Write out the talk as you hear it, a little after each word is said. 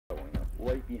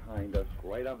right behind us,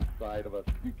 right on the side of us.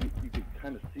 You could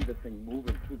kind of see the thing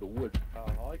moving through the woods.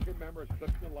 All I can remember is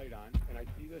flipping the light on, and I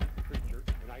see this creature,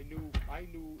 and I knew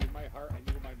in my heart, I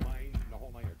knew in my mind, the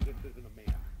whole night, this isn't a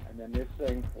man. And then this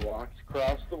thing walks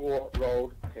across the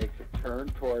road, takes a turn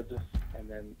towards us, and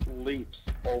then leaps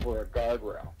over a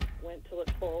guardrail. Went to look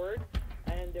forward,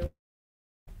 and there was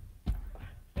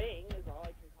a thing, is all I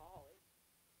can call it.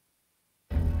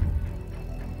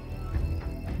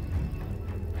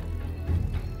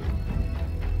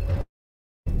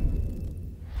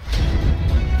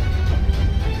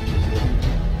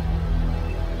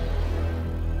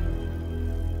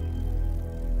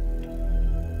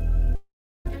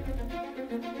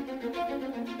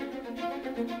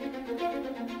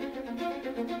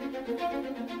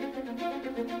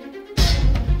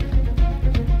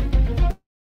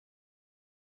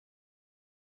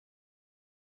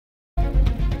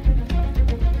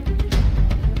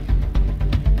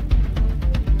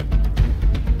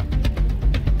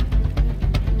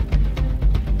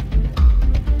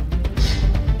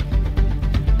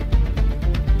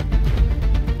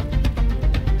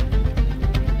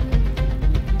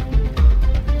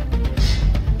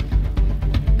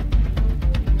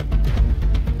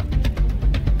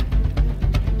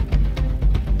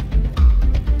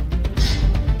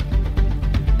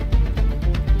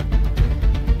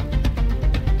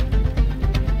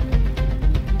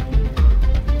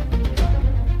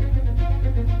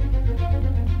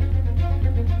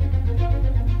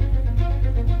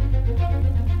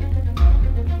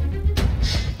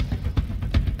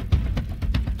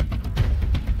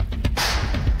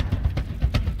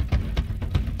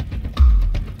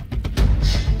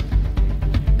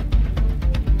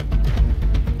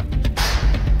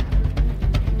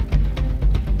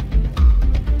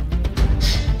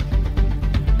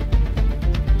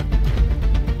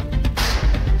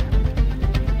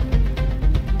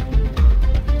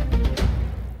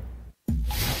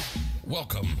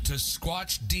 Welcome to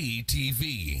Squatch-D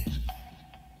TV,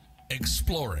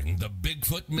 exploring the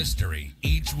Bigfoot mystery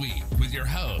each week with your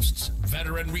hosts,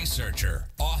 veteran researcher,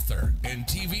 author, and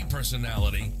TV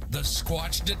personality, the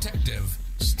Squatch detective,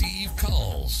 Steve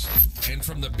Kulls, and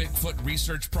from the Bigfoot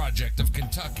Research Project of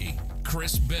Kentucky,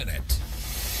 Chris Bennett.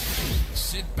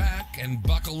 Sit back and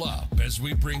buckle up as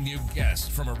we bring you guests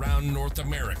from around North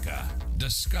America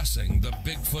discussing the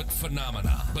Bigfoot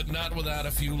phenomena, but not without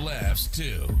a few laughs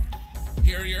too.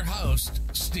 Here are your hosts,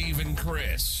 Steve and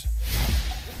Chris.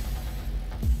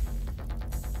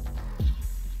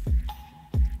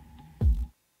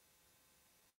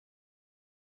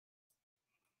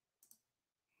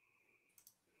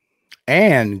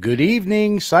 And good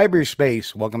evening,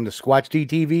 cyberspace. Welcome to Squatch-D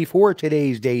TV for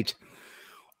today's date,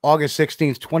 August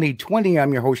 16th, 2020.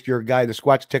 I'm your host, your guy, the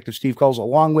Squatch detective, Steve Kulls,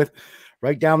 along with,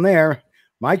 right down there,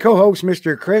 my co-host,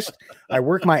 Mr. Chris. I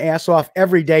work my ass off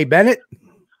every day, Bennett.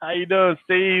 How you doing,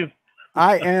 Steve?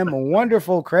 I am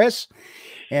wonderful, Chris.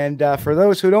 And for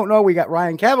those who don't know, we got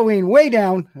Ryan Cavalline way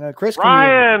down. Chris,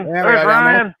 Ryan, there's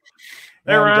Ryan.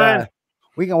 There, Ryan.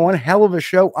 We got one hell of a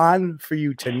show on for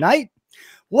you tonight.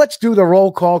 Let's do the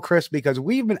roll call, Chris, because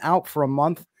we've been out for a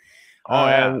month. Oh,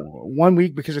 yeah. 1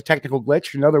 week because of technical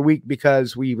glitch. Another week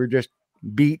because we were just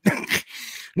beat.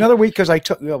 Another week because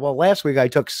last week I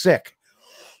took sick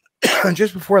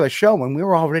just before the show when we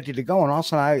were all ready to go. And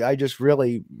also I just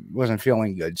really wasn't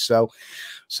feeling good. So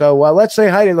let's say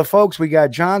hi to the folks. We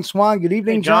got John Swan. Good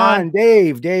evening, hey, John.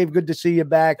 Dave, good to see you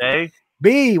back. Dave.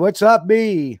 B, what's up,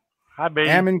 B? Hi, B.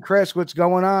 Em and Chris, what's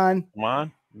going on? Come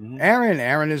on. Mm-hmm.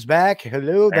 Aaron is back.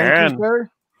 Hello. Aaron. Thank you, sir.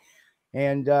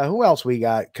 And who else we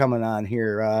got coming on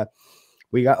here?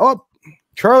 We got,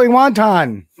 Charlie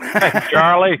Wonton. Hey,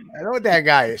 Charlie. I know what that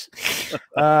guy is.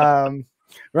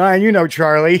 Ryan, you know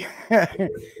Charlie.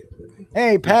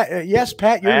 Hey, Pat. Yes,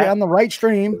 Pat, you're on the right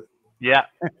stream. Yeah.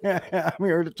 I'm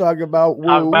here to talk about woo.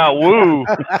 Talk about woo.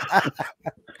 I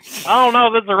don't know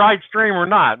if it's the right stream or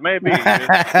not. Maybe.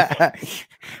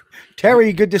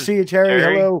 Terry, good to see you, Terry.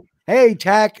 Hello. Hey,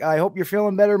 Tack. I hope you're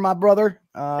feeling better, my brother.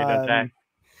 Tack.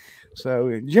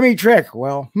 So, Jimmy Trick.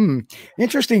 Well,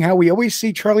 interesting how we always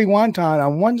see Charlie Wonton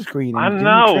on one screen. And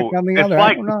I know. Jimmy Trick on the it's other.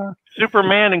 like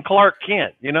Superman and Clark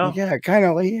Kent, you know? Yeah, kind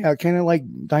of like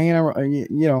Diana,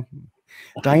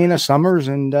 Diana Summers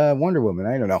and Wonder Woman.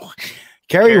 I don't know.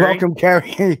 Carrie, welcome,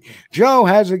 Carrie. Joe,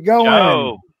 how's it going?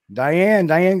 Joe. Diane,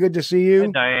 good to see you.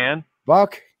 Hey, Diane.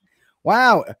 Buck.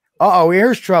 Wow.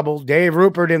 Here's trouble. Dave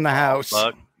Rupert in the house.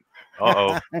 Buck.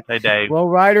 Hey, Dave. Well,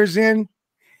 Ryder's in.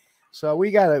 So we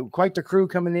got quite the crew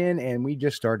coming in, and we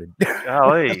just started.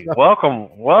 Golly,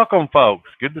 welcome, folks.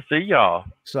 Good to see y'all.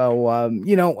 So, I'm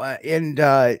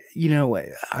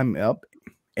up.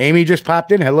 Amy just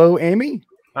popped in. Hello, Amy.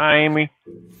 Hi, Amy.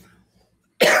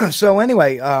 So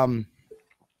anyway,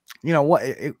 you know what?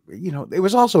 It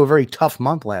was also a very tough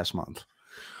month last month.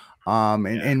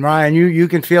 And Ryan, you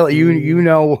can feel it.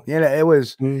 It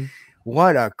was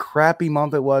what a crappy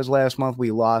month it was last month.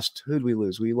 We lost. Who'd we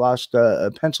lose? We lost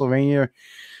a Pennsylvania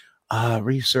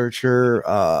researcher,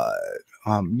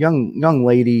 young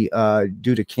lady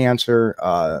due to cancer.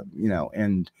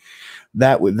 And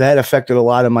that affected a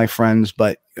lot of my friends.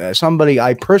 But somebody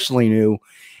I personally knew,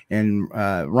 and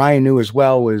Ryan knew as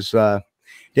well, was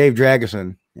Dave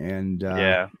Dragosin. And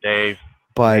Dave.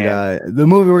 But the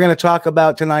movie we're going to talk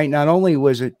about tonight, not only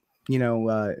was it,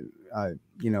 John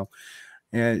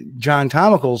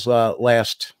Tomical's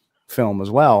last film as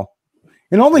well,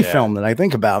 and only film that I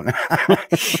think about.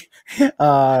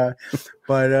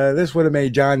 But this would have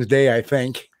made John's day, I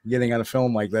think, getting on a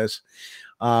film like this.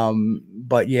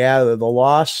 But yeah, the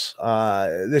loss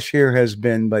this year has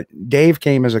been. But Dave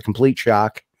came as a complete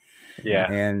shock. Yeah,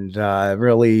 and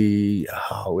really,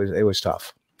 it was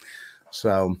tough.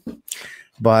 So.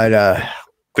 But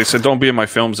they said, don't be in my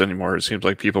films anymore. It seems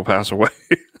like people pass away.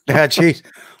 Jeez.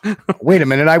 Wait a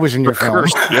minute. I was in your film.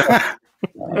 Yeah.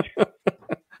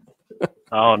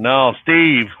 Oh, no,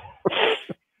 Steve.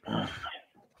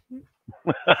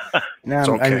 Now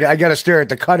okay. I got to stare at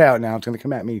the cutout now. It's going to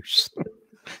come at me.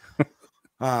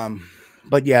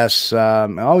 But yes.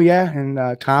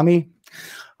 And Tommy.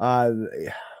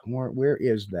 Where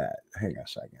is that? Hang on a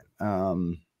second.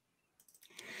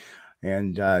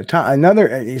 And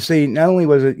another, you see, not only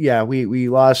was it, we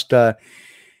lost Danielle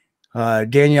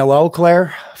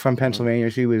Auclair from Pennsylvania.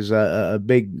 She was a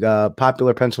big,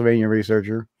 popular Pennsylvania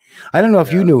researcher. I don't know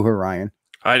if you knew her, Ryan.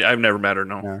 I've never met her,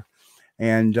 no. Yeah.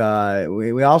 And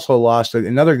we also lost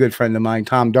another good friend of mine,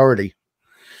 Tom Doherty,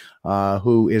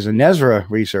 who is a NESRA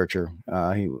researcher.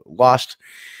 He lost,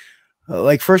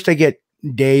 first I get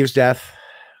Dave's death,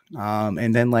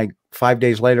 and then 5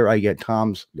 days later, I get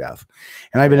Tom's death.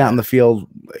 And I've been out in the field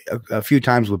a few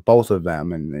times with both of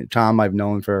them. And Tom, I've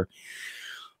known for,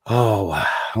 I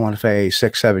want to say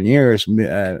 6-7 years,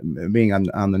 being on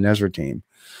the NESRA team.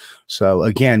 So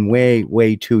again,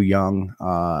 way too young,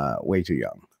 way too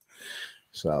young.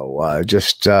 So it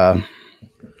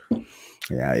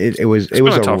was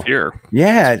a tough year.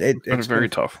 Yeah, it's very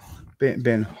tough.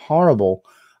 Been horrible.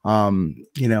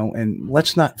 And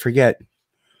let's not forget,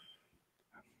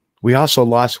 we also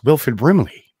lost Wilfred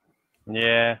Brimley.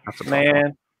 Yeah,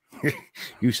 man.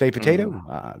 You say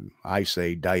potato? I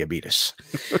say diabetes.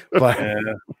 But,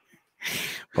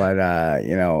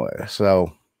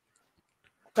 so.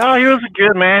 Oh, he was a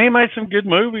good man. He made some good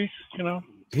movies,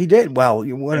 He did. Well,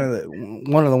 one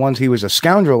of the ones he was a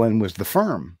scoundrel in was The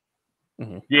Firm.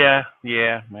 Mm-hmm. Yeah,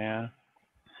 man.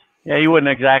 Yeah, he wasn't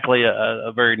exactly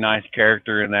a very nice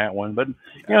character in that one, but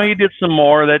he did some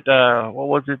more. That what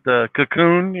was it? The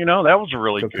Cocoon. That was a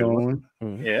really good one.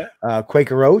 Mm-hmm. Yeah.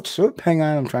 Quaker Oats. Oop, hang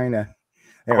on, I'm trying to.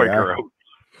 Quaker Oats.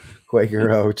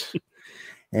 Quaker Oats.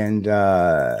 And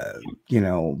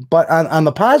but on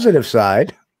the positive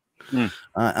side,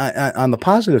 on the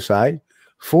positive side,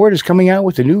 Ford is coming out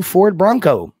with the new Ford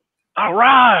Bronco. All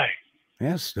right.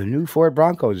 Yes, the new Ford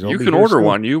Broncos. You can order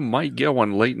one. You might get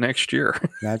one late next year.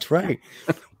 That's right.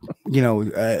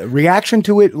 Reaction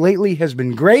to it lately has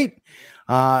been great.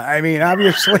 I mean,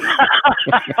 obviously.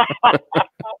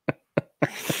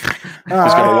 He's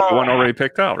got one already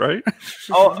picked out, right?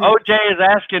 OJ is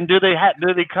asking, do they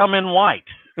come in white?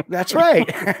 That's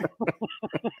right.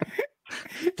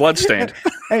 Bloodstained.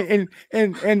 And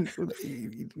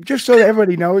just so that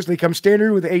everybody knows, they come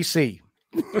standard with AC.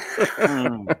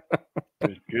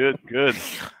 Good.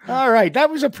 All right, that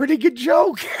was a pretty good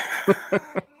joke.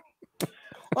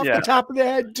 Off the top of the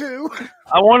head too.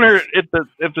 I wonder if the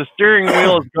steering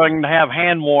wheel is going to have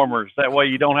hand warmers. That way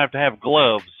you don't have to have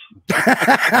gloves.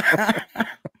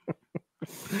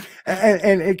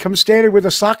 and it comes standard with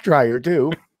a sock dryer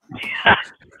too.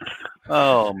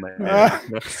 Oh man.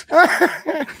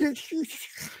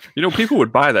 People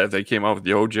would buy that if they came out with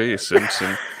the O.J.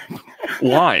 Simpson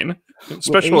line.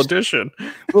 Special edition.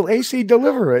 Will AC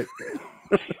deliver it?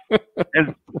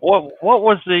 And what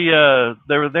was the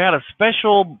they had a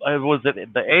special was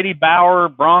it the Eddie Bauer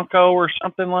Bronco or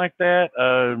something like that?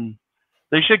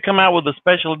 They should come out with a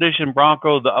special edition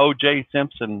Bronco, the O.J.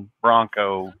 Simpson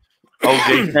Bronco,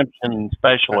 O.J. Simpson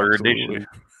special edition.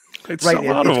 It's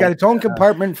got its own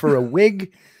compartment for a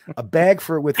wig, a bag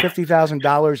with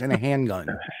 $50,000 and a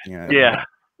handgun. Yeah.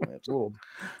 It's a little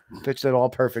fits it all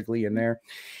perfectly in there,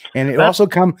 and it also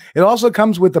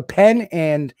comes with a pen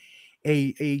and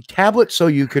a tablet so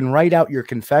you can write out your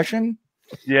confession.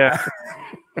 Yeah.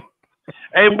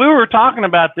 And we were talking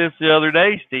about this the other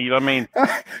day, Steve. I mean,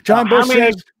 John Bush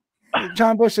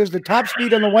says the top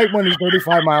speed on the white one is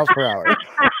 35 miles per hour.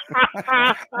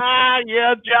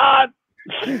 Yeah, John.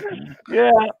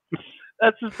 Yeah,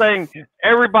 that's the thing.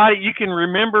 Everybody, you can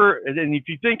remember, and if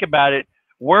you think about it,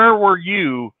 where were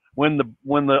you when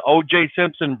the O.J.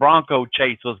 Simpson Bronco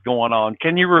chase was going on?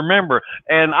 Can you remember?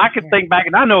 And I could think back,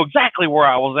 and I know exactly where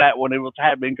I was at when it was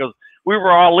happening because we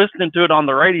were all listening to it on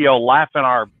the radio, laughing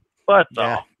our butts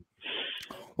off.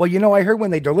 Well, you know, I heard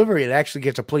when they deliver it, it actually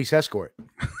gets a police escort.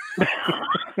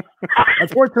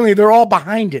 Unfortunately, they're all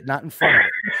behind it, not in front of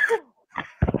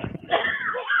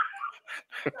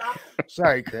it.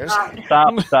 Sorry, Chris.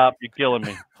 Stop. You're killing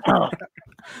me.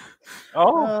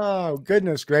 Oh,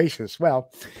 goodness gracious.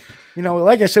 Well, you know,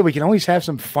 like I said, we can always have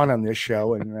some fun on this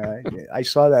show. And I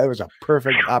saw that it was a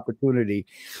perfect opportunity.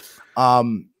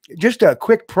 Just a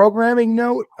quick programming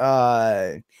note.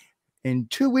 In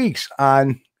 2 weeks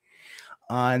on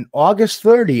August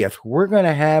 30th, we're going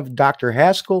to have Dr.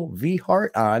 Haskell V.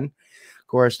 Hart on. Of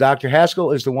course, Dr.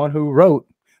 Haskell is the one who wrote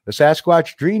the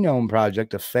Sasquatch Genome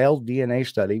Project, a failed DNA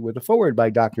study with a foreword by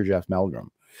Dr. Jeff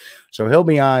Meldrum. So he'll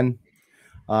be on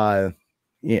August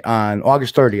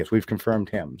 30th. We've confirmed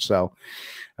him. So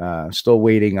still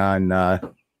waiting on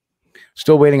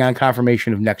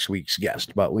confirmation of next week's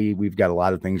guest, but we've got a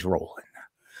lot of things rolling.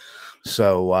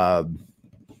 So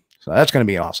that's going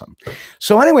to be awesome.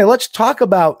 So anyway, let's talk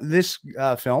about this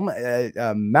film,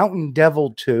 Mountain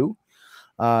Devil 2,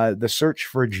 The Search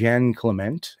for Jan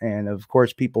Klement. And of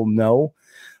course, people know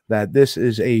that this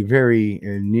is a very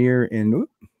near and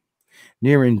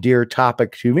dear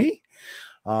topic to me.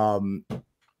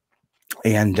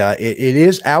 It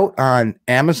is out on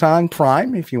Amazon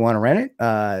Prime if you want to rent it.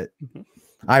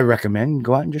 I recommend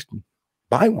go out and just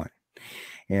buy one.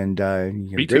 And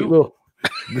me too.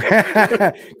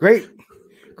 Great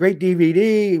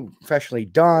DVD, professionally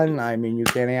done. I mean, you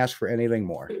can't ask for anything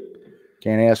more.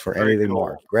 Can't ask for anything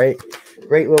more. Great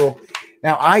little.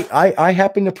 Now, I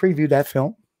happen to preview that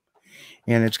film,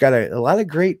 and it's got a lot of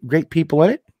great people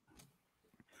in it.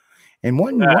 And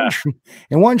one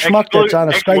schmuck that's on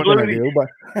a Skype interview, but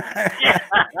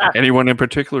anyone in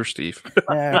particular, Steve?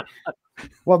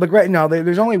 Well,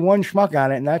 there's only one schmuck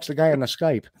on it, and that's the guy on the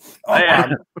Skype.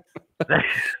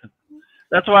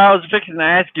 That's why I was fixing to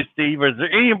ask you, Steve. Is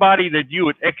there anybody that you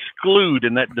would exclude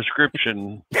in that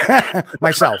description?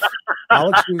 Myself.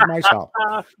 I'll exclude myself.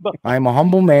 I'm a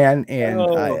humble man, and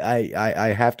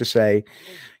I have to say,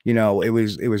 you know, it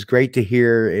was great to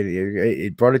hear.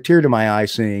 It brought a tear to my eye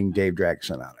seeing Dave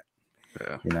Draxon on it.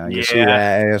 Yeah. You know, you see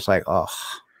that, and it's like, oh.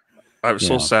 I was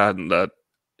so saddened that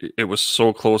it was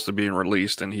so close to being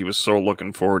released, and he was so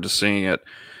looking forward to seeing it.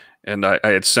 And I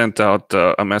had sent out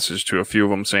a message to a few of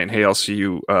them saying, hey, I'll see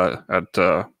you at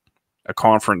a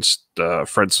conference,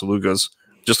 Fred Saluga's,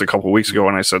 just a couple of weeks ago.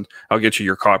 And I said, I'll get you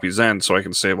your copies then so I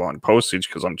can save on postage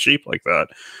because I'm cheap like that.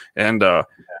 And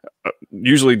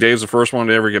usually Dave's the first one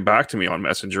to ever get back to me on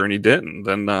Messenger, and he didn't.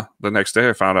 Then the next day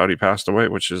I found out he passed away,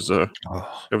 which is it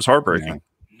was heartbreaking. Yeah.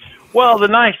 Well, the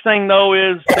nice thing, though,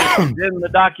 is that in the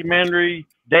documentary,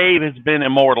 Dave has been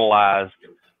immortalized.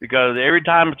 Because every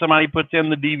time somebody puts in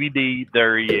the DVD,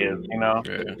 there he is, you know.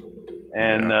 Yeah.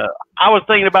 And I was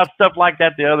thinking about stuff like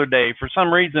that the other day. For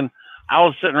some reason, I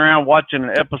was sitting around watching an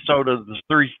episode of the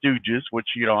Three Stooges, which,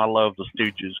 you know, I love the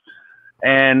Stooges.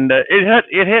 And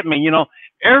it hit me, you know,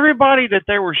 everybody that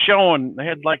they were showing, they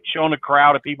had like shown a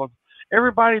crowd of people.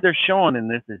 Everybody they're showing in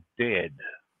this is dead.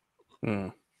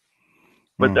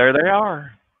 But there they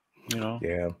are, you know.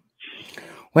 Yeah.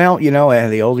 Well, you know,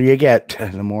 the older you get,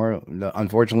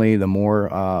 unfortunately, the more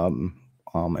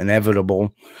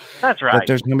inevitable. That's right. That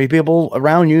there's going to be people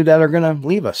around you that are going to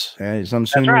leave us some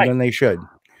sooner than they should,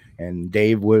 and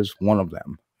Dave was one of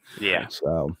them. Yeah.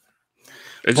 So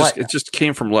it just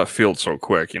came from left field so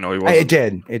quick, you know. It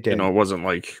did. You know, it wasn't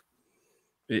like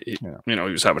you know,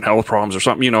 he was having health problems or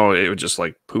something. You know, it was just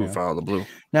like poof out of the blue.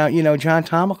 Now, you know, John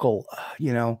Tomical,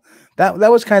 you know, that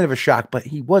was kind of a shock, but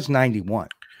he was 91.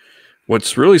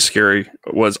 What's really scary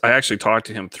was I actually talked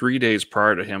to him 3 days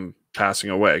prior to him passing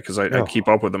away because I keep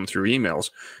up with him through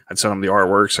emails. I'd send him the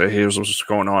artwork, say, hey, here's what's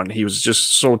going on. And he was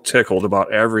just so tickled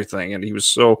about everything, and he was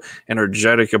so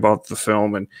energetic about the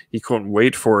film, and he couldn't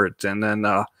wait for it. And then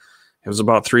it was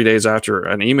about 3 days after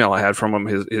an email I had from him.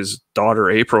 His daughter,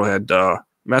 April, had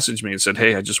messaged me and said,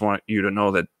 hey, I just want you to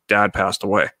know that Dad passed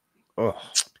away. Oh.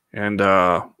 And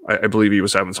I believe he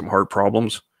was having some heart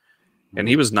problems. And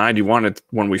he was 91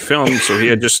 when we filmed, so he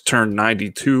had just turned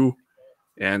 92.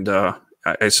 And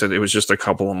I said it was just a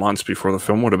couple of months before the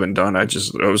film would have been done. It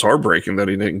was heartbreaking that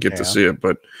he didn't get to see it.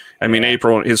 But I mean,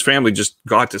 April and his family just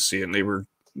got to see it, and they were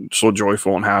so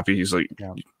joyful and happy. He's like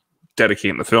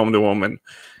dedicating the film to him, and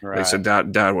they said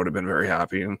Dad would have been very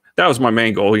happy, and that was my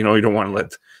main goal. You know, you don't want to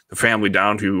let the family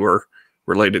down who are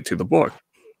related to the book.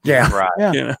 Yeah, Right.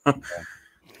 Yeah. You know?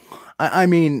 I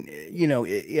mean, you know,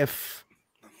 if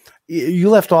you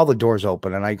left all the doors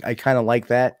open, and I kind of like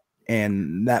that.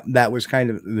 And that was kind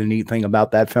of the neat thing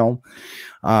about that film.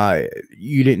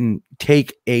 You didn't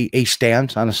take a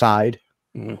stance on a side,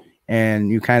 and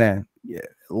you kind of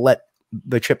let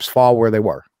the chips fall where they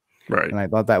were. Right. And I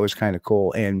thought that was kind of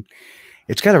cool. And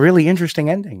it's got a really interesting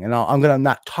ending. And I'm going to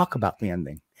not talk about the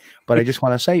ending, but I just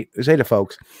want to say to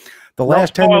folks, the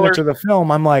last 10 minutes of the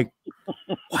film, I'm like,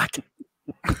 what?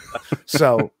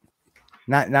 So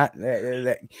not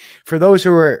for those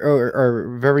who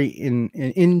are very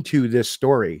into this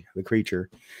story, the creature,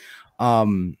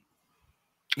 you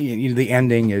know, the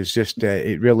ending is just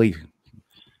it really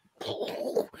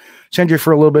sends you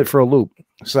for a little bit for a loop.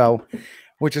 So,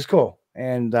 which is cool.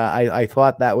 And I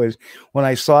thought that was, when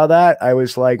I saw that, I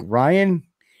was like, Ryan,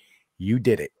 you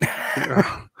did it.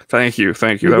 Thank you.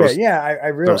 I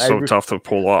really, that was so tough to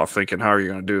pull off, thinking, how are you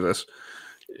going to do this?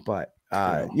 But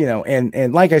you know,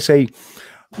 and like I say,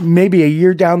 maybe a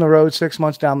year down the road, 6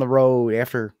 months down the road,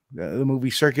 after the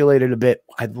movie circulated a bit,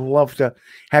 I'd love to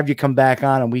have you come back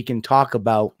on and we can talk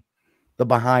about the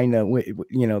behind the,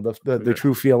 you know, the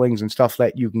true feelings and stuff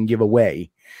that you can give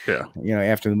away. Yeah. You know,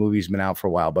 after the movie's been out for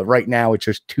a while, but right now it's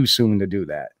just too soon to do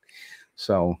that.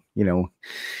 So, you know,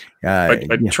 I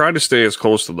try to stay as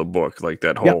close to the book, like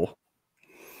that whole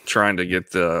trying to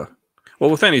get the, well,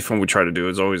 with any film we try to do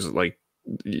is always like,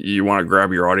 you want to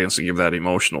grab your audience and give that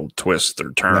emotional twist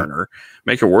or turn or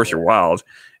make it worth your while.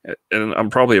 And I'm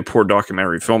probably a poor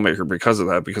documentary filmmaker because of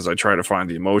that, because I try to find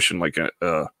the emotion like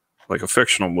a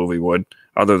fictional movie would,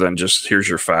 other than just here's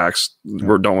your facts,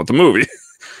 we're done with the movie.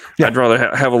 I'd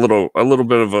rather have a little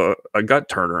bit of a gut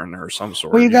turner in there of some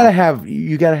sort. Well, you gotta have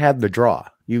the draw.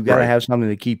 You gotta have something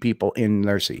to keep people in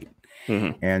their seat.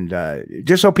 And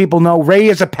just so people know, Ray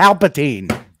is a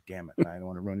Palpatine. Damn it! I don't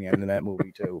want to ruin the end of that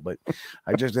movie too, but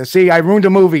I just see I ruined a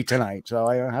movie tonight, so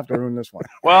I don't have to ruin this one.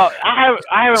 Well, I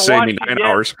haven't Save watched me 9 it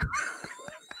hours.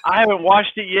 I haven't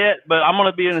watched it yet, but I'm going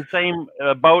to be in the same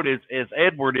boat as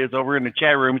Edward is over in the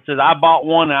chat room. He says I bought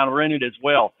one and I rented it as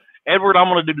well. Edward, I'm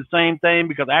going to do the same thing,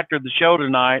 because after the show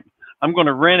tonight, I'm going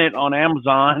to rent it on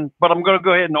Amazon, but I'm going to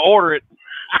go ahead and order it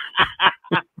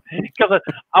because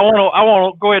I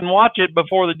want to go ahead and watch it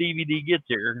before the DVD gets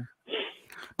here.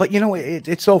 But you know,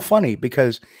 it's so funny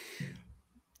because,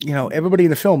 you know, everybody in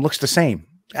the film looks the same.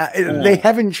 They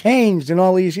haven't changed in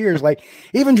all these years. Like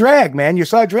even Drag, man, you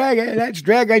saw Drag. That's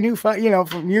Drag I knew, you know,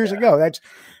 from years ago. That's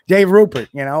Dave Rupert.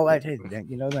 You know,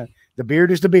 you know, the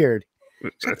beard is the beard.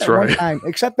 That's right.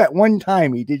 Except that one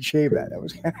time he did shave that. That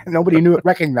was nobody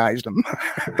recognized him.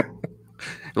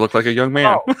 You look like a young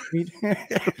man. Oh.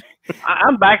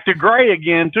 I'm back to gray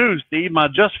again too, Steve. My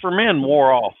Just for Men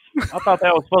wore off. I thought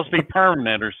that was supposed to be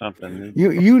permanent or something.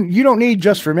 You don't need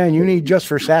Just for Men. You need Just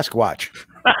for Sasquatch.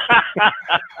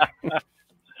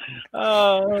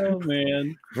 Oh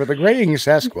man! For the graying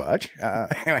Sasquatch.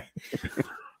 Anyway.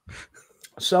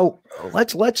 So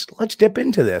let's dip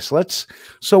into this.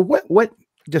 So what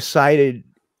decided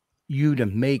you to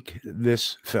make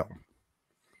this film?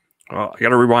 I got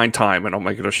to rewind time, and I'll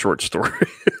make it a short story.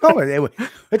 Oh,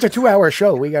 it's a 2-hour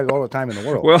show. We got all the time in the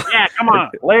world. Well, yeah, come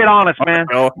on, lay it on us, man.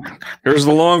 Well, here's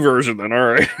the long version, then.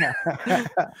 All right.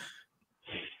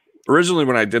 Originally,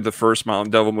 when I did the first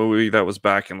Mountain Devil movie, that was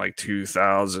back in like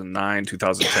 2009,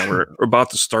 2010. We're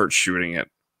about to start shooting it.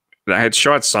 And I had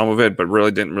shot some of it, but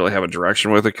didn't really have a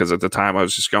direction with it, because at the time I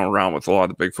was just going around with a lot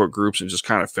of the Bigfoot groups and just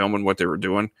kind of filming what they were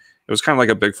doing. It was kind of like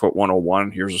a Bigfoot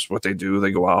 101. Here's just what they do.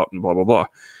 They go out and blah, blah, blah.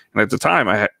 And at the time,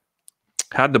 I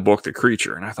had the book The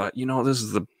Creature, and I thought, you know, this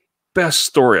is the best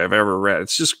story I've ever read.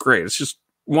 It's just great. It's just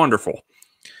wonderful.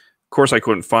 Of course, I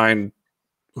couldn't find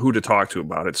who to talk to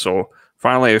about it. So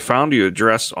finally, I found the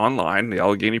address online, the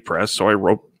Allegheny Press. So I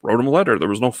wrote them a letter. There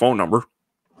was no phone number.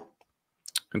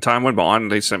 And time went on,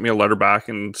 and they sent me a letter back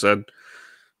and said,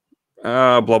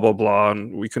 blah, blah, blah.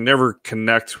 And we could never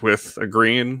connect with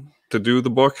agreeing to do the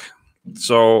book.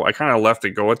 So I kind of left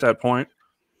it go at that point.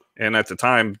 And at the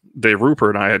time, Dave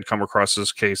Rupert and I had come across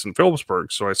this case in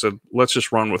Phillipsburg. So I said, let's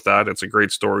just run with that. It's a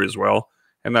great story as well.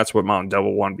 And that's what Mountain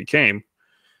Devil 1 became.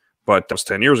 But that was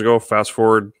 10 years ago. Fast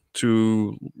forward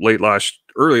to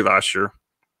early last year.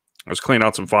 I was cleaning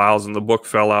out some files, and the book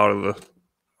fell out of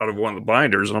one of the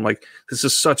binders. And I'm like, this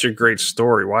is such a great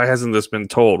story. Why hasn't this been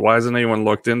told? Why hasn't anyone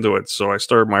looked into it? So I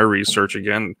started my research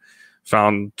again,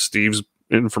 found Steve's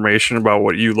information about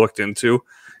what you looked into.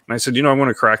 And I said, you know, I'm going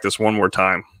to crack this one more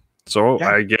time. So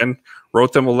I again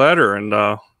wrote them a letter,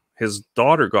 and his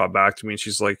daughter got back to me, and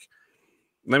she's like,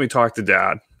 let me talk to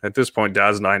Dad. At this point,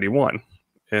 Dad's 91.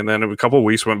 And then a couple of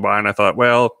weeks went by, and I thought,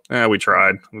 well, we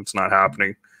tried. It's not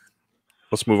happening.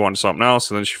 Let's move on to something else.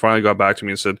 And then she finally got back to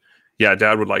me and said, yeah,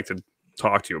 Dad would like to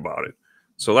talk to you about it.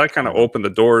 So that kind of opened the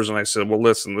doors, and I said, well,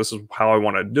 listen, this is how I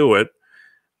want to do it.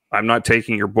 I'm not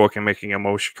taking your book and making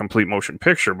a complete motion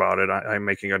picture about it. I'm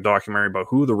making a documentary about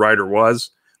who the writer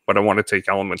was, but I want to take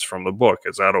elements from the book.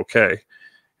 Is that okay?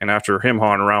 And after him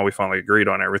hawing around, we finally agreed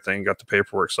on everything, got the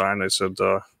paperwork signed. I said,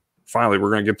 finally,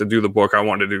 we're going to get to do the book I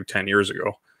wanted to do 10 years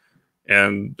ago.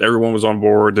 And everyone was on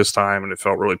board this time, and it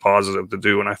felt really positive to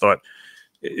do. And I thought,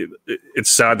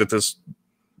 it's sad that this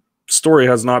story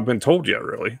has not been told yet,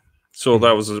 really. So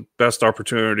that was the best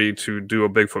opportunity to do a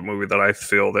Bigfoot movie that I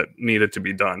feel that needed to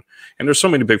be done. And there's so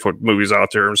many Bigfoot movies out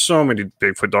there, and so many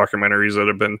Bigfoot documentaries that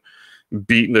have been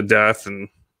beaten to death, and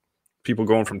people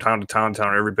going from town to town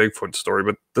telling every Bigfoot story.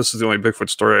 But this is the only Bigfoot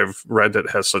story I've read that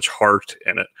has such heart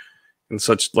in it, and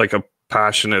such like a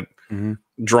passionate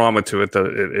drama to it, that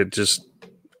it just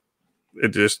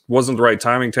wasn't the right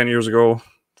timing 10 years ago.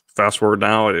 Fast forward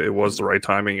now, it was the right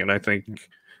timing, and I think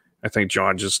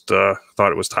John just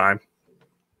thought it was time.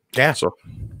 Yeah. So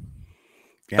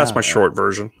that's my short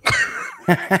version.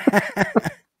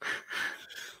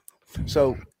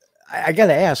 So I got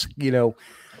to ask,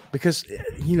 because,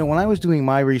 when I was doing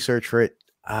my research for it,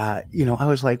 I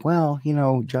was like, well,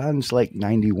 John's like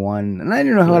 91, and I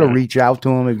didn't know how to reach out to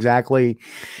him exactly.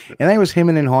 And I was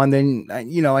hemming and hawing. Then,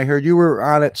 I heard you were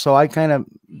on it, so I kind of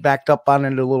backed up on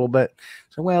it a little bit.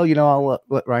 So, well, I'll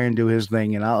let Ryan do his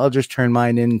thing, and I'll just turn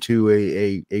mine into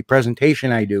a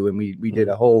presentation I do. And we did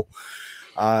a whole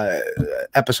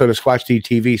episode of Squatch-D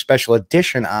TV special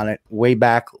edition on it way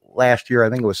back last year. I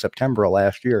think it was September of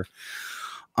last year.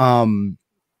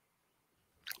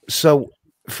 So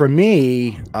for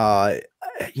me, I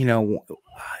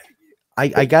got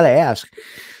to ask,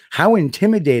 how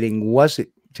intimidating was it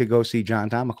to go see John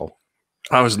Tomical?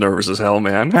 I was nervous as hell,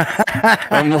 man.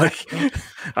 I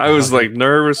was like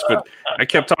nervous, but I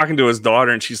kept talking to his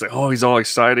daughter, and she's like, oh, he's all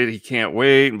excited. He can't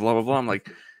wait, and blah, blah, blah. I'm like,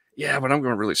 yeah, but I'm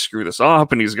going to really screw this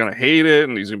up, and he's going to hate it,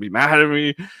 and he's going to be mad at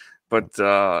me. But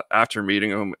after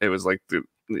meeting him, it was like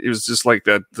it was just like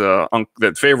that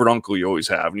that favorite uncle you always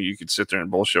have, and you could sit there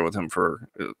and bullshit with him for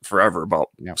forever about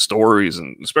stories,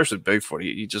 and especially Bigfoot.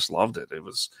 He just loved it. It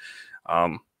was,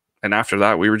 and after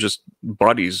that, we were just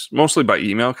buddies, mostly by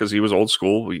email, because he was old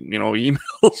school. We,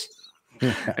 emails.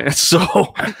 And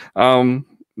so,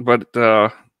 but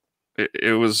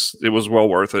it was well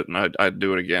worth it, and I'd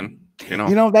do it again.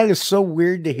 That is so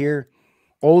weird to hear.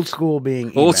 Old school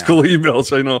being old school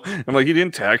emails. I know. I'm like, he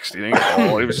didn't text, he didn't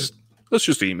call. It was just, let's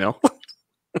just email.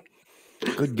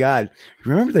 Good God.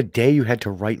 Remember the day you had to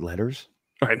write letters?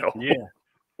 I know. Yeah.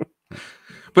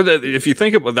 But if you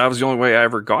think about it, that was the only way I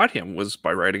ever got him, was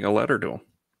by writing a letter to him.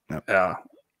 Yep. Yeah.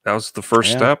 That was the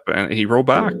first step, and he wrote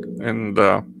back. And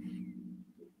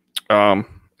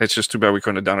it's just too bad we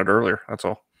couldn't have done it earlier. That's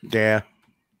all. Yeah.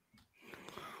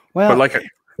 Well, but like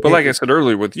I said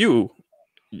earlier with you,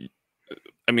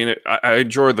 I mean, I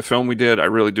enjoyed the film we did. I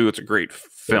really do. It's a great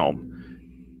film.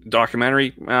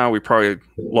 Documentary, we probably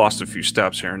lost a few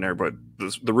steps here and there, but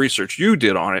the research you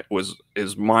did on it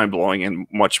is mind-blowing and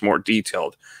much more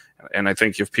detailed. And I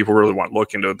think if people really want to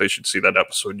look into it, they should see that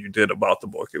episode you did about the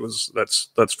book.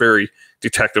 That's very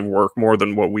detective work, more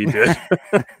than what we did.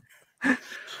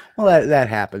 Well, that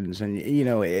happens, and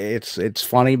it's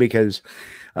funny because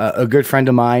a good friend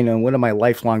of mine and one of my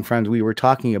lifelong friends, we were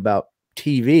talking about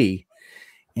TV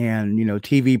and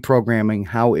TV programming,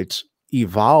 how it's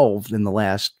evolved in the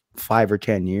last 5 or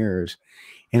 10 years,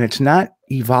 and it's not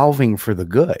evolving for the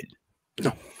good.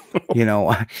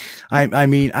 No. I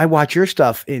mean, I watch your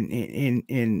stuff in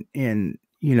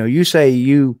you say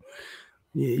you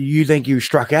think you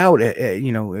struck out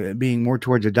at being more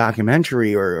towards a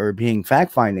documentary or being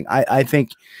fact finding. I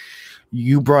think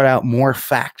you brought out more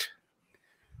fact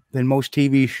than most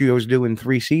TV shows do in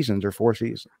 3 seasons or 4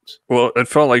 seasons. Well, it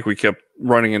felt like we kept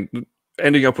running and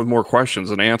ending up with more questions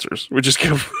than answers. We just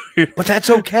kept, but that's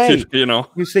okay.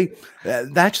 You see,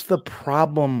 that's the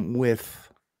problem with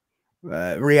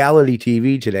reality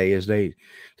TV today, is they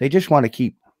just want to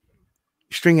keep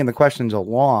stringing the questions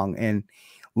along and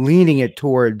leaning it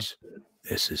towards,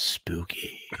 this is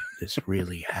spooky, this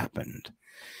really happened.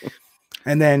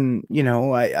 And then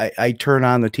I turn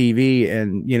on the TV,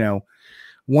 and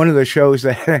one of the shows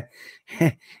that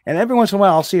and every once in a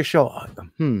while I'll see a show,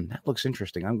 that looks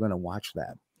interesting, I'm going to watch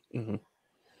that.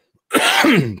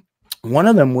 One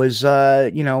of them was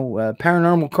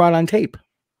Paranormal Caught on Tape.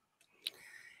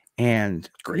 And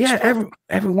Great yeah, stuff.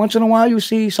 every once in a while you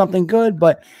see something good,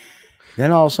 but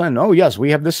then all of a sudden, oh yes,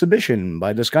 we have this submission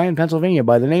by this guy in Pennsylvania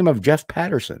by the name of Jeff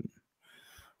Patterson.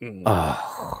 Mm.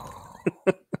 Oh.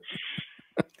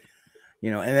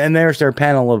 You know, and then there's their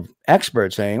panel of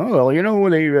experts saying, oh, well, you know,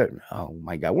 they, oh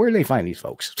my God, where do they find these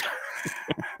folks?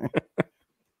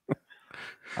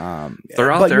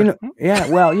 They're out there. You know, yeah,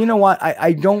 well, you know what?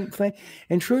 I don't think,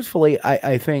 and truthfully,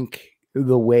 I think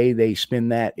the way they spin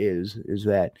that is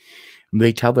that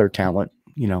they tell their talent,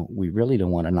 you know, we really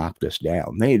don't want to knock this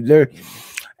down. They're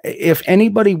if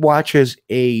anybody watches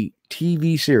a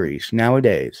TV series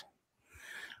nowadays,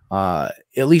 at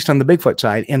least on the Bigfoot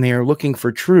side, and they are looking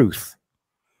for truth,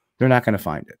 they're not going to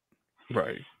find it.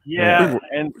 Right. Yeah,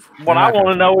 and what I want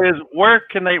to know is where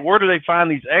do they find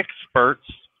these experts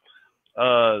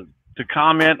to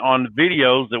comment on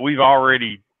videos that we've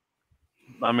already?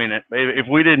 I mean, if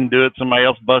we didn't do it, somebody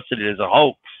else busted it as a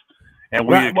hoax, and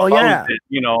we exposed it,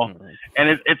 you know,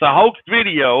 and it's a hoax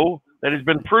video that has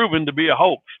been proven to be a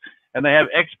hoax, and they have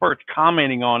experts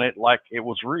commenting on it like it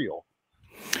was real.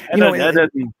 And you know, that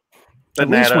doesn't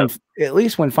add up. At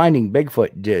least when Finding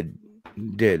Bigfoot did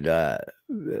the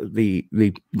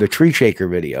tree shaker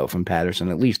video from Patterson,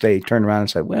 at least they turned around and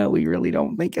said, well, we really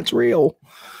don't think it's real.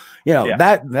 You know,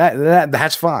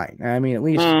 that's fine. I mean, at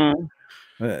least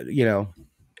you know,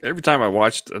 every time I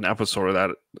watched an episode of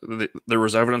that, there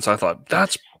was evidence. I thought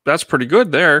that's pretty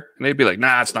good there, and they'd be like,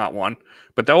 nah, it's not one.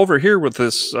 But over here with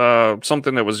this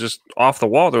something that was just off the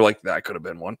wall, they're like, that could have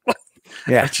been one.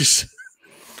 Yeah, just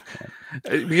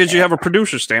because you have a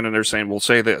producer standing there saying, well,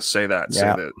 say this, say that, say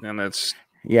that, and it's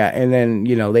and then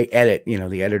you know they edit. You know,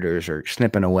 the editors are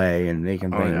snipping away and making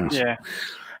things. Yeah,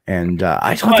 and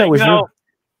I thought that was.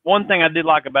 One thing I did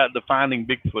like about the Finding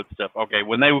Bigfoot stuff, okay,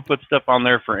 when they would put stuff on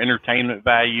there for entertainment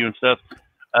value and stuff,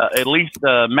 at least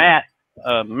Matt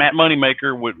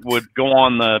Moneymaker would go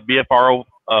on the BFRO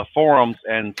forums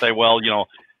and say, well, you know,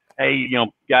 hey, you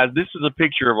know, guys, this is a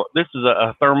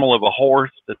thermal of a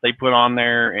horse that they put on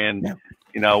there, and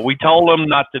you know, we told them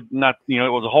not, you know,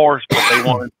 it was a horse, but they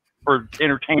wanted for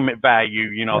entertainment value,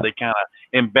 you know, they kind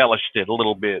of embellished it a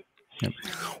little bit.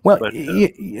 Well,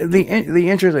 the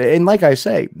interest, and like I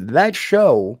say, that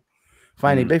show,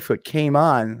 Finding Bigfoot, came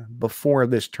on before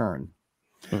this turn.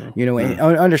 You know, and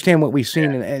understand what we've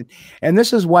seen, and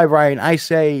this is why, Ryan, I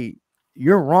say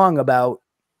you're wrong about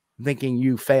thinking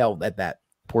you failed at that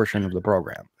portion of the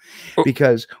program,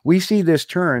 because we see this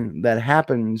turn that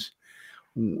happens,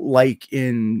 like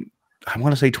in, I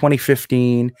want to say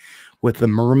 2015. With the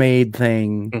mermaid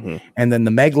thing, and then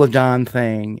the megalodon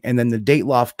thing, and then the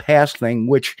Dateloff Pass thing,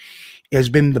 which has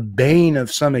been the bane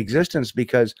of some existence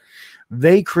because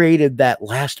they created that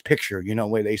last picture, you know,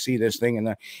 where they see this thing,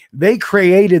 and they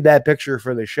created that picture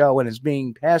for the show, and it's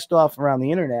being passed off around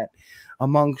the internet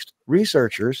amongst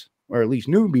researchers, or at least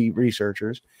newbie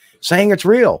researchers, saying it's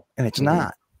real, and it's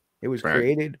not. It was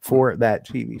created for that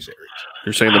TV series.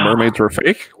 You're saying the mermaids were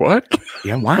fake? What?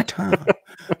 Yeah, what?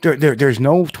 There's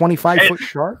no 25-foot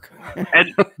shark?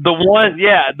 And the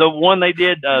one they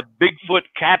did, Bigfoot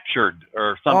Captured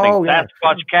or something,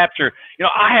 Sasquatch Captured. You know,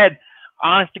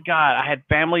 honest to God, I had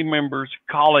family members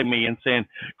calling me and saying,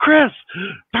 Chris,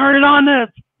 turn it on the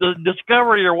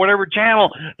Discovery or whatever channel.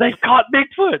 They've caught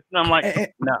Bigfoot. And I'm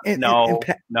like, no.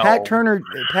 Pat Turner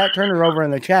over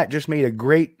in the chat just made a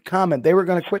great comment. They were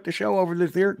going to quit the show over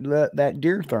that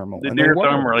deer thermal. The deer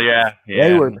thermal, yeah.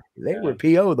 They were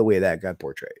PO the way that got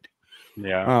portrayed.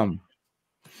 Yeah.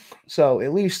 So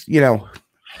at least, you know,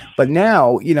 but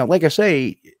now, you know, like I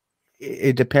say,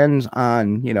 it depends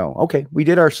on, you know, okay, we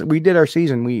did our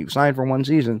season. We signed for one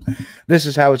season. This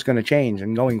is how it's going to change.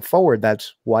 And going forward,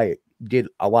 that's why it did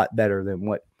a lot better than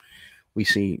what we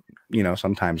see, you know,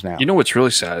 sometimes now. You know, what's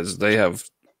really sad is they have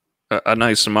a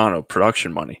nice amount of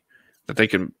production money that they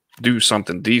can do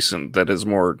something decent that is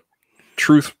more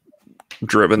truth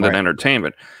driven than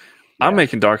entertainment. I'm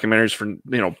making documentaries for, you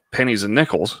know, pennies and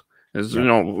nickels. You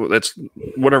know, that's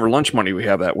whatever lunch money we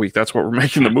have that week. That's what we're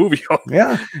making the movie of.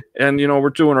 Yeah. And, you know,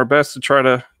 we're doing our best to try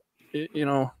to, you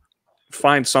know,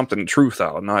 find something truth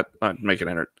out, not make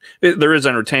it there is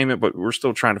entertainment, but we're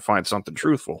still trying to find something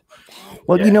truthful.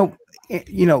 Well, you know,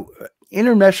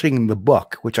 intermeshing the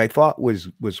book, which I thought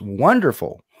was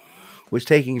wonderful, was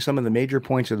taking some of the major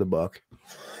points of the book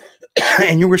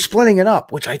and you were splitting it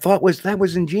up, which I thought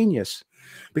was ingenious.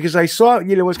 Because I saw,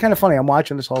 you know, it was kind of funny. I'm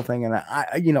watching this whole thing, and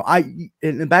I,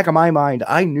 in the back of my mind,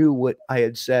 I knew what I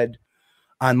had said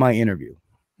on my interview.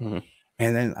 And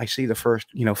then I see the first,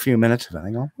 you know, few minutes of it.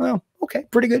 I go, well, okay,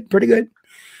 pretty good.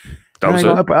 That was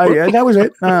it. That was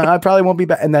it. I probably won't be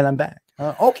back. And then I'm back.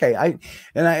 Okay,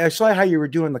 I saw how you were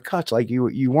doing the cuts. Like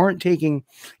you weren't taking,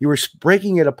 you were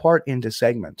breaking it apart into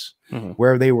segments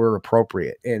where they were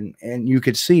appropriate, and you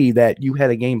could see that you had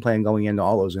a game plan going into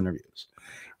all those interviews.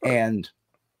 And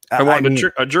I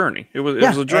wanted a journey. It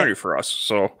was a journey for us.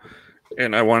 So,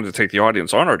 and I wanted to take the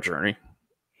audience on our journey,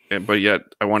 but yet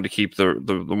I wanted to keep the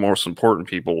most important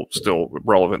people still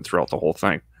relevant throughout the whole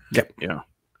thing. Yep. Yeah.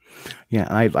 Yeah.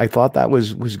 I thought that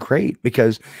was great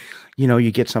because, you know,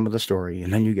 you get some of the story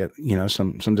and then you get, you know,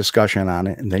 some discussion on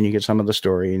it, and then you get some of the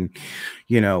story, and,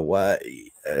 you know,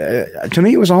 to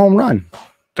me, it was a home run.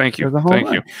 Thank you.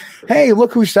 Thank you. Hey,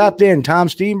 look who stopped in. Tom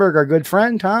Steenberg, our good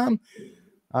friend, Tom.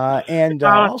 And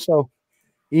also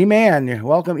E-Man.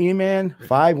 Welcome, E-Man,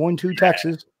 512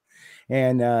 Texas.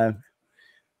 And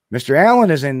Mr.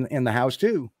 Allen is in the house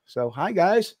too. So hi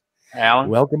guys. Alan.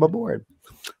 Welcome aboard.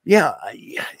 Yeah,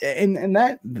 and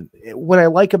that what I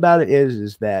like about it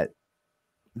is that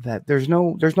there's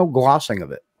no glossing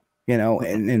of it, you know,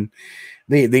 and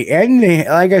the ending,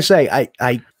 like I say,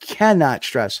 I cannot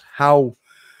stress how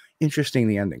interesting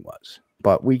the ending was.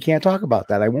 But we can't talk about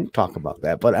that. I won't talk about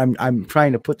that. But I'm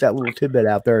trying to put that little tidbit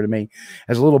out there to me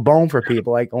as a little bone for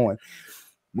people. Like, are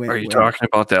you talking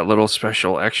about that little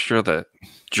special extra that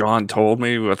John told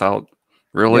me without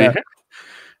really? Yeah.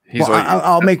 He's like,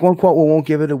 I'll make one quote. We won't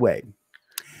give it away.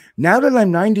 Now that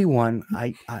I'm 91,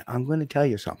 I'm going to tell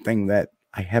you something that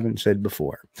I haven't said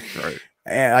before. Right.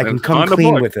 And I can come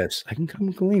clean with this. I can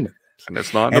come clean with this. And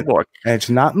it's not in the book. And it's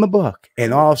not in the book.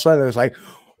 And all of a sudden, it was like,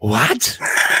 what?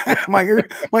 my ears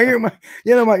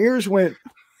went.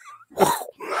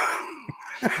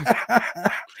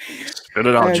 Spit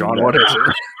it out, John. What is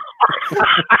it?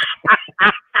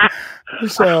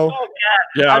 So,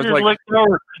 yeah, I just looked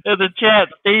over at the chat.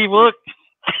 Steve, look.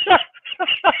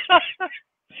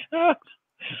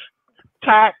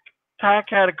 Tack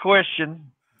had a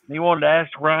question. He wanted to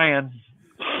ask Ryan.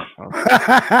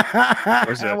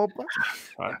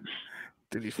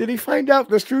 Did he find out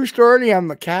the true story on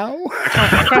the cow?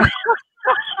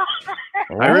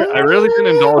 I really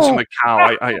didn't indulge in the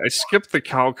cow. I skipped the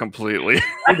cow completely.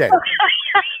 Okay.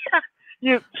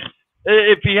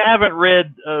 If you haven't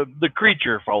read The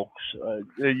Creature, folks,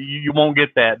 you won't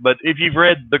get that. But if you've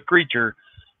read The Creature,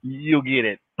 you'll get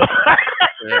it.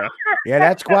 Yeah,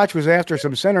 that Squatch was after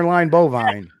some centerline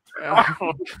bovine.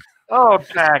 Oh,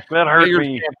 Tack, that hurt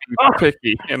me.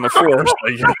 Picky in the forest,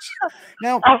 I guess.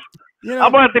 Now, you know,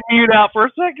 I'm going to have to mute out for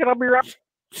a second. I'll be right.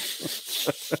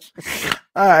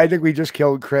 I think we just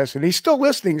killed Chris, and he's still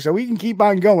listening, so we can keep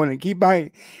on going and keep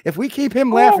on. If we keep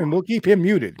him laughing, we'll keep him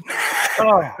muted.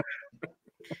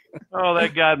 Oh,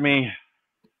 that got me.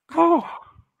 Oh,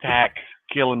 Tack,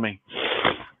 killing me.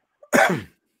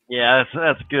 Yeah,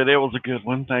 that's good. It was a good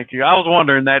one. Thank you. I was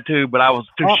wondering that too, but I was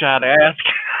too shy to ask.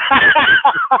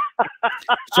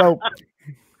 So,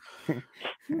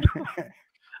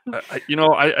 you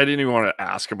know, I didn't even want to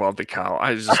ask about the cow.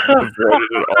 I just avoided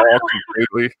it all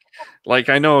completely. Like,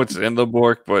 I know it's in the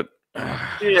book, but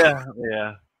yeah.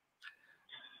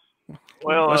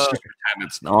 Well, let's just pretend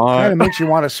it's not. Kind of makes you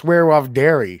want to swear off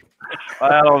dairy.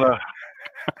 I don't know.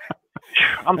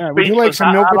 Would you like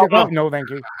some milk with your coffee? No, thank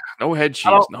you. No head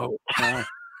cheese. No. I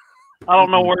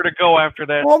don't know where to go after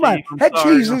that. Hold on. Head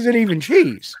cheese isn't even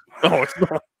cheese. No, it's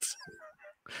not.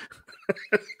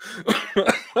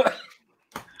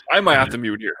 I might have to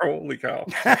mute here. Holy cow.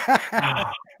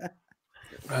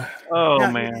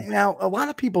 Man. Now, a lot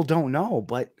of people don't know,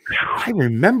 but I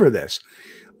remember this.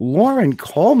 Ryan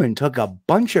Cavalline took a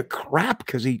bunch of crap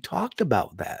because he talked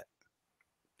about that.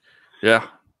 Yeah,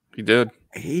 he did.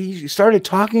 He started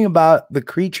talking about the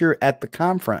creature at a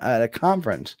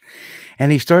conference,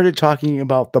 and he started talking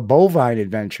about the bovine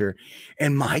adventure.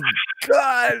 And my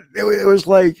God, it was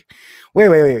like,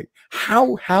 wait,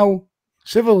 how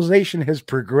civilization has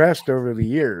progressed over the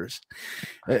years.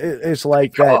 It's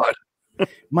like that.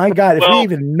 My God, if we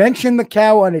even mentioned the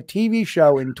cow on a TV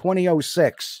show in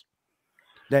 2006,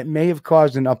 that may have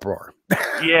caused an uproar.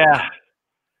 Yeah.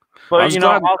 But, you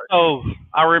know, also,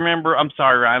 I remember, I'm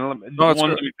sorry, Ryan.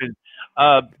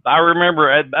 I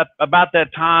remember about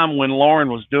that time when Lauren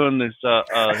was doing this,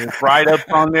 his write-ups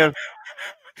on this,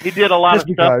 he did a lot of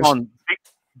stuff on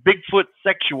Bigfoot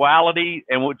sexuality,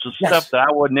 and which was stuff that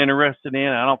I wasn't interested in.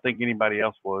 I don't think anybody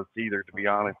else was either, to be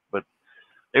honest. But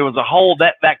it was a whole,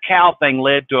 that cow thing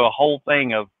led to a whole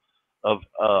thing of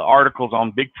articles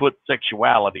on Bigfoot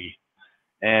sexuality.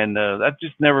 And that's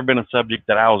just never been a subject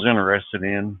that I was interested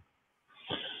in.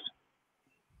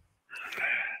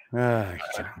 I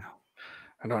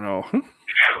don't know.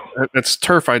 It's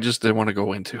turf I just didn't want to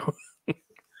go into.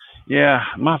 Yeah,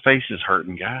 my face is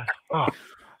hurting, guys. Oh.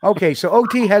 Okay, so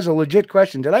OT has a legit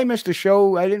question. Did I miss the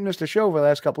show? I didn't miss the show over the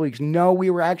last couple of weeks. No, we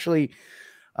were actually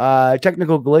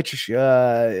technical glitch,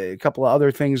 a couple of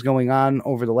other things going on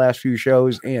over the last few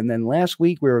shows. And then last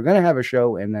week we were going to have a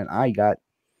show, and then I got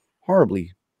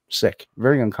horribly sick,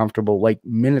 very uncomfortable, like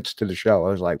minutes to the show. I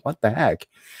was like, what the heck?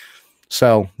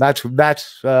 So that's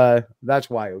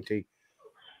why, OT.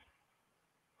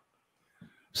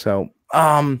 So,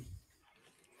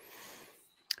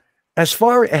 as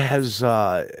far as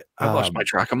I lost my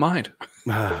track of mind.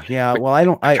 Yeah, well,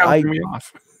 I me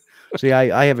off. See,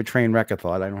 I have a train wreck of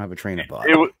thought. I don't have a train of thought.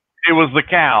 It was the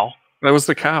cow. That was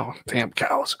the cow. Damn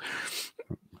cows.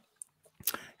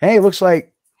 Hey, it looks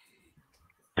like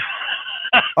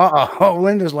oh,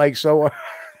 Linda's like, so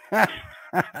like,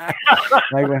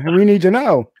 we need to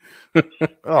know.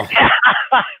 Oh.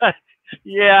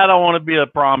 Yeah, I don't want to be a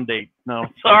prom date. No,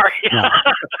 sorry. No.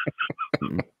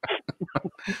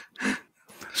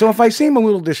 So if I seem a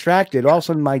little distracted, all of a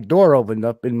sudden my door opened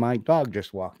up and my dog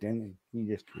just walked in and he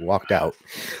just walked out.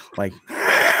 Like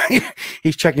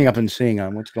he's checking up and seeing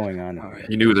on what's going on.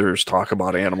 He knew there was talk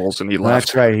about animals and he left.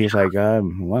 That's right. He's like,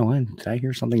 well, did I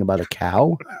hear something about a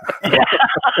cow?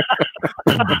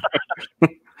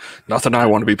 Nothing I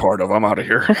want to be part of. I'm out of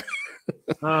here.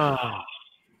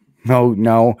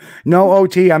 No,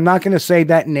 OT. I'm not going to say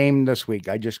that name this week.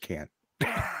 I just can't.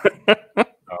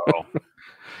 Oh.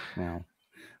 No.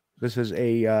 This is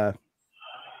a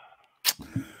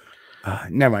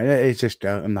never mind. It's just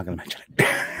I'm not going to mention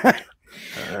it.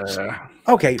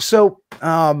 Okay, so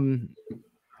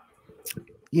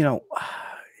you know,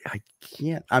 I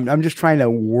can't. I'm just trying to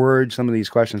word some of these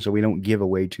questions so we don't give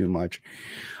away too much.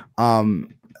 You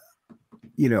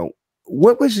know,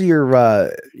 what was your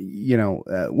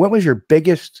what was your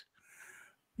biggest,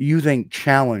 you think,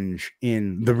 challenge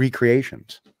in the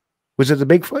recreations? Was it the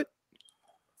Bigfoot?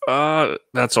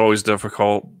 That's always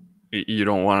difficult. You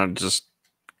don't want to just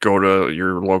go to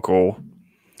your local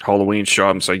Halloween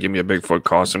shop and say, give me a Bigfoot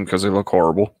costume because they look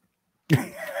horrible.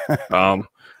 But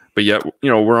yet, you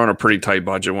know, we're on a pretty tight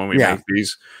budget when we make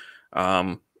these.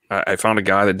 I found a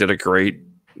guy that did a great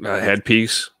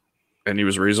headpiece and he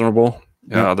was reasonable.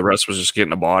 The rest was just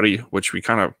getting a body, which we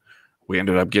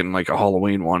ended up getting like a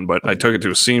Halloween one, but I took it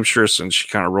to a seamstress and she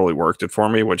kind of really worked it for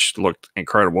me, which looked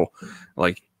incredible.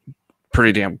 Like,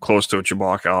 pretty damn close to a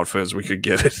Chewbacca outfit as we could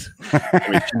get it. I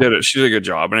mean, she did it. She did a good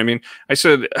job. And I mean, I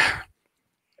said,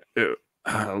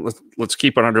 let's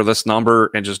keep it under this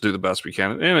number and just do the best we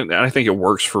can. And I think it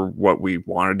works for what we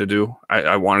wanted to do.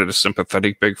 I wanted a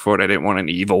sympathetic Bigfoot. I didn't want an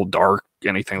evil, dark,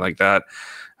 anything like that.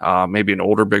 Maybe an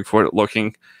older Bigfoot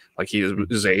looking like he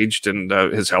is aged and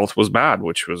his health was bad,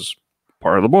 which was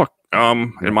part of the book,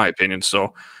 in my opinion.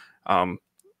 So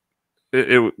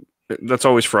that's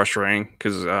always frustrating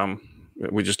because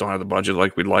we just don't have the budget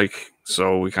like we'd like.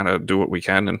 So we kind of do what we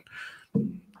can and,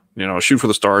 you know, shoot for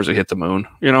the stars and hit the moon,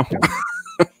 you know?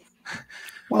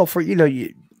 Well, for, you know,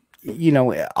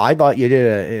 I thought you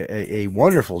did a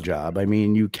wonderful job. I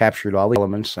mean, you captured all the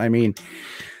elements. I mean,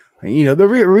 you know, the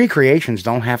recreations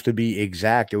don't have to be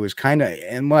exact. It was kind of,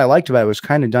 and what I liked about it was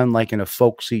kind of done like in a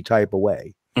folksy type of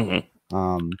way. Mm-hmm.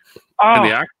 And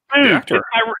the actor.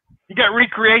 You got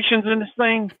recreations in this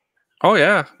thing? Oh,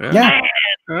 yeah. Man.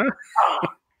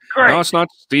 Great. No, it's not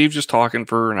Steve just talking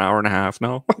for an hour and a half.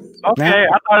 No. Okay.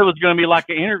 I thought it was going to be like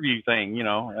an interview thing, you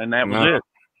know, and that was it.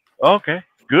 Okay.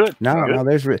 Good. No,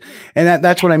 there's, and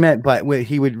that's what I meant. But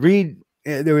he would read,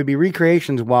 there would be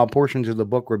recreations while portions of the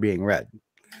book were being read.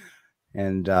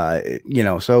 And, you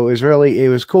know, so it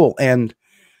was cool. And,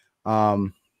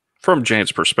 from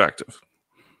Jane's perspective,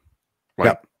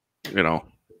 like, you know,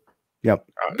 yeah.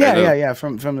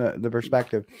 From the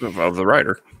perspective of the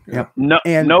writer. Yep.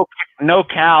 No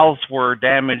cows were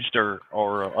damaged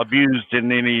or abused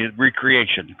in any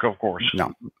recreation, of course.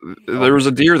 No. There was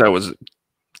a deer that was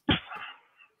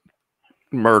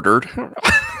murdered,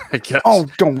 I guess. Oh,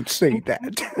 don't say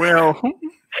that. Well,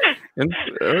 and,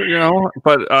 you know,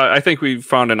 but I think we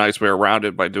found a nice way around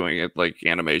it by doing it like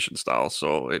animation style.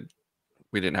 So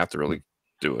we didn't have to really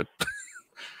do it.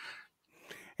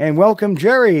 And welcome,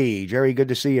 Jerry. Jerry, good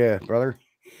to see you, brother.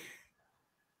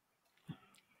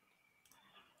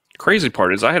 Crazy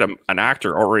part is I had an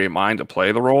actor already in mind to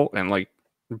play the role and like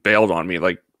bailed on me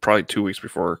like probably 2 weeks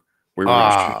before we were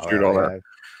going to shoot all that.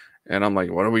 And I'm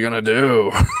like, what are we going to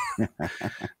do?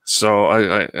 So I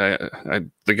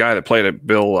the guy that played it,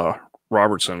 Bill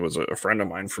Robertson, was a friend of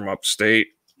mine from upstate.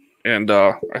 And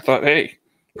I thought, hey,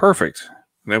 perfect.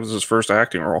 And that was his first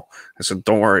acting role. I said,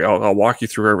 don't worry, I'll walk you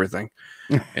through everything.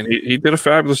 And he did a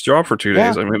fabulous job for 2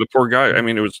 days. I mean, the poor guy, I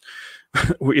mean, it was,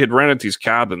 we had rented these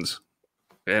cabins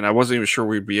and I wasn't even sure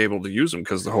we'd be able to use them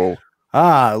because the whole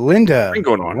Linda. What's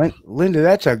going on? Linda,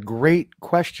 that's a great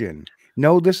question.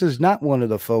 No, this is not one of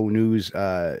the faux news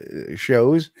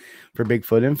shows for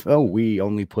Bigfoot Info. We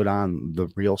only put on the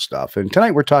real stuff. And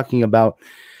tonight we're talking about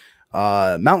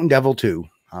Mountain Devil 2,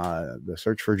 The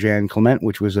Search for Jan Klement,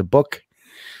 which was a book,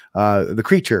 The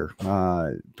Creature,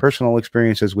 Personal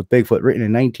Experiences with Bigfoot, written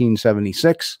in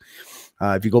 1976.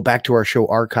 If you go back to our show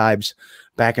archives,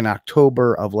 back in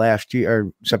October of last year,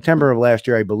 or September of last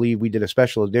year, I believe we did a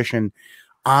special edition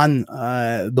on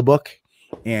the book.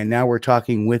 And now we're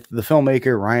talking with the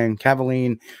filmmaker, Ryan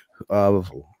Cavalline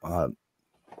of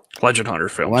Legend Hunter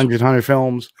Films. Legend Hunter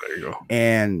Films. There you go.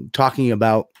 And talking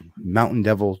about Mountain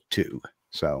Devil 2.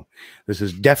 So this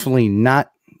is definitely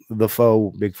not the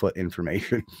faux Bigfoot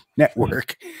Information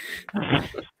Network.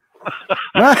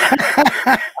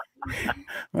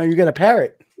 Well, you got a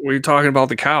parrot. We're talking about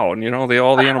the cow, and all the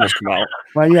animals come out.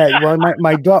 Well, yeah. Well,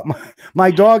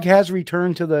 my dog has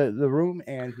returned to the room,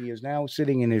 and he is now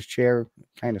sitting in his chair,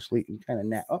 kind of sleeping, kind of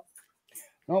nap. Oh,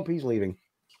 nope, he's leaving.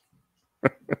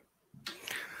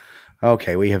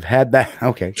 Okay, we have had that.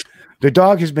 Okay, the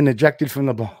dog has been ejected from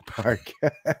the ballpark.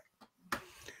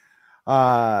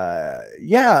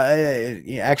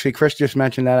 Actually, Chris just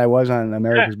mentioned that I was on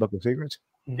America's Book of Secrets.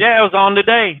 Yeah, it was on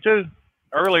today too.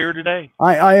 Earlier today.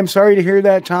 I am sorry to hear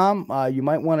that, Tom. You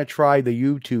might want to try the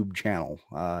YouTube channel.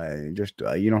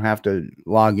 You don't have to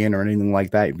log in or anything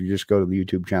like that. If you just go to the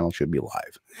YouTube channel, it should be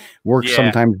live. Works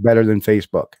sometimes better than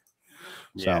Facebook.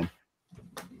 So,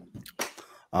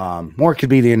 more could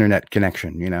be the internet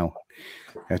connection.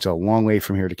 It's a long way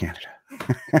from here to Canada.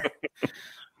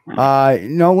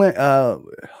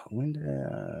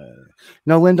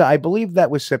 Linda, I believe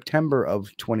that was September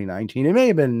of 2019. It may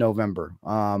have been November.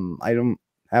 I don't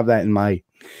have that in my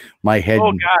head.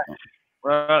 Oh gosh,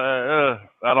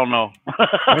 I don't know.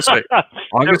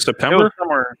 August, September,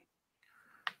 somewhere.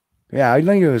 Yeah, I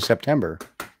think it was September.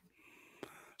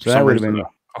 So that would have been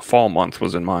a fall month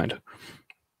was in mind.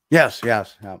 Yes. Yeah.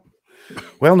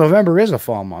 Well, November is a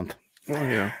fall month.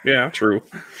 Oh, yeah, true.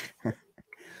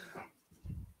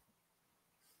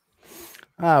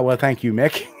 Well, thank you,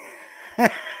 Mick.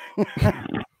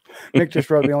 Mick just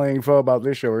wrote the only info about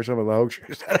this show are some of the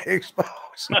hoaxers that I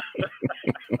expose.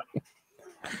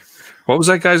 What was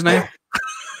that guy's name?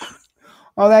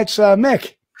 Oh, that's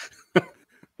Mick.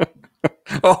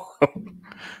 Oh.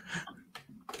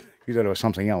 You thought it was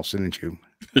something else, didn't you?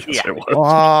 Yes, it was.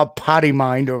 Oh, potty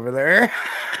mind over there.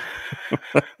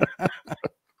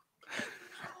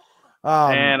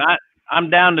 And I'm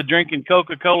down to drinking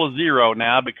Coca-Cola Zero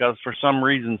now because for some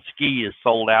reason ski is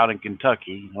sold out in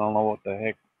Kentucky. I don't know what the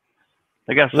heck.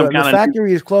 They got some kind of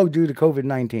factory is closed due to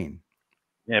COVID-19.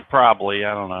 Yeah, probably.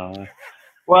 I don't know.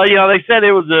 Well, they said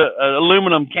it was a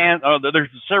aluminum can. There's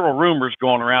several rumors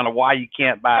going around of why you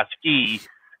can't buy a ski,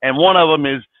 and one of them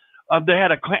is they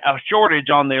had a shortage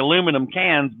on the aluminum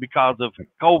cans because of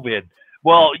COVID.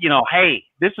 Well, hey,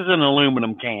 this is an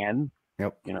aluminum can.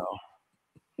 Yep.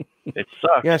 It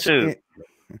sucks too.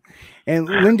 And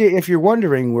Linda, if you're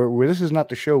wondering, where this is not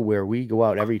the show where we go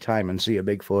out every time and see a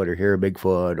Bigfoot or hear a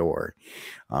Bigfoot, or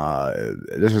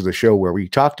this is the show where we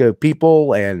talk to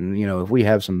people, and if we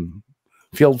have some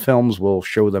field films, we'll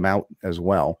show them out as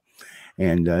well.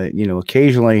 And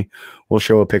occasionally we'll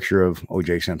show a picture of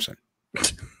O.J. Simpson.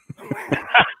 And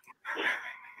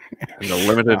the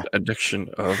limited edition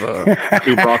of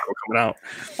New Bronco coming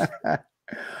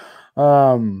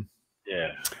out.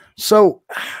 Yeah. So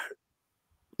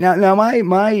now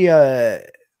my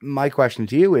question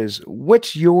to you is,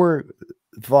 what's your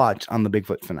thoughts on the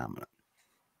Bigfoot phenomenon?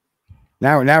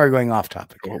 Now we're going off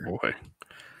topic here. Oh boy.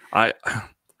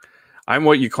 I'm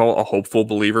what you call a hopeful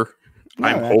believer.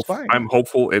 No, I'm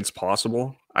hopeful it's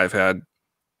possible. I've had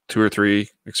 2 or 3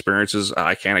 experiences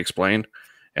I can't explain,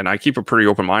 and I keep a pretty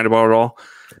open mind about it all.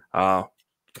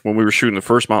 When we were shooting the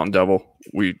first Mountain Devil,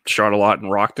 we shot a lot in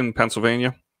Rockton,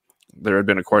 Pennsylvania. There had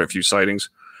been quite a few sightings.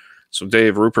 So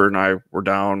Dave, Rupert, and I were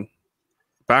down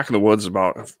back in the woods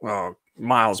about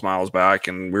miles back,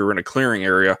 and we were in a clearing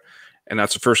area, and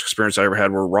that's the first experience I ever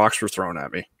had where rocks were thrown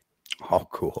at me. Oh,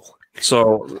 cool.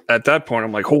 So at that point,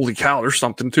 I'm like, holy cow, there's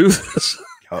something to this.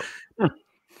 Oh.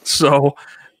 So,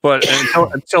 but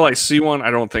until I see one,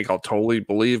 I don't think I'll totally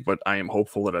believe, but I am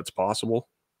hopeful that it's possible.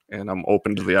 And I'm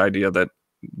open to the idea that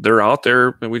they're out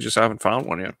there, and we just haven't found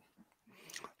one yet.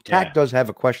 Tack does have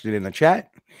a question in the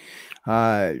chat.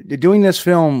 Did doing this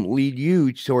film lead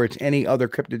you towards any other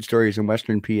cryptid stories in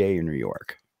Western PA and New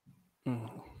York?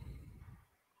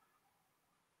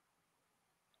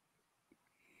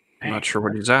 I'm not sure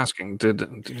what he's asking.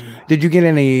 Did you get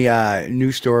any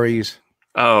news stories?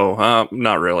 Oh,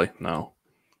 not really. No.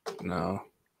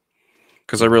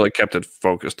 because I really kept it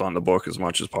focused on the book as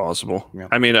much as possible. Yeah.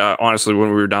 I mean, honestly, when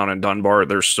we were down in Dunbar,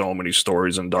 there's so many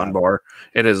stories in Dunbar.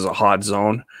 It is a hot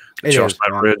zone.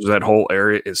 Chestnut Ridge, that whole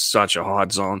area is such a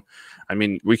hot zone. I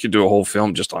mean, we could do a whole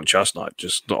film just on Chestnut,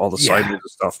 just all the sightings and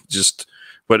stuff.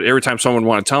 But every time someone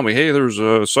want to tell me, hey, there's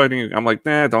a sighting, I'm like,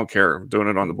 nah, don't care. I'm doing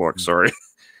it on the book. Sorry.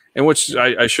 And which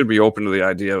I should be open to the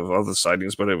idea of other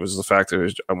sightings, but it was the fact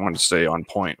that I wanted to stay on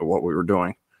point of what we were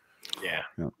doing. Yeah.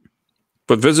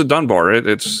 But visit Dunbar.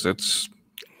 It's a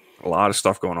lot of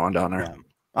stuff going on down there. Yeah.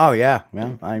 Oh yeah,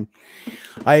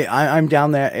 I'm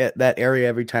down there at that area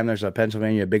every time there's a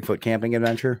Pennsylvania Bigfoot camping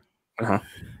adventure.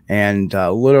 And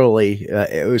literally,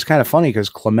 it was kind of funny because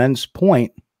Clement's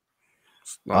Point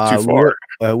not too far.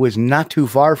 Was not too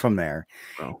far from there.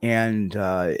 Oh. And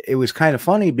it was kind of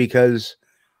funny because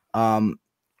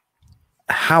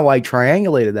how I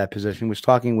triangulated that position was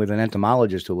talking with an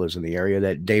entomologist who lives in the area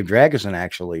that Dave Dragosin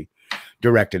actually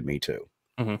directed me to.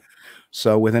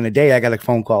 So within a day, I got a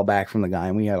phone call back from the guy,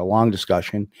 and we had a long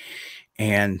discussion.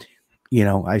 And, you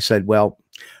know, I said, well,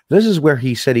 this is where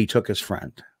he said he took his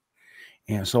friend.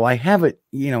 And so I have it,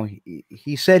 you know,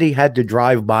 he said he had to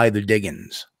drive by the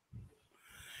diggings.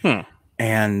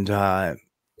 And,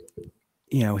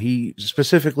 you know, he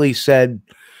specifically said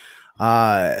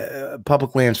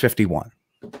public lands 51.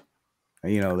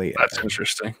 You know, that's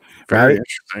interesting. Very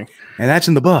interesting. And that's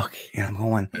in the book. And I'm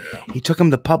going, he took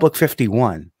him to public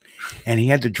 51 and he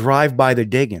had to drive by the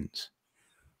diggings.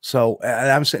 So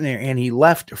I'm sitting there and he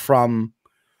left from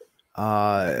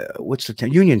what's the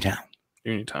town? Uniontown.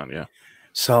 Uniontown, yeah.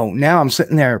 So now I'm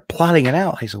sitting there plotting it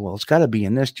out. I said, well, it's got to be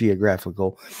in this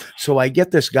geographical. So I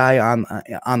get this guy on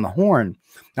the horn.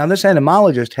 Now, this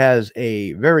entomologist has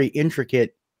a very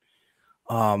intricate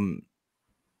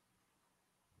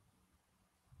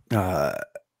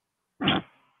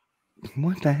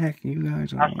what the heck, you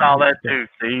guys? I saw that too,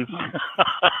 Steve.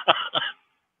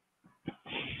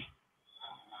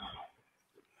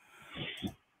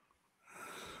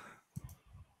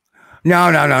 No.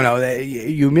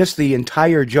 You missed the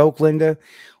entire joke, Linda.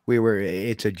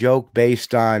 It's a joke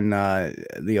based on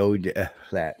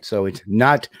that. So it's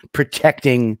not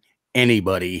protecting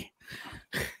anybody.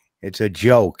 It's a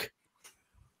joke.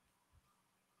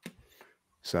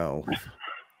 So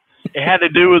it had to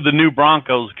do with the new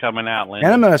Broncos coming out, Linda.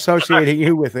 And I'm not associating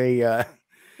you with a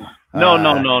No.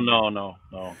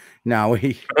 No,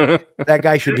 that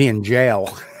guy should be in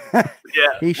jail. Yeah,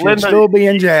 he should still be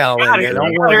in jail. You got here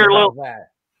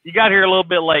a little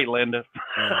bit late, Linda.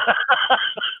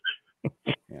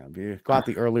 Yeah, you caught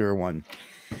the earlier one.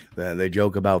 The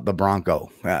joke about the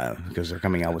Bronco because they're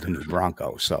coming out with a new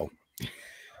Bronco. So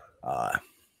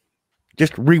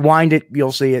just rewind it.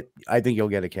 You'll see it. I think you'll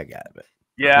get a kick out of it.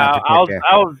 Yeah, I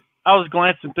was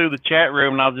glancing through the chat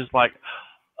room and I was just like,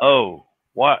 oh,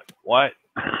 what?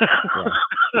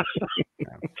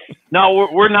 No,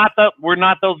 we're not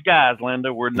those guys,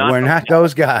 Linda. We're not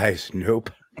those guys. Nope.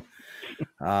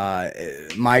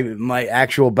 My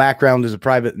actual background is a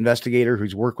private investigator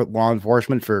who's worked with law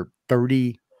enforcement for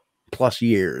 30+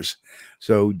 years.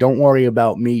 So don't worry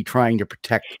about me trying to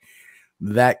protect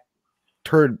that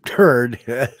turd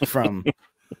from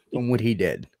what he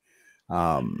did.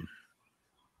 And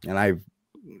I've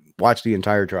watched the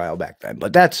entire trial back then,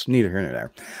 but that's neither here nor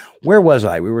there. Where was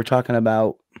I? We were talking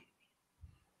about.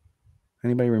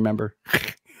 Anybody remember?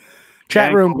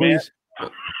 Chat room, please.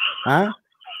 Huh?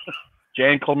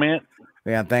 Jan Klement.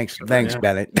 Yeah, thanks,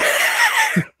 Bennett.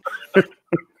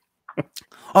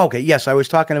 Okay, yes, I was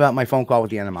talking about my phone call with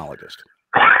the entomologist.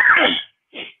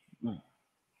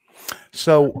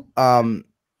 So,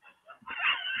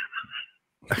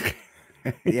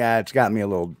 yeah, it's got me a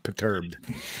little perturbed.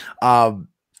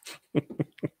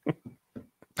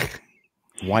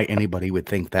 Why anybody would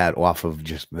think that off of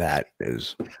just that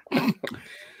is.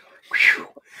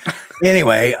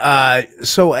 Anyway,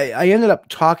 so I ended up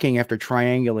talking after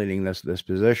triangulating this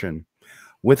position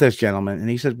with this gentleman, and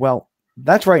he said, well,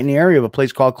 that's right in the area of a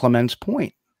place called Clement's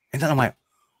Point. And then I'm like,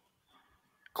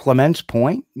 Clement's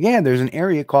Point? Yeah, there's an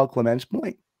area called Clement's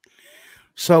Point.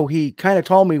 So he kind of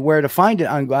told me where to find it.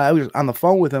 I was on the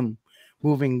phone with him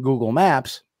moving Google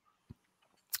Maps.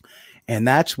 And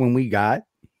that's when we got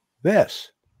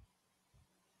this.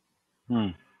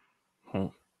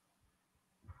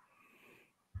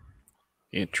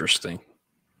 Interesting.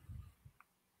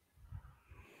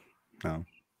 No.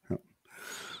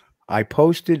 I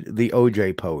posted the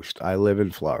OJ post. I live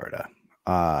in Florida.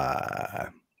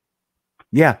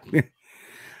 Yeah.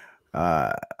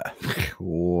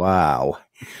 Wow.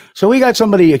 So we got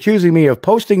somebody accusing me of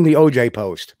posting the OJ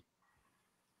post.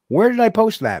 Where did I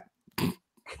post that?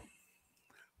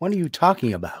 What are you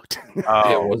talking about?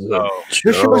 Oh, It was a no.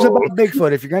 This show is joke. about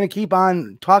Bigfoot. If you're going to keep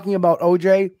on talking about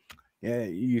OJ, yeah,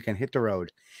 you can hit the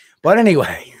road. But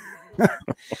anyway,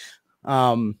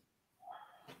 so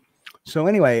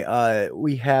anyway,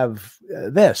 we have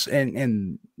this,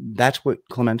 and that's what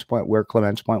Clement's Point, where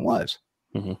Clement's Point was.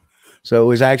 Mhm. So it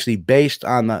was actually based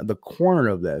on the corner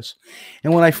of this.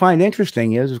 And what I find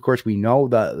interesting is, of course, we know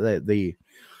the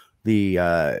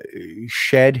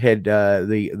shed had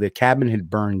the cabin had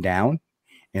burned down,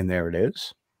 and there it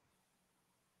is.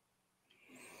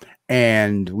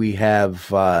 And we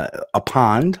have a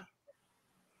pond.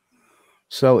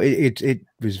 So it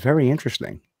was very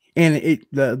interesting. And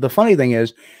the funny thing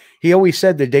is, he always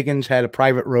said the Diggins had a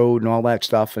private road and all that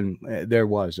stuff, and there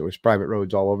was private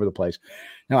roads all over the place.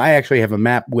 Now I actually have a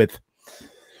map with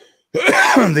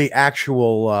the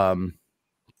actual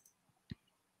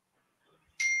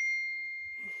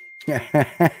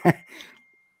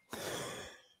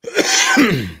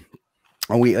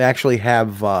we actually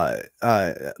have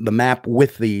the map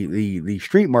with the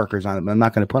street markers on it, but I'm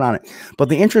not going to put on it. But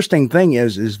the interesting thing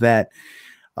is that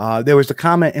there was a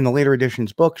comment in the later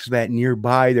editions books that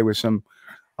nearby there was some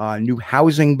new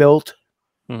housing built.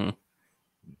 Mm-hmm.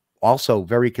 Also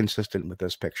very consistent with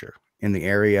this picture in the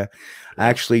area.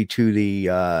 Actually, to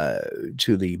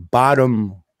the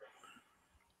bottom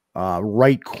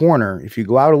right corner, if you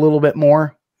go out a little bit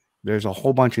more, there's a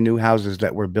whole bunch of new houses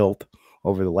that were built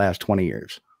over the last 20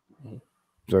 years,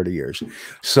 30 years.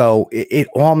 So it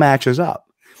all matches up.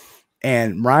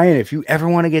 And Ryan, if you ever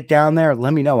want to get down there,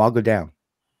 let me know. I'll go down.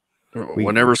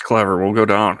 Whenever's clever, we'll go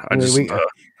down.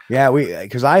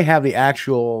 Because I have the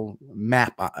actual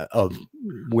map of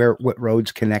what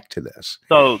roads connect to this.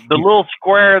 So the little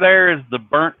square there is the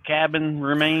burnt cabin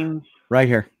remains. Right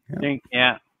here.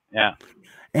 Yeah.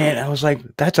 And I was like,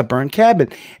 that's a burnt cabin.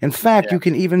 In fact, you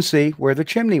can even see where the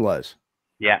chimney was.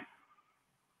 Yeah.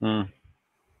 Mm.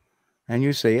 And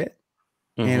you see it.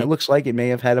 Mm-hmm. And it looks like it may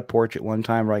have had a porch at one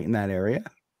time right in that area.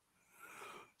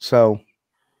 So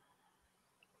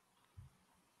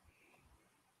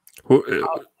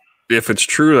if it's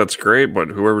true, that's great. But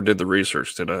whoever did the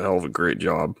research did a hell of a great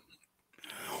job.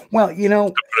 Well, put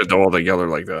it all together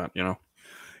like that, Yeah.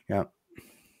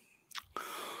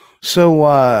 So,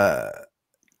 I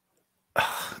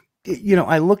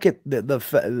look at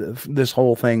this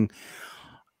whole thing.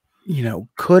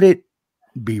 Could it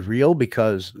be real?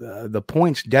 Because the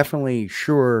points definitely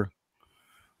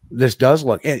this does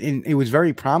look, and it was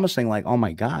very promising. Like, oh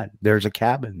my God, there's a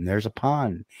cabin, there's a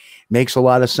pond. Makes a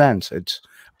lot of sense. It's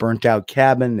burnt out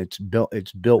cabin. It's built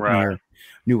Right. near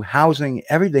new housing.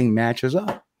 Everything matches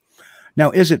up.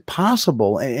 Now, is it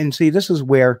possible? And see, this is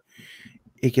where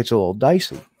it gets a little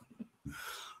dicey.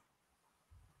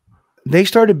 They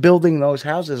started building those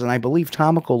houses, and I believe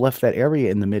Tomical left that area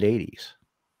in the mid-'80s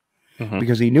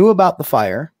because he knew about the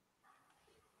fire.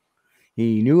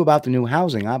 He knew about the new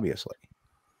housing, obviously.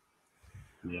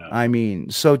 Yeah. I mean,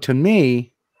 so to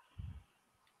me,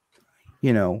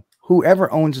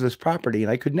 whoever owns this property,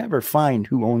 and I could never find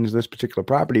who owns this particular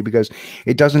property because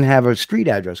it doesn't have a street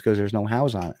address because there's no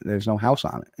house on it. There's no house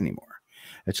on it anymore.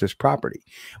 It's just property.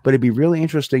 But it'd be really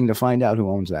interesting to find out who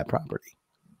owns that property.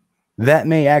 That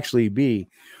may actually be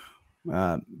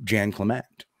Jan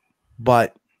Klement,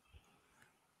 but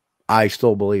I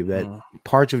still believe that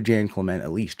parts of Jan Klement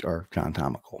at least are John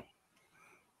Tomical.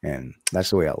 And that's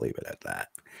the way I'll leave it at that.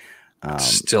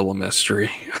 Still a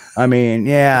mystery. I mean,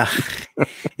 yeah.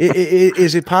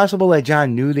 Is it possible that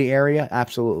John knew the area?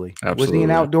 Absolutely. Was he an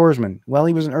outdoorsman? Well,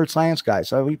 he was an earth science guy,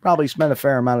 so he probably spent a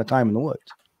fair amount of time in the woods.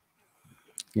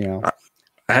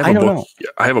 I don't know.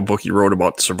 I have a book you wrote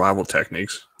about survival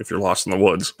techniques if you're lost in the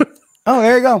woods. Oh,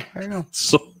 there you go. There you go.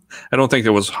 So I don't think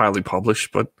it was highly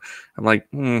published, but I'm like,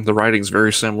 the writing's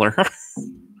very similar.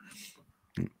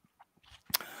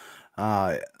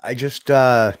 I just,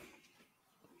 I'm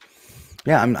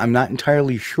not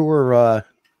entirely sure.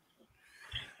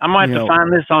 I might have to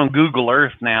find this on Google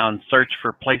Earth now and search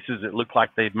for places that look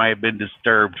like they might have been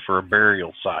disturbed for a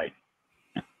burial site.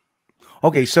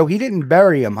 Okay, so he didn't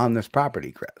bury him on this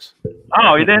property, Chris.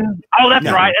 Oh, he didn't? Oh, that's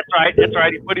No. right. That's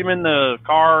right. He put him in the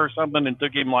car or something and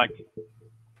took him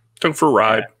Took for a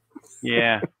ride.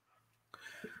 Yeah.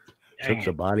 Took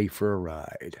the body for a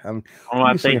ride. I'm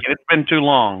thinking it's been too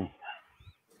long.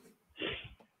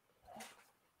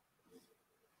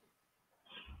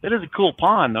 It is a cool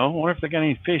pond, though. I wonder if they got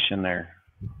any fish in there.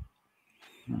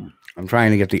 I'm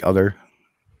trying to get the other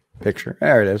picture.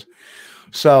 There it is.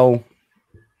 So,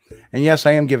 and yes,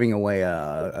 I am giving away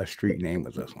a street name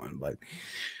with this one. But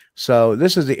so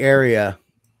this is the area.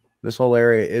 This whole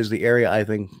area is the area I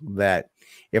think that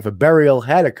if a burial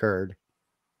had occurred,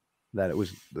 that it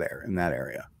was there in that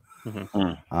area.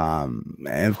 Mm-hmm.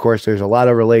 And of course, there's a lot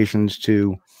of relations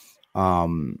to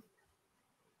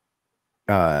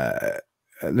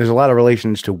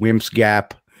Wimp's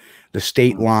Gap, the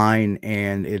state line,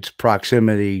 and its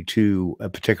proximity to a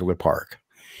particular park,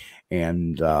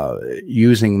 and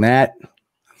using that.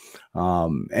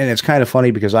 And it's kind of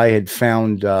funny because I had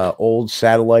found old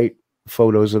satellite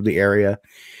photos of the area,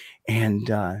 and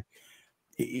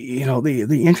you know,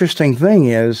 the interesting thing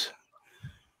is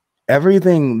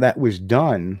everything that was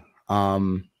done.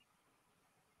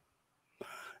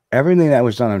 Everything that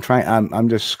was done. I'm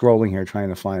just scrolling here trying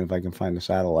to find if I can find the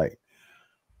satellite.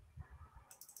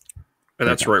 And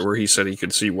that's right where he said he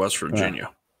could see West Virginia.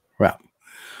 Right.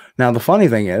 Now the funny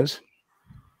thing is,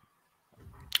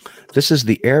 this is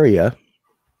the area.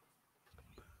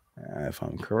 If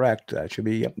I'm correct, that should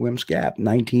be Wimp's Gap,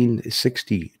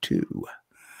 1962.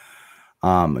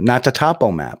 Not the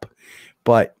topo map,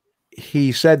 but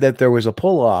he said that there was a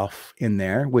pull-off in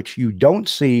there, which you don't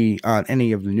see on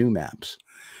any of the new maps.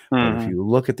 But if you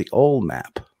look at the old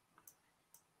map,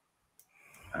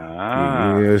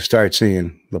 you start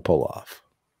seeing the pull-off.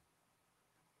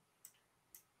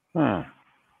 And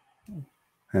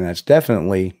that's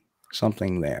definitely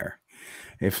something there.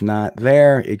 If not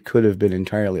there, it could have been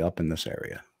entirely up in this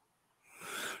area.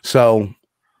 So,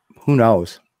 who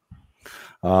knows?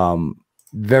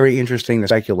 Very interesting to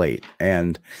speculate.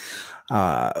 And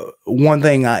one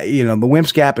thing, you know, the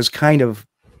Wimp's Gap is kind of,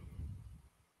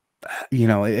 you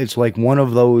know, it's like one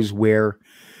of those where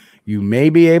you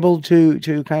may be able to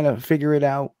kind of figure it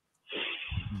out,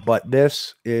 but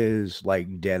this is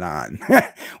like dead on.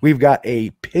 We've got a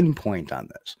pinpoint on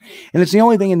this, and it's the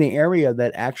only thing in the area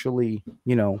that actually,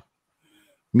 you know,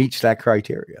 meets that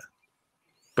criteria.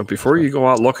 But before you go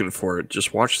out looking for it,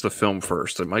 just watch the film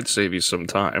first. It might save you some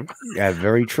time. Yeah,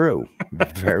 very true.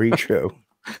 Very true.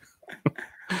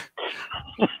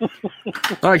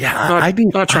 Not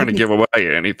trying to give away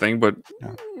anything, but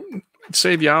it'd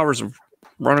save you hours of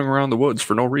running around the woods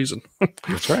for no reason.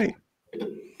 That's right.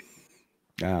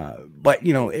 But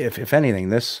you know, if anything,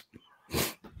 this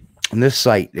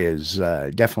site is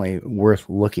definitely worth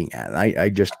looking at. I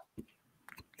just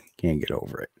can't get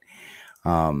over it.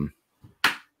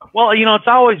 Well, you know, it's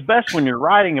always best when you're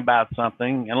writing about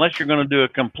something, unless you're going to do a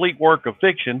complete work of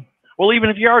fiction. Well, even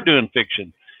if you are doing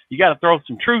fiction, you got to throw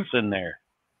some truth in there.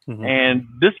 Mm-hmm. And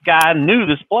this guy knew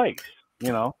this place,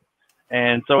 you know,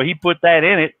 and so he put that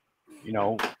in it, you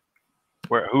know,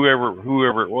 where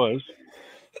whoever it was,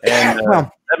 and that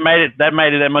made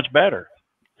it that much better.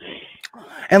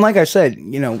 And like I said,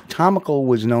 you know, Tomical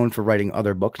was known for writing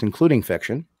other books, including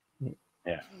fiction.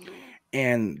 Yeah,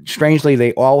 and strangely,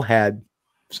 they all had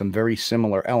some very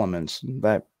similar elements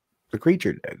that the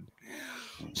creature did.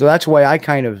 So that's why I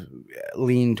kind of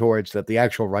lean towards that the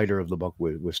actual writer of the book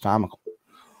was Tomical.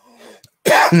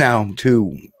 Now,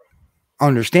 to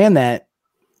understand that,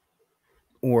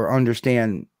 or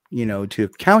understand, you know, to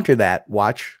counter that,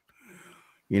 watch,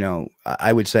 you know,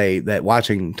 I would say that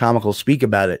watching Tomical speak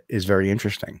about it is very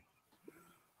interesting.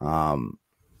 Kind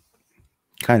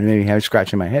of made me have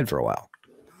scratching my head for a while.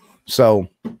 So,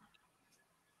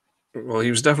 well, he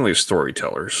was definitely a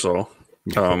storyteller. So,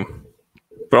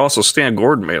 but also Stan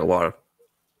Gordon made a lot of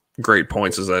great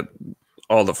points. Is that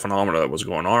all the phenomena that was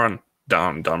going on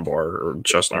down Dunbar or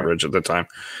Chestnut Ridge at the time,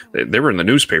 they were in the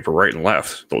newspaper right and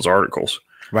left, those articles.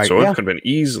 Right. So it could have been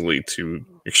easily to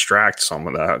extract some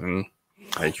of that and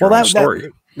make your own story.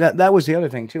 That was the other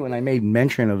thing too. And I made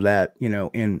mention of that, you know,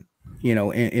 in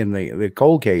the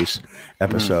cold case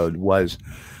episode was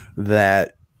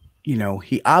that, you know,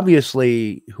 he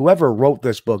obviously, whoever wrote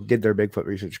this book did their Bigfoot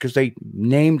research, because they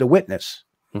named a witness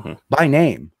by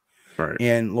name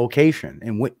and location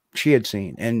and what she had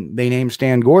seen. And they named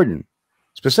Stan Gordon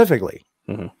specifically.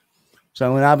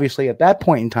 So, and obviously at that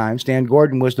point in time, Stan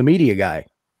Gordon was the media guy.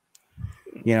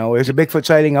 You know, there's a Bigfoot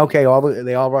sighting. Okay.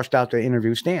 They all rushed out to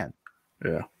interview Stan.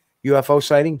 Yeah. UFO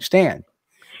sighting, Stan.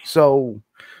 So,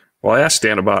 well, I asked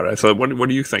Stan about it. I thought, what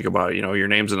do you think about it? You know, your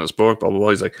name's in this book, blah, blah, blah.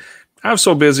 He's like, I was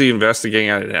so busy investigating,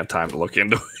 I didn't have time to look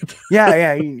into it.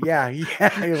 Yeah.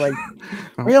 You're like,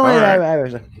 really? I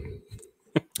was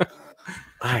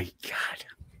my God.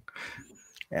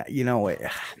 Yeah, you know,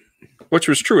 which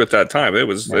was true at that time. It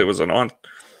was an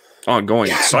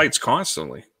ongoing sites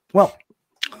constantly. Well,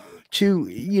 to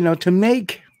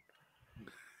make,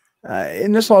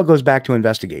 and this all goes back to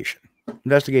investigation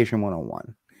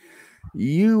 101.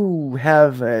 You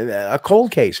have a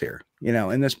cold case here, you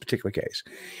know, in this particular case.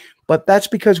 But that's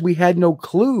because we had no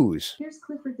clues. Here's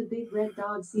Clifford the Big Red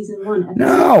Dog season 1.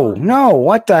 No,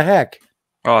 what the heck?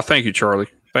 Oh, thank you, Charlie.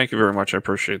 Thank you very much. I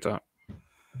appreciate that.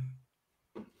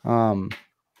 Hang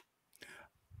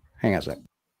on a sec.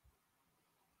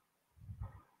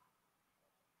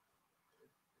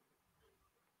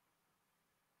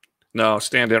 No,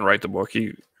 Stan didn't write the book.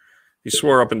 He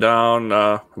swore up and down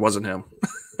it wasn't him,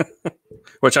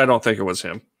 which I don't think it was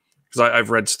him, because I've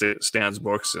read Stan's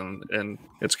books and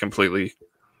it's completely.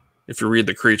 If you read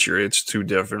The Creature, it's two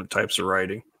different types of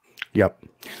writing. Yep.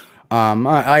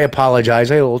 I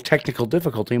apologize. I had a little technical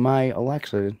difficulty. My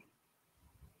Alexa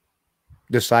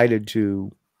decided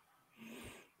to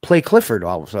play Clifford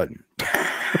all of a sudden.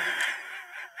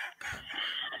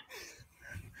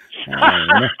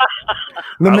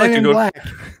 The Men in Black.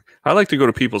 I like to go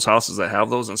to people's houses that have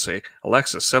those and say,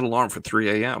 "Alexa, set alarm for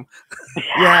 3 a.m."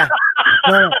 Yeah.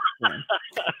 No.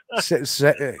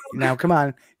 Now, come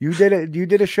on. You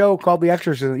did a show called The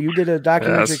Exorcism. You did a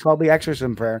documentary called The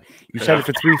Exorcism Prayer. You set it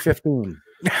for 3:15.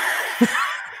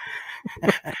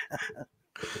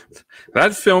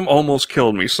 That film almost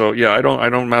killed me. So yeah, I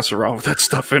don't mess around with that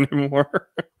stuff anymore.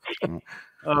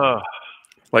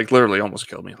 Like literally almost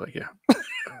killed me. Like, yeah.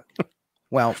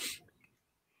 Well,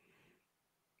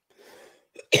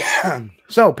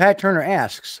 so Pat Turner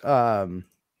asks, are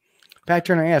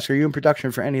you in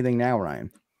production for anything now, Ryan?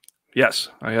 Yes,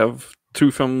 I have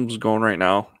 2 films going right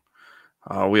now.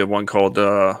 We have one called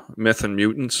Myth and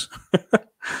Mutants,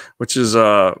 which is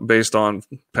based on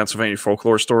Pennsylvania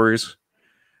folklore stories.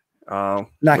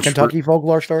 Not Kentucky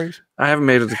folklore stories? I haven't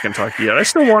made it to Kentucky yet. I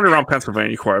still wander around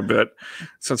Pennsylvania quite a bit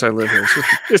since I live here.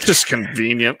 It's just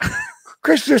convenient.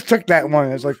 Chris just took that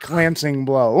one as a glancing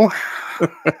blow.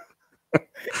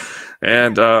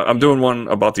 And I'm doing one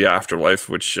about the afterlife,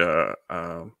 which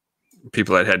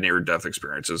people that had near-death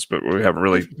experiences, but we haven't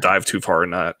really dived too far in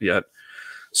that yet.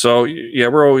 So, yeah,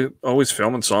 we're always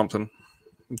filming something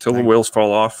until the wheels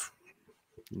fall off.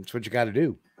 That's what you got to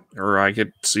do. Or I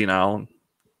get senile and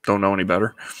don't know any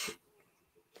better.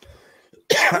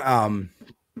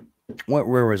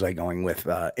 Where was I going with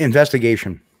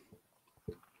investigation?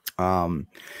 A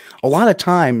lot of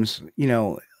times, you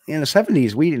know, in the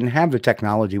 70s, we didn't have the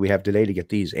technology we have today to get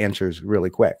these answers really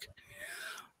quick.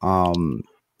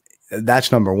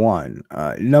 That's number one.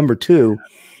 Number two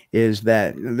is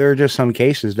that there are just some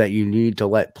cases that you need to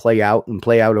let play out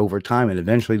over time. And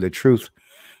eventually the truth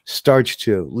starts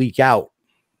to leak out,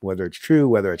 whether it's true,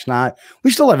 whether it's not.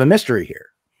 We still have a mystery here,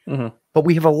 but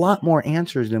we have a lot more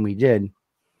answers than we did,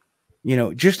 you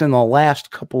know, just in the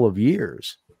last couple of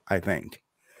years, I think,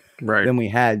 than we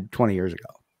had 20 years ago.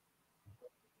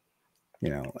 You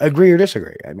know, agree or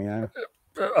disagree? I mean,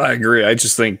 I agree. I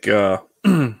just think, I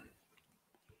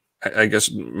guess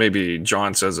maybe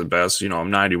John says it best. You know, I'm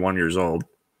 91 years old.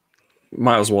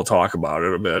 Might as well talk about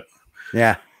it a bit.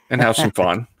 Yeah. And have some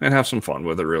fun. And have some fun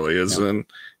with it, really is. Yeah.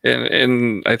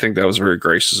 And I think that was very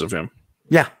gracious of him.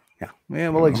 Yeah. Yeah. Yeah.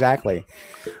 Well, exactly.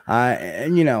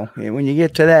 And you know, when you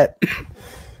get to that,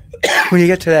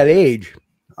 age,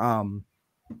 you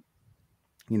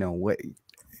know, what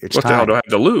the hell do I have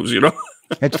to lose? You know,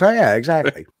 it's right. Yeah,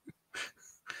 exactly.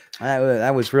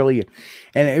 That was really,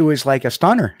 and it was like a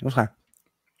stunner. It was like,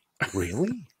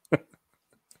 really?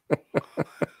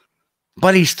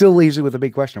 But he still leaves it with a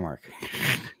big question mark.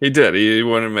 He did. He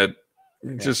wouldn't admit.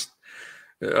 Just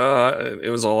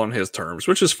it was all on his terms,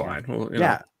 which is fine. Well, you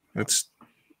know, it's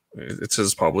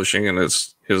his publishing and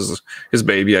it's his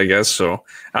baby, I guess. So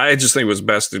I just think it was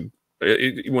best to,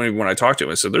 when I talked to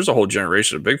him, I said, "There's a whole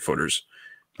generation of Bigfooters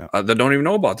that don't even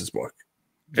know about this book,"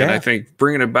 and I think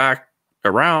bringing it back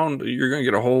around, you're going to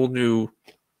get a whole new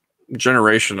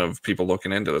generation of people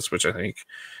looking into this, which I think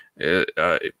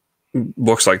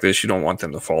books like this, you don't want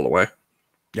them to fall away.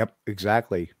 Yep,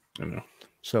 exactly. You know.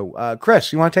 So,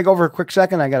 Chris, you want to take over a quick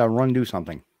second? I got to run do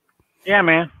something. Yeah,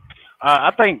 man. I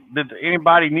think that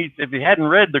anybody needs, if you hadn't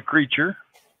read The Creature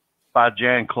by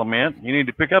Jan Klement, you need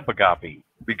to pick up a copy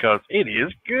because it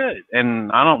is good.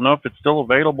 And I don't know if it's still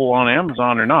available on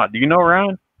Amazon or not. Do you know,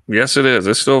 Ryan? Yes, it is.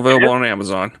 It's still available on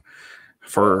Amazon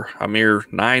for a mere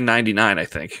 $9.99, I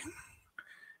think.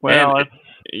 Well,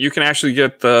 you can actually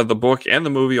get the book and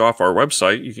the movie off our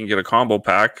website. You can get a combo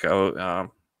pack,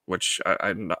 which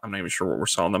I'm not even sure what we're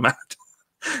selling them at.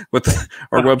 But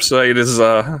our website is,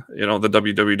 you know, the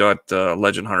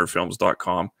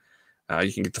www.legendhunterfilms.com.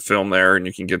 You can get the film there, and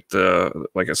you can get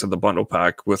like I said, the bundle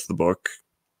pack with the book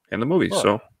and the movie. Oh,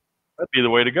 so that'd be the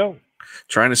way to go.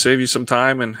 Trying to save you some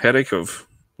time and headache of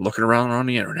looking around on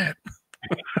the internet.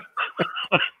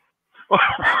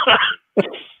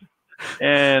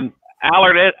 And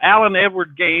Alan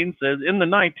Edward Gaines says in the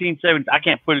 1970s, I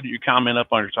can't put your comment up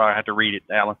on here, so I have to read it,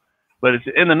 Alan. But it's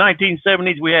in the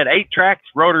 1970s, we had 8 tracks,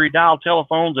 rotary dial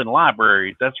telephones, and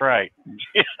libraries. That's right.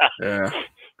 Yeah.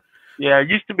 Yeah, it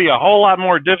used to be a whole lot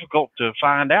more difficult to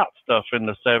find out stuff in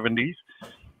the 70s.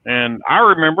 And I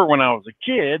remember when I was a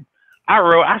kid,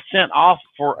 I sent off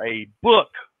for a book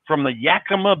from the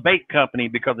Yakima Bait Company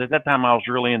because at that time I was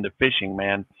really into fishing,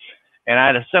 man. And I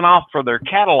had to send off for their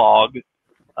catalog.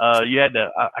 You had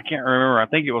to, I can't remember, I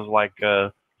think it was like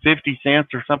 50 cents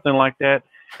or something like that.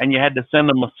 And you had to send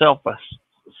them a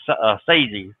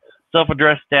SAISI,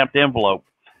 self-addressed stamped envelope,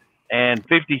 and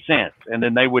 50 cents. And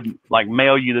then they would like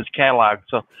mail you this catalog.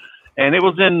 So, and it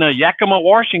was in Yakima,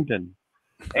 Washington.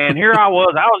 And here I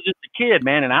was just a kid,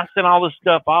 man. And I sent all this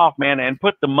stuff off, man, and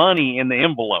put the money in the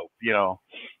envelope, you know.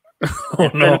 Oh,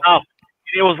 no.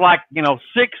 It was like,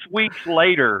 6 weeks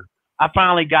later, I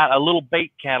finally got a little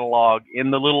bait catalog in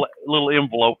the little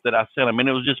envelope that I sent them, and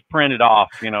it was just printed off,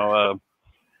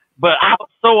 but I was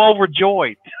so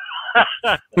overjoyed.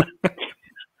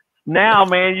 Now,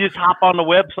 man, you just hop on the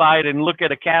website and look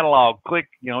at a catalog, click,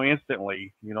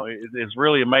 instantly. It's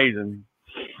really amazing.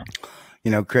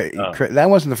 Chris, that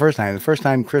wasn't the first time. The first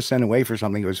time Chris sent away for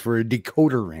something, it was for a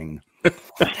decoder ring.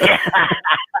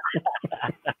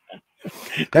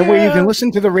 That way you can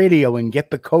listen to the radio and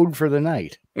get the code for the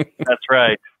night. That's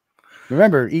right.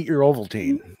 Remember, eat your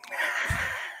Ovaltine.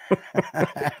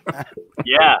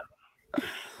 Yeah.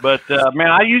 But, man,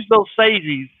 I used those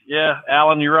SAISIs. Yeah,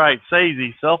 Alan, you're right.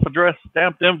 SAISI, self-addressed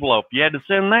stamped envelope. You had to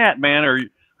send that, man, or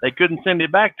they couldn't send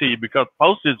it back to you because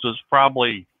postage was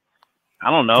probably, I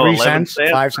don't know, 3 11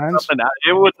 cents, 5 cents.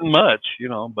 It wasn't much,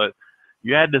 but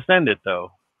you had to send it,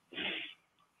 though.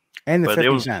 And the but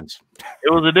 50 cents.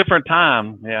 It was a different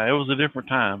time. Yeah, it was a different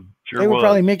time. Sure they were was.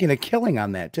 probably making a killing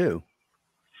on that, too.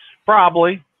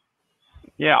 Probably.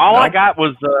 Yeah, all I got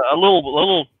was a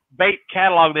little bait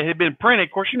catalog that had been printed.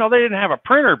 Of course, they didn't have a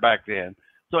printer back then.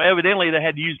 So evidently they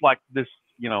had to use like this,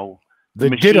 the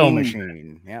machine, ditto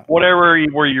machine. Yeah. Whatever,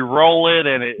 where you roll it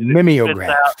and it mimeograph.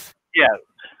 Out. Yeah.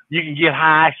 You can get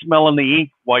high smelling the ink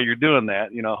while you're doing that.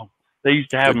 They used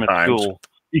to have them at school.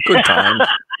 Good times.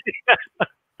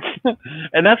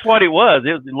 And that's what it was.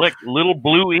 It was like little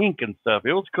blue ink and stuff.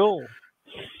 It was cool.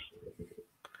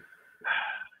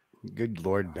 Good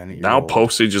Lord, Bennett. Now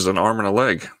postage is an arm and a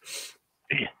leg.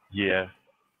 Yeah.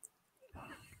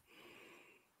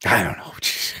 I don't know.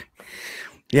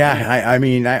 Yeah, I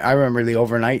mean, I remember the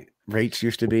overnight rates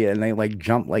used to be, and they like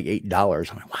jumped like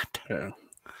 $8. I'm like, what? Yeah.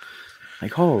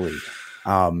 Like, holy.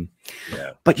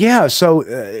 Yeah. But yeah, so.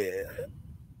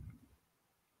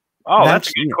 That's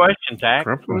a good question, Tack.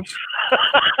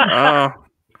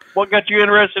 What got you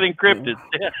interested in cryptids?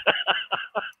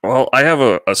 Well, I have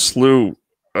a slew,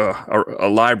 a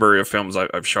library of films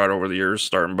I've shot over the years,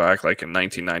 starting back like in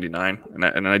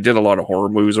 1999, and I did a lot of horror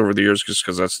movies over the years just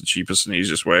because that's the cheapest and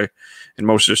easiest way, and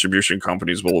most distribution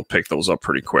companies will pick those up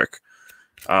pretty quick.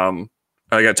 I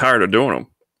got tired of doing them,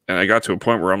 and I got to a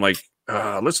point where I'm like,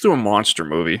 let's do a monster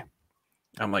movie.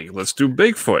 I'm like, let's do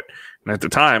Bigfoot, and at the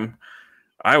time,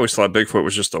 I always thought Bigfoot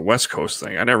was just a West Coast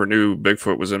thing. I never knew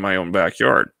Bigfoot was in my own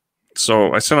backyard.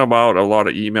 So I sent out a lot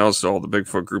of emails to all the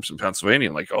Bigfoot groups in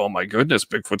Pennsylvania, like, oh my goodness,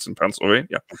 Bigfoot's in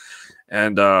Pennsylvania.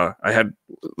 And I had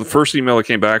the first email that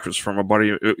came back was from a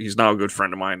buddy. He's now a good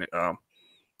friend of mine.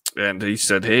 And he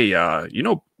said, hey,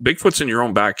 Bigfoot's in your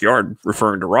own backyard,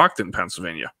 referring to Rockton,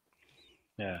 Pennsylvania.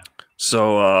 Yeah.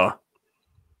 So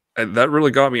that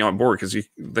really got me on board because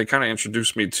they kind of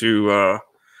introduced me to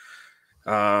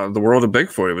the world of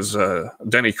Bigfoot. It was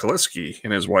Denny Kaliski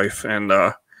and his wife. And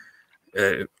I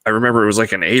remember it was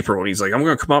like in April, and he's like, I'm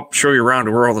going to come up, show you around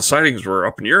to where all the sightings were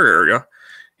up in your area.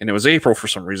 And it was April for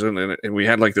some reason, and we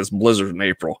had like this blizzard in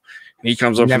April. And he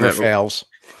comes up, never fails.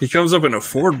 He comes up in a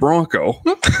Ford Bronco.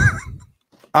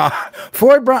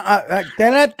 Ford Bronco.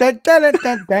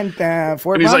 Ford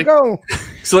Bronco.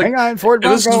 He's like, hang on, Ford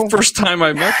Bronco. This is the first time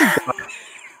I met the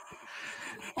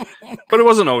guy. But it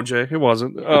wasn't OJ. It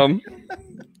wasn't.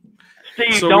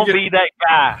 Steve, so don't be that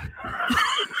guy.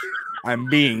 I'm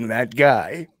being that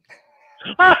guy.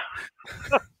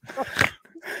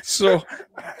 So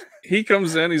he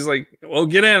comes in. He's like, well,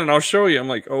 get in and I'll show you. I'm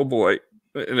like, oh, boy.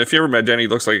 And if you ever met Denny, he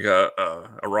looks like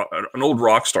an old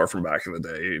rock star from back in the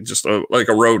day, just like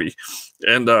a roadie.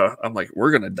 And I'm like,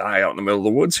 we're going to die out in the middle of the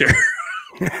woods here.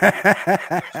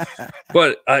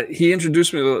 But he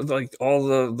introduced me to like all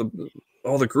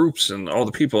the groups and all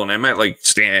the people, and I met like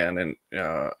Stan and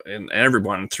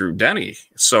everyone through Denny.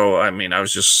 So I mean, I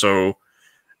was just so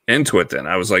into it then.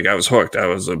 I was hooked. I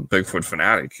was a Bigfoot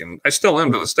fanatic, and I still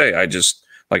am to this day. I just,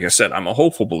 like I said, I'm a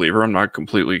hopeful believer. I'm not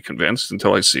completely convinced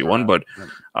until I see one, but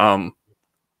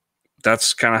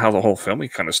that's kind of how the whole family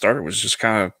kind of started, was just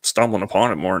kind of stumbling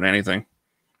upon it more than anything.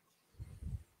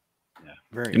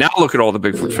 Very. Now look at all the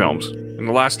Bigfoot films in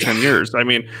the last 10 years. I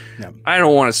mean, I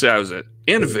don't want to say I was an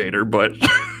innovator, but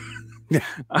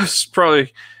I was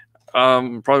probably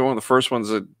one of the first ones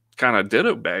that kind of did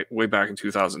it way back in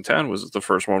 2010. Was the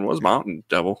first one was Mountain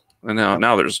Devil, and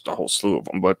now there's a whole slew of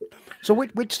them. But so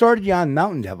which started you on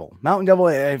Mountain Devil? Mountain Devil.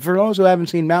 For those who haven't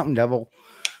seen Mountain Devil,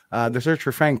 The Search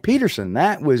for Frank Peterson.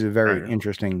 That was a very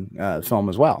interesting film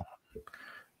as well.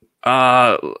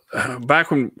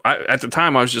 Back when at the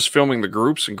time I was just filming the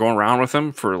groups and going around with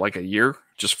them for like a year,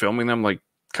 just filming them, like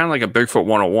kind of like a Bigfoot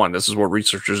 101. This is what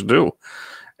researchers do.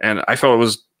 And I felt it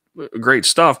was great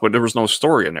stuff, but there was no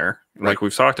story in there. Like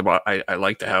we've talked about, I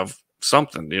like to have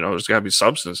something, there's gotta be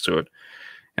substance to it.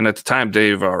 And at the time,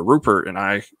 Dave Rupert and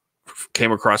I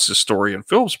came across this story in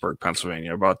Phillipsburg,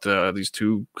 Pennsylvania about these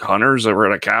two hunters that were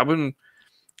at a cabin,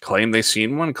 claimed they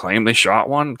seen one, claimed they shot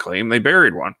one, claimed they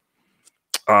buried one.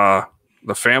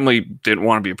 The family didn't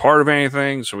want to be a part of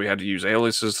anything, so we had to use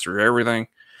aliases through everything.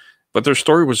 But their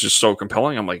story was just so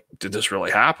compelling. I'm like, did this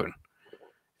really happen?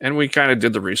 And we kind of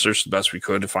did the research the best we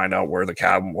could to find out where the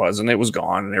cabin was, and it was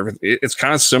gone and everything. It's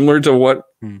kind of similar to what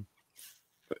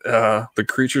the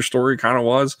creature story kind of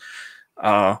was.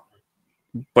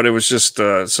 But it was just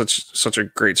such a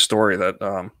great story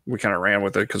that we kind of ran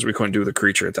with it because we couldn't do the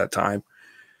creature at that time.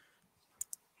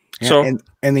 Yeah, so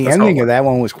and the ending of that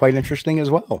one was quite interesting as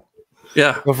well.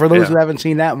 Yeah. But for those who haven't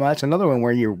seen that one, that's another one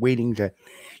where you're waiting to,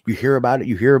 you hear about it,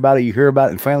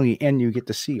 and finally you get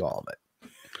to see all of it.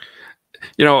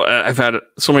 I've had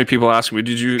so many people ask me,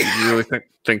 did you really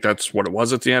think that's what it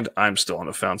was at the end? I'm still on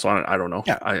the fence on it. I don't know.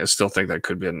 Yeah. I still think that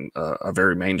could have been a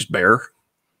very manged bear.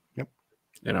 Yep.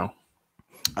 See,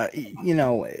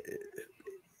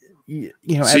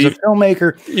 as a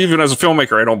filmmaker, even as a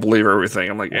filmmaker, I don't believe everything.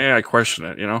 I'm like, I question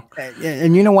it,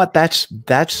 And you know what? That's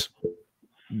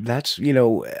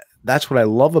what I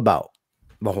love about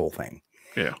the whole thing.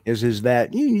 Yeah. Is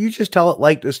that you just tell it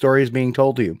like the story is being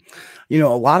told to you. A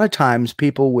lot of times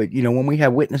people would, when we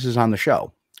have witnesses on the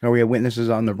show or we have witnesses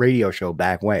on the radio show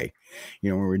back way,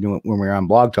 when we were on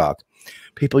Blog Talk,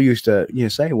 people used to,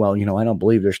 say, well, I don't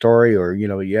believe their story, or,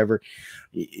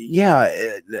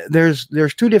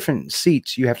 there's two different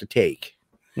seats you have to take.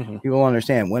 Mm-hmm. People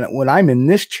understand when I'm in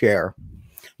this chair.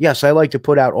 Yes, I like to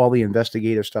put out all the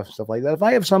investigative stuff like that. If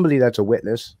I have somebody that's a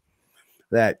witness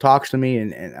that talks to me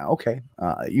and okay,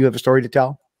 you have a story to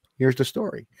tell. Here's the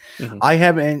story. Mm-hmm.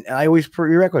 I always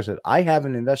prerequisite. I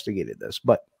haven't investigated this,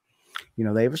 but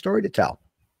they have a story to tell.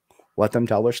 Let them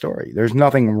tell their story. There's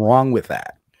nothing wrong with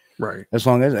that. Right. As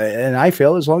long as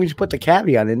you put the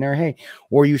caveat in there, hey,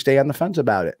 or you stay on the fence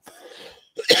about it.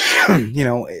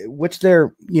 What's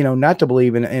there, not to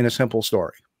believe in a simple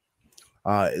story.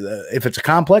 If it's a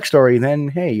complex story, then,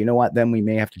 hey, you know what? Then we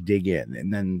may have to dig in.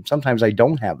 And then sometimes I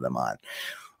don't have them on.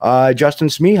 Justin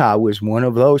Smeha was one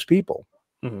of those people.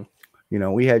 Mm-hmm.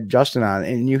 We had Justin on,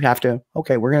 and you have to,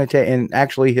 okay, we're going to take, and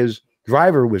actually his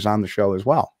driver was on the show as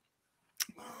well.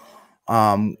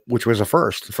 Which was the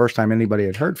first time anybody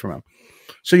had heard from him.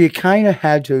 So you kind of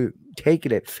had to take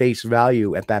it at face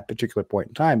value at that particular point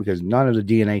in time, because none of the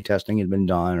DNA testing had been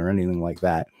done or anything like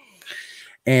that.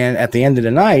 And at the end of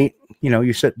the night,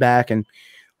 you sit back and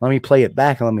let me play it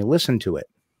back and let me listen to it.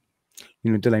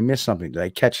 Did I miss something? Did I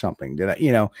catch something? Did I,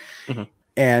 mm-hmm.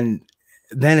 And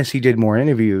then as he did more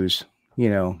interviews,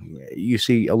 you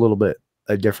see a little bit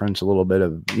a difference, a little bit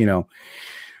of,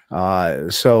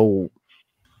 so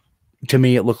to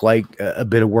me, it looked like a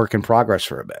bit of work in progress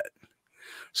for a bit.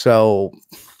 So,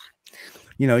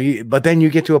 but then you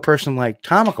get to a person like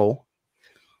Tomical,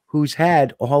 who's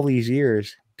had all these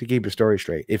years to keep his story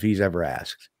straight, if he's ever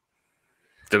asked.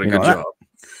 Did a good job.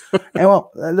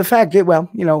 And the fact that,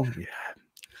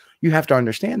 you have to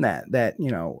understand that,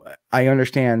 I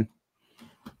understand,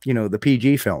 the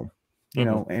PG film,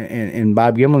 mm-hmm. and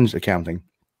Bob Gimlin's accounting.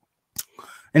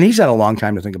 And he's had a long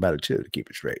time to think about it too, to keep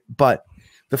it straight. But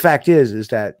the fact is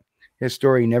that his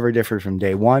story never differed from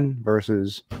day one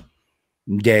versus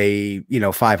day,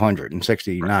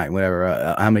 569,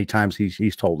 whatever, how many times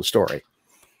he's told the story,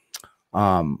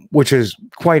 which is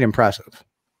quite impressive.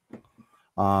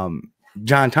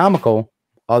 John Tomical,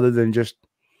 other than just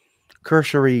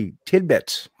cursory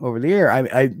tidbits over the air,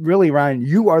 I really, Ryan,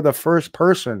 you are the first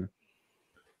person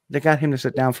that got him to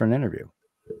sit down for an interview.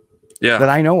 Yeah. That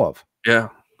I know of. Yeah.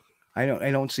 I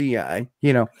don't see, I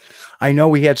know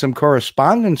we had some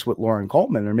correspondence with Lauren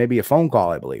Coltman, or maybe a phone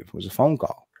call. I believe it was a phone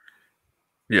call.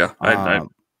 Yeah.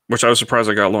 Which I was surprised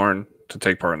I got Lauren to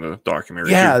take part in the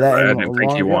documentary. Yeah. I didn't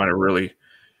think he wanted to really,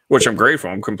 which I'm grateful.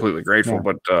 I'm completely grateful.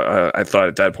 Yeah. But I thought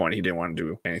at that point he didn't want to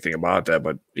do anything about that,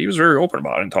 but he was very open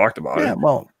about it and talked about it. Yeah.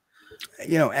 Well,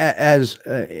 as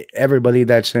everybody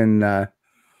that's in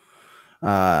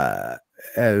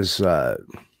as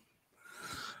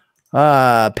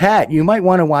Pat, you might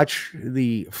want to watch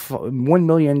the $1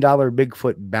 million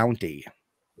Bigfoot bounty.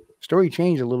 Story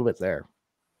changed a little bit there.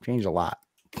 Changed a lot.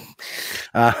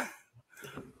 Yeah,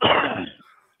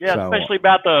 so, especially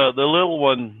about the little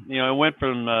one. You know, it went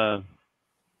from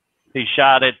he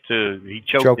shot it to he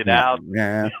choked it out.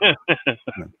 Yeah.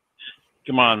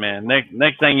 Come on, man.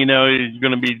 Next thing you know, he's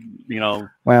going to be, you know.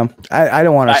 Well, I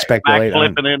don't want to speculate.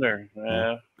 Flipping in there.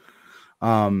 Yeah.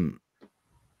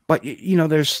 But you know,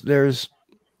 there's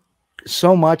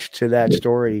so much to that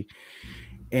story,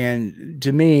 and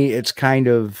to me, it's kind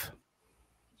of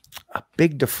a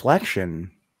big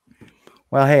deflection.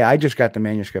 Well, hey, I just got the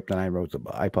manuscript and I wrote the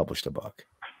book. I published the book.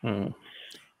 Mm.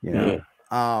 You know,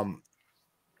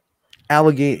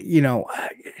 allegate. You know,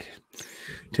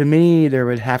 to me, there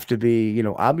would have to be, you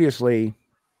know, obviously,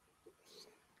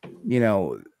 you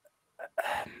know,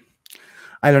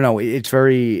 I don't know. It's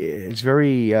very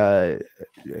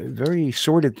very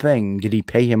sordid thing. Did he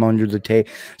pay him under the table?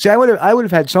 See, I would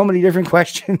have had so many different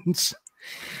questions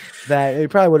that it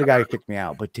probably would have got to kick me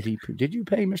out. But did you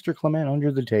pay Mr. Clement under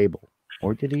the table,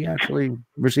 or did he actually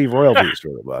receive royalties for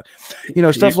the book? You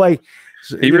know, stuff like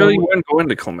he really wouldn't go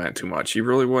into Clement too much. He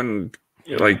really wouldn't.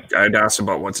 Like, I'd ask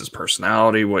about what's his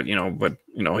personality, what, you know, but,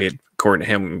 you know, he had, according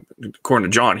to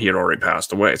John, he had already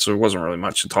passed away. So it wasn't really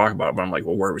much to talk about. But I'm like,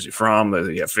 well, where was he from?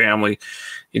 Did he have family?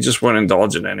 He just wouldn't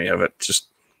indulge in any of it. Just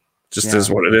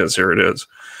is what it is. Here it is.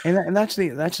 And that's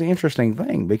the interesting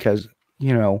thing, because,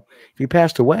 you know, if he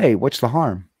passed away, what's the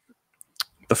harm?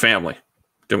 The family.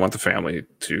 Didn't want the family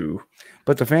to.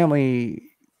 But the family,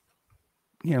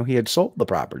 you know, he had sold the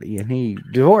property and he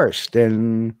divorced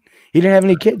and he didn't have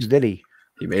any kids, did he?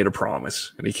 He made a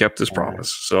promise and he kept his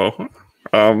promise. So,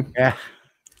 yeah,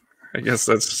 I guess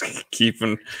that's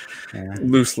keeping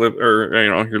loose lip, or, you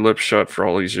know, your lips shut for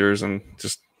all these years and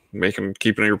just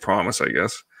keeping your promise, I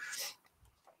guess.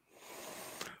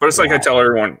 But it's like I tell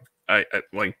everyone,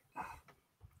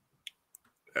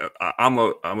 I'm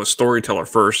a storyteller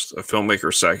first, a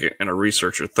filmmaker second, and a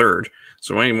researcher third.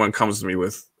 So when anyone comes to me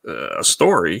with a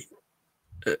story,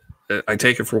 I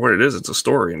take it for what it is. It's a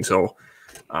story until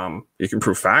you can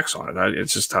prove facts on it.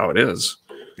 It's just how it is.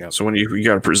 Yep. So when you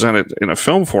got to present it in a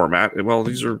film format, well,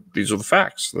 these are the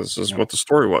facts. This is what the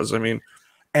story was. I mean,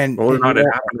 and whether or not it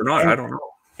happened or not, I don't know.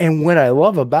 And what I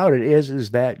love about it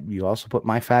is that you also put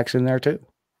my facts in there too.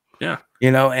 Yeah,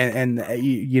 you know, and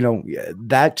you know,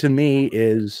 that to me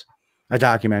is a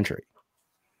documentary.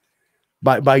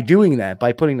 By doing that,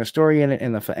 by putting the story in it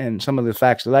and some of the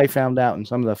facts that I found out and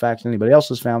some of the facts anybody else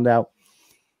has found out,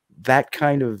 that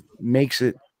kind of makes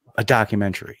it a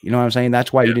documentary. You know what I'm saying?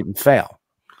 That's why you didn't fail.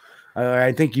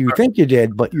 I think you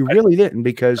did, but you really didn't,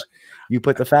 because you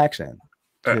put the facts in.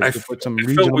 I put some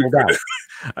reasonable doubt.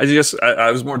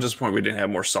 I was more disappointed we didn't have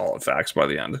more solid facts by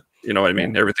the end. You know what I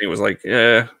mean? Everything was like,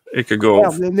 yeah, it could go.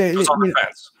 Well, it was on the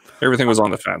fence. Everything was on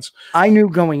the fence. I knew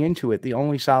going into it, the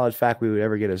only solid fact we would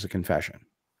ever get is a confession.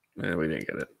 Yeah, we didn't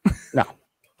get it.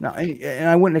 No, and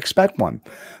I wouldn't expect one.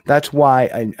 That's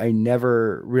why I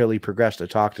never really progressed to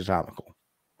talk to Topical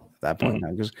at that point,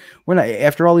 because we're not,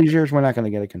 after all these years, we're not going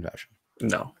to get a confession.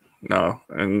 No.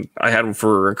 And I had him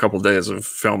for a couple of days of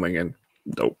filming, and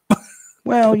nope.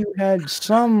 Well, you had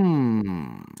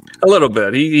some. A little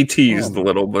bit. He teased a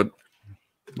little, but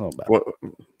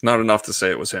not enough to say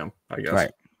it was him, I guess.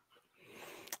 Right.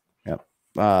 Yep.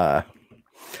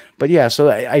 But yeah, so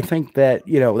I think that,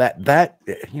 you know, that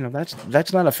you know,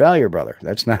 that's not a failure, brother.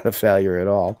 That's not a failure at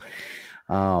all.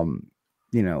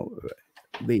 You know,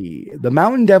 the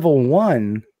Mountain Devil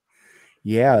one,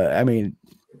 yeah, I mean,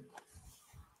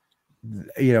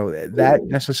 you know, that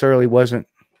necessarily wasn't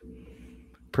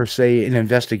per se an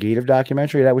investigative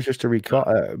documentary. That was just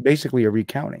basically a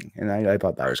recounting, and I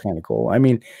thought that was kind of cool. I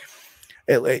mean,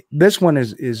 this one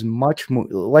is much more,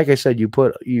 like I said, you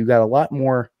got a lot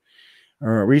more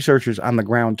researchers on the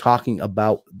ground talking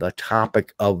about the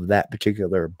topic of that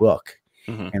particular book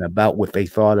and about what they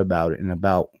thought about it and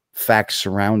about facts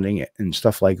surrounding it and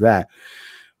stuff like that.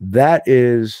 That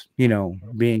is, you know,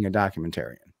 being a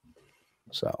documentarian.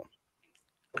 So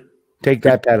take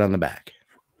that pat on the back.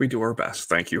 We do our best.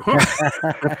 Thank you.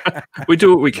 We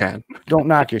do what we can. Don't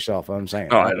knock yourself. I'm saying.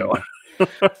 Oh, I know.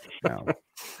 No.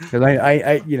 Because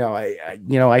I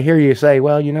hear you say,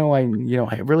 well, I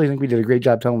really think we did a great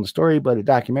job telling the story, but a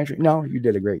documentary, no, you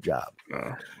did a great job.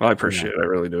 I appreciate it. I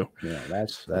really do. Yeah,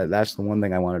 that's the one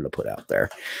thing I wanted to put out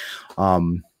there.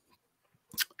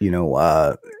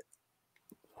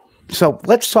 So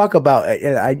let's talk about.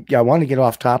 I want to get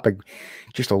off topic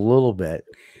just a little bit,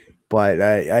 but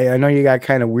I know you got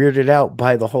kind of weirded out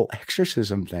by the whole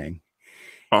exorcism thing,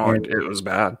 Oh, And, it was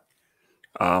bad.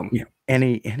 you know,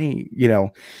 any, you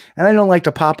know, and I don't like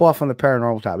to pop off on the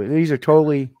paranormal topic. These are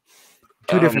totally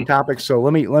two different topics. So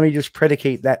let me just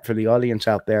predicate that for the audience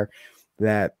out there,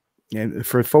 that, and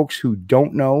for folks who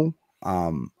don't know,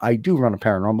 I do run a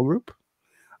paranormal group.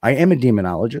 I am a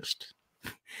demonologist,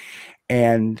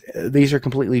 and these are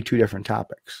completely two different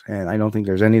topics. And I don't think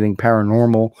there's anything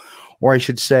paranormal, or I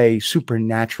should say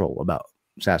supernatural, about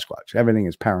Sasquatch. Everything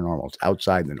is paranormal. It's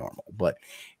outside the normal, but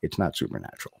it's not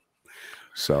supernatural.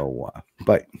 So,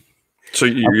 but so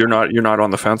you're not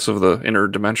on the fence of the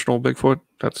interdimensional Bigfoot?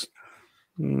 That's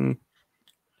on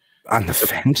the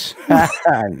fence.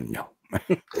 No.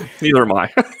 Neither am I.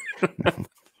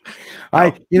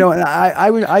 You know, and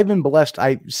I've been blessed.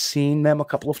 I've seen them a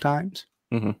couple of times,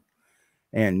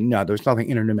 and no, there's nothing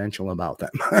interdimensional about them.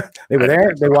 They were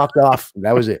there, they walked off.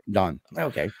 That was it. Done.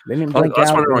 Okay. They didn't blink That's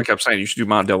out. what everyone kept saying. You should do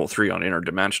Mount Devil 3 on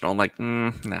interdimensional. I'm like,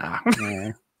 nah.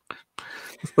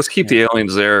 Let's keep the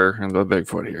aliens there and the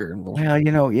Bigfoot here. Well,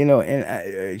 you know,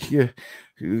 and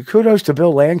kudos to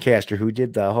Bill Lancaster, who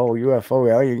did the whole UFO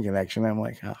alien connection. I'm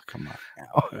like, oh, come on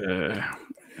now.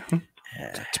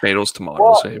 Tomatoes, tomatoes.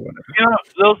 Well, hey, whatever. You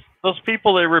know, those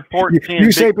people that report seeing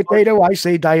You say Bigfoot, potato, I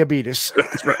say diabetes.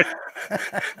 That's right.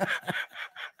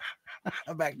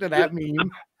 Back to that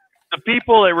meme. the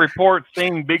people that report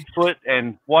seeing Bigfoot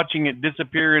and watching it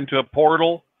disappear into a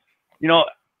portal, you know,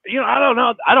 I don't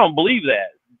know. I don't believe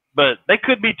that, but they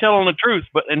could be telling the truth.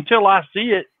 But until I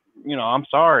see it, you know, I'm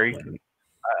sorry.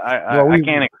 I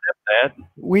can't accept that.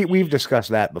 We've discussed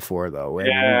that before, though. And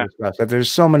yeah. we discussed that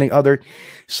there's so many other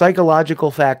psychological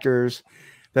factors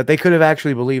that they could have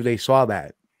actually believed they saw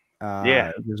that.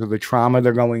 Because of the trauma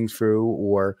they're going through,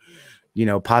 or, you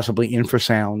know, possibly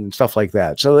infrasound and stuff like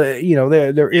that. So, you know,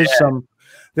 there is some,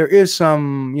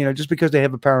 you know, just because they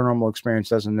have a paranormal experience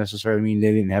doesn't necessarily mean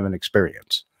they didn't have an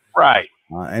experience. Right.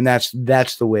 And that's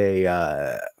the way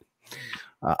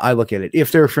I look at it.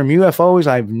 If they're from UFOs,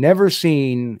 I've never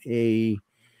seen a,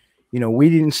 you know, we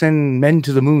didn't send men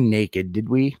to the moon naked, did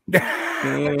we?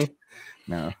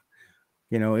 No.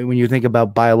 You know, when you think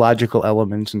about biological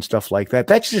elements and stuff like that,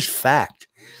 that's just fact.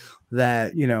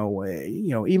 That, you know,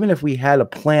 even if we had a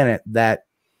planet that,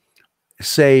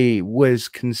 say, was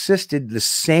consisted the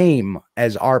same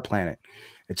as our planet,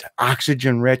 it's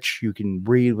oxygen rich, you can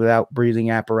breathe without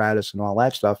breathing apparatus and all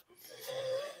that stuff.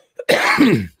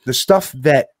 The stuff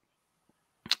that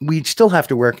we'd still have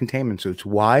to wear containment suits.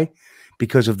 Why?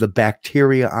 Because of the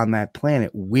bacteria on that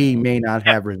planet we may not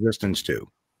have resistance to.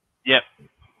 Yep.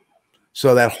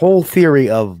 So that whole theory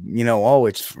of, you know, oh,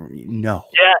 it's no.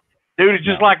 Yeah, dude, it's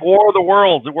just like War of the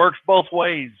Worlds. It works both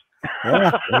ways.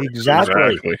 Yeah,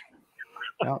 exactly.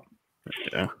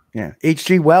 Yeah.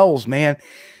 H.G. Wells, man.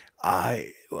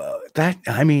 I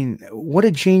mean, what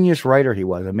a genius writer he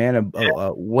was. A man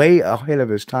way ahead of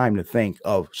his time to think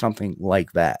of something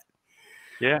like that.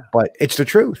 Yeah. But it's the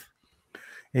truth.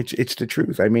 It's the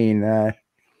truth. I mean,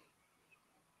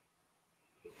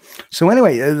 so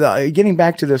anyway, getting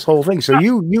back to this whole thing. So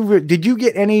did you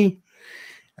get any,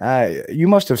 you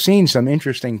must have seen some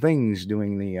interesting things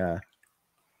doing the,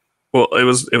 well, it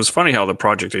was funny how the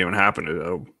project even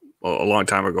happened. A long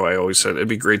time ago, I always said it'd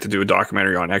be great to do a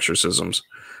documentary on exorcisms,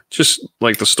 just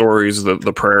like the stories,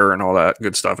 the prayer and all that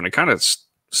good stuff. And it kind of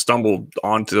stumbled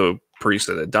onto a priest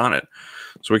that had done it.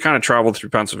 So we kind of traveled through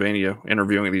Pennsylvania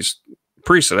interviewing these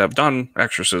priests that have done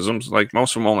exorcisms. Like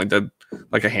most of them only did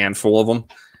like a handful of them.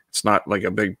 It's not like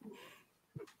a big,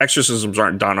 exorcisms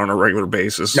aren't done on a regular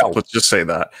basis. No. Let's just say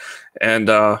that. And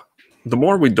the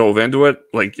more we dove into it,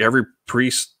 like every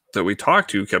priest that we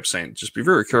talked to kept saying, just be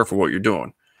very careful what you're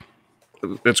doing.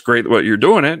 It's great what you're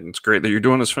doing it. It's great that you're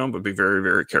doing this film, but be very,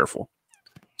 very careful.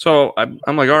 So I'm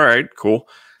like, all right, cool.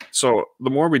 So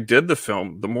the more we did the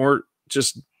film, the more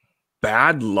just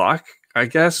bad luck, I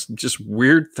guess, just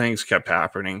weird things kept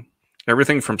happening.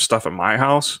 Everything from stuff at my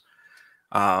house,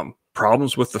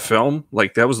 problems with the film.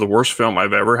 Like that was the worst film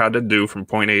I've ever had to do from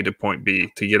point A to point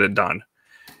B to get it done.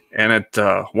 And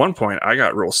at one point I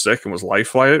got real sick and was life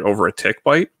flighted over a tick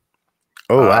bite.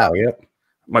 Oh, wow. Yep.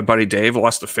 My buddy Dave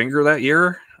lost a finger that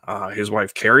year. His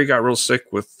wife Carrie got real sick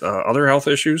with other health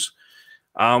issues.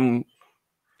 And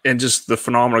just the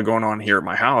phenomena going on here at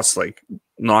my house, like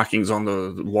knockings on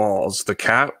the walls.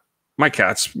 My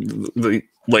cat's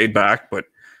laid back, but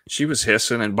she was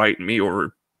hissing and biting me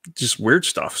over just weird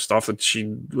stuff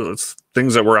that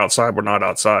things that were outside were not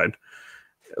outside.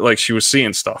 Like she was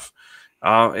seeing stuff.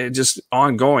 It just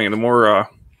ongoing. And the more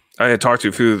I had talked to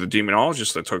a few of the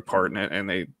demonologists that took part in it,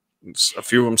 and a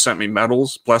few of them sent me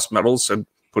medals, blessed medals, said,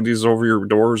 put these over your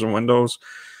doors and windows.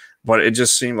 But it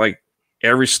just seemed like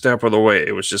every step of the way,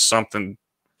 it was just something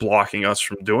blocking us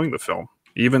from doing the film.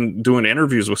 Even doing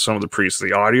interviews with some of the priests,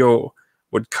 the audio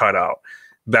would cut out.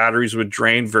 Batteries would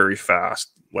drain very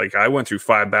fast. Like I went through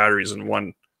 5 batteries in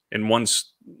one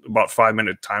about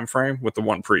 5-minute time frame with the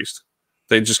one priest.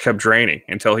 They just kept draining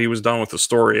until he was done with the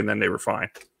story, and then they were fine.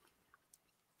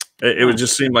 It would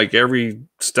just seem like every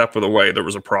step of the way there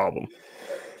was a problem.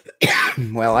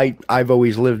 Well, I've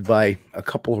always lived by a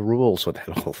couple of rules with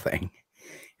that whole thing.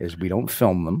 Is we don't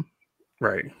film them.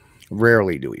 Right.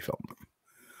 Rarely do we film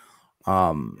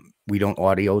them. We don't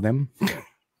audio them.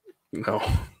 No.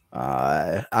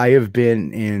 I have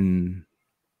been in,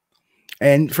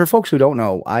 and for folks who don't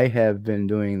know, I have been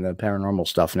doing the paranormal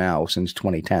stuff now since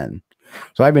 2010.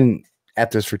 So I've been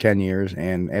at this for 10 years,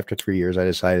 and after 3 years, I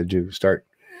decided to start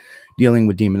dealing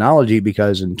with demonology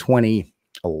because in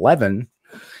 2011,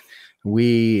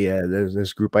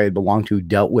 this group I had belonged to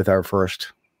dealt with our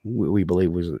first, we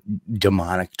believe was a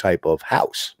demonic type of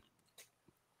house.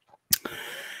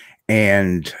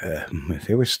 And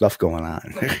there was stuff going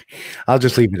on. I'll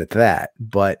just leave it at that.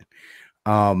 But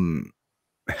the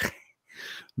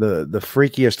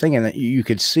freakiest thing, and you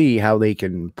could see how they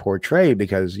can portray,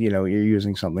 because you're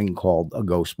using something called a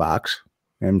ghost box.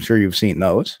 I'm sure you've seen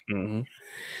those. Mm-hmm.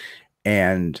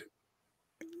 And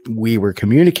we were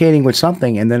communicating with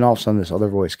something, and then all of a sudden this other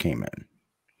voice came in.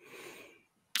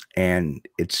 And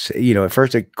it's, at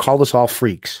first they called us all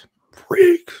freaks.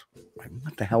 Freaks. Like,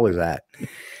 what the hell is that?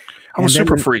 I'm a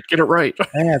super freak. Get it right.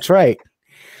 Yeah, that's right.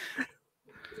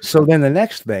 So then the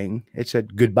next thing, it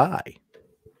said goodbye.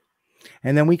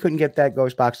 And then we couldn't get that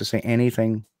ghost box to say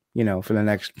anything, for the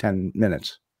next 10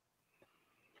 minutes.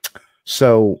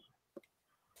 So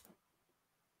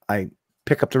I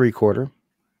pick up the recorder,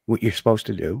 what you're supposed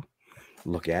to do.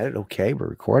 Look at it. Okay, we're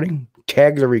recording.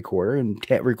 Tag the recorder, and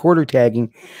recorder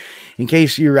tagging. In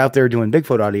case you're out there doing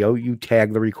Bigfoot audio, you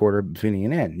tag the recorder beginning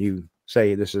and end. You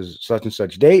say this is such and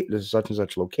such date, this is such and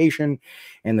such location,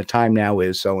 and the time now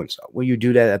is so and so. Well, you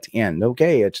do that at the end.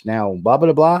 Okay, it's now blah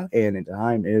blah blah, and the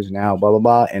time is now blah blah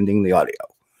blah, ending the audio.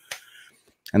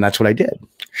 And that's what I did.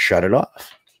 Shut it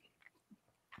off.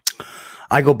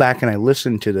 I go back and I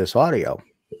listen to this audio,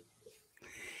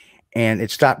 and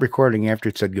it stopped recording after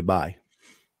it said goodbye.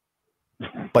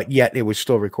 But yet it was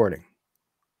still recording.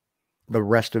 The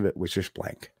rest of it was just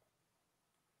blank.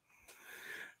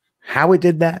 How it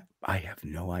did that, I have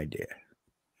no idea.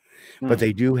 But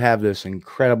they do have this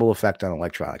incredible effect on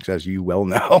electronics, as you well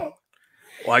know.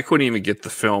 Well, I couldn't even get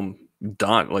the film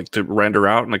done, like to render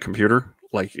out in the computer.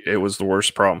 Like it was the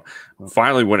worst problem.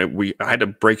 Finally, when I had to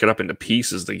break it up into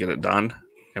pieces to get it done.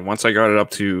 And once I got it up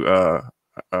to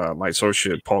my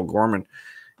associate Paul Gorman,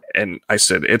 and I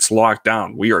said, "It's locked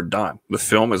down. We are done. The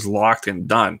film is locked and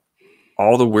done."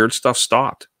 All the weird stuff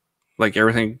stopped. Like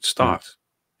everything stopped.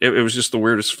 It was just the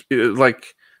weirdest.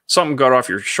 Like something got off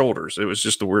your shoulders. It was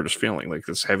just the weirdest feeling. Like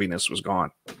this heaviness was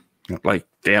gone. Like,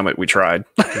 damn it, we tried.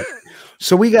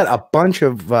 So we got a bunch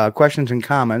of questions and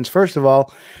comments. First of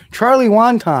all, Charlie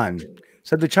Wonton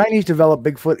said the Chinese developed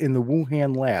Bigfoot in the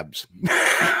Wuhan labs.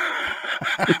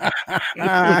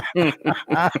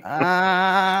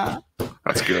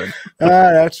 That's good.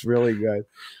 That's really good.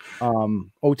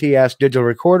 OTS digital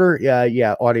recorder.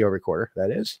 Yeah, audio recorder,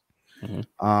 that is.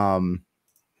 Mm-hmm.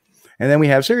 And then we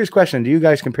have serious question. Do you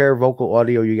guys compare vocal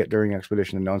audio you get during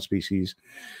expedition and known species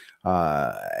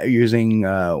using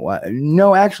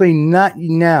no, actually not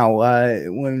now.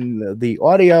 When the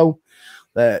audio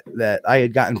that I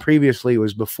had gotten previously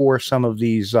was before some of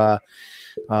these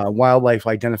wildlife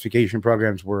identification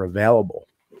programs were available.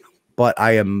 But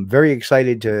I am very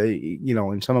excited to,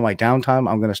 in some of my downtime,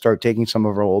 I'm going to start taking some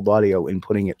of our old audio and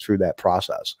putting it through that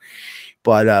process.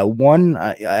 But I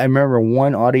remember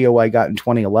one audio I got in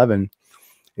 2011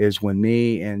 is when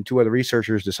me and 2 other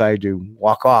researchers decided to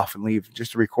walk off and leave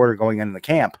just a recorder going into the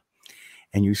camp.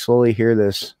 And you slowly hear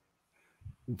this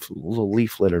little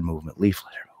leaf litter movement, leaf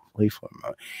litter.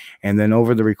 And then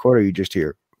over the recorder, you just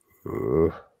hear,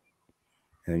 and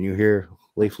then you hear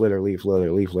leaf litter, leaf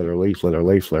litter, leaf litter, leaf litter,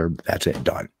 leaf litter. That's it,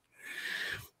 done.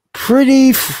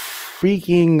 Pretty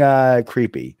freaking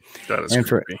creepy. That is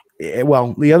creepy.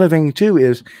 Well, the other thing too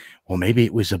is, well, maybe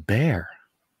it was a bear.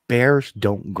 Bears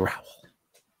don't growl.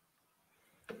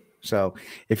 So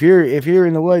if you're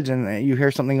in the woods and you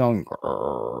hear something going,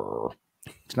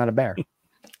 it's not a bear.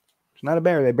 It's not a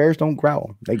bear. The bears don't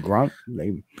growl. They grunt.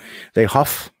 They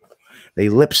huff. They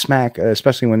lip smack,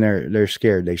 especially when they're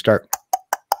scared. They start.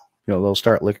 They'll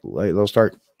start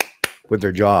with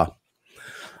their jaw.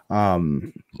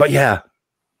 But yeah.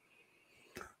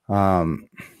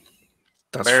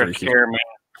 That's freaky. Scare me.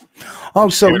 Oh,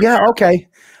 so yeah, okay.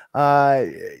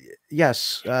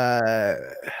 yes,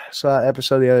 saw an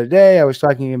episode the other day. I was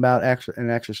talking about an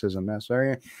exorcism.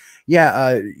 Sorry.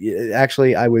 Yeah,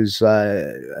 actually, I was,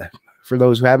 for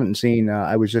those who haven't seen,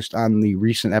 I was just on the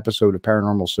recent episode of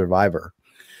Paranormal Survivor,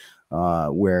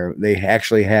 where they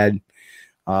actually had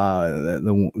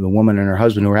the woman and her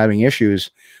husband who were having issues.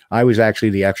 I was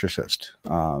actually the exorcist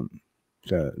to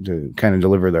kind of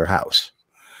deliver their house.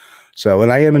 So,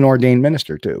 and I am an ordained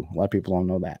minister too. A lot of people don't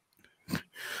know that.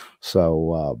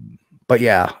 So, but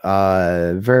yeah,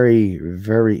 very,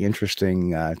 very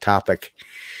interesting topic.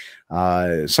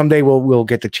 Someday we'll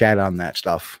get to chat on that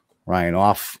stuff, Ryan,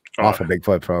 off a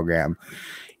Bigfoot program.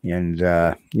 And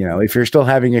you know, if you're still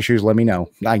having issues, let me know.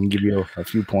 I can give you a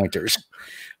few pointers.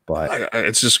 But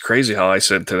it's just crazy how I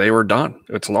said today we're done.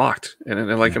 It's locked,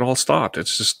 and like it all stopped.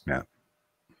 It's just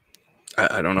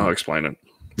I don't know how to explain it.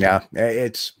 Yeah,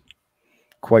 it's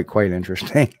quite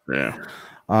interesting. Yeah.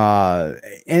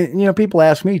 And you know, people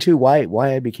ask me too why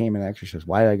I became an exorcist,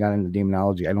 why I got into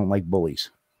demonology. I don't like bullies,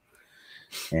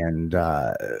 and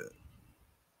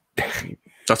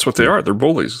that's what they are. They're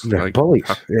bullies. They're like,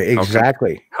 bullies.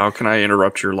 Exactly. How can I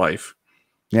interrupt your life?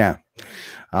 Yeah.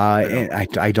 And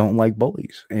I don't like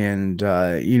bullies. And,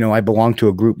 you know, I belonged to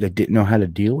a group that didn't know how to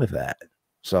deal with that.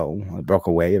 So I broke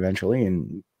away eventually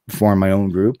and formed my own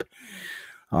group,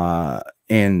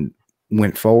 and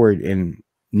went forward and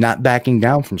not backing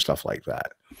down from stuff like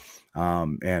that.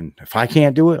 And if I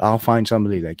can't do it, I'll find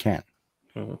somebody that can.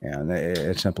 And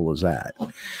it's simple as that.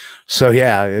 So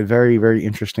yeah, a very, very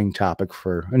interesting topic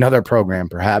for another program.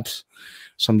 Perhaps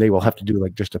someday we'll have to do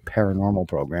like just a paranormal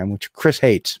program, which Chris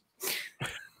hates.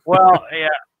 Well, yeah,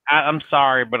 I'm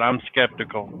sorry, but I'm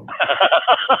skeptical.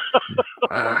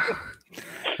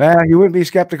 You wouldn't be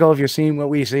skeptical if you've seen what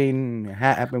we've seen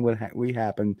happen. What we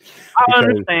happened. I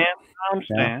understand.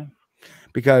 Yeah,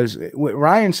 because what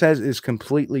Ryan says is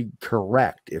completely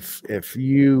correct. If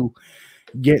you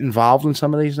get involved in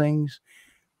some of these things,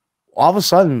 all of a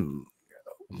sudden,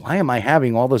 why am I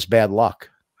having all this bad luck?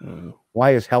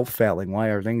 Why is health failing? Why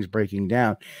are things breaking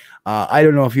down? I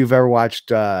don't know if you've ever watched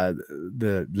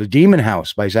the Demon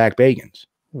House by Zach Bagans.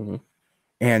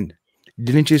 And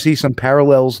didn't you see some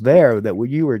parallels there that what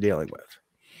you were dealing with?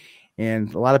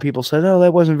 And a lot of people said, "Oh,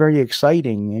 that wasn't very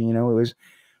exciting." And, you know, it was,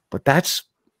 but that's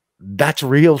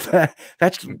real.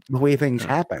 That's the way things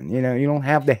happen. You know, you don't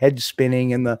have the head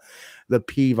spinning and the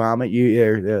pea vomit,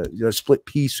 the split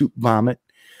pea soup vomit.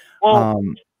 Well,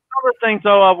 other things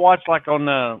though, I've watched like on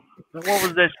what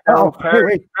was this show?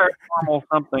 Paranormal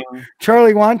something.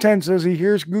 Charlie Wanten says he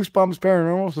hears Goosebumps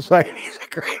Paranormal Society is a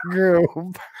great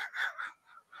group.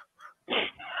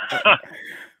 I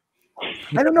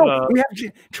don't know. We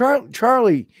have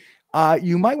Charlie.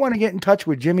 You might want to get in touch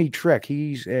with Jimmy Trick.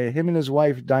 He's him and his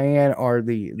wife Diane are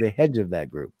the heads of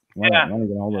that group. Want to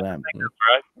get hold of them.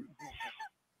 Right.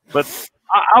 But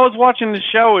I was watching the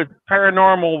show. It's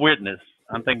Paranormal Witness,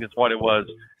 I think it's what it was.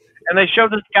 And they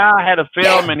showed this guy had a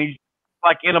film, and he's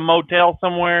like in a motel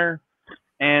somewhere,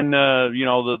 and you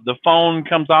know, the phone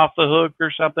comes off the hook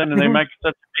or something, and they make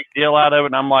such a big deal out of it.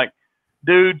 And I'm like,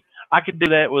 dude, I could do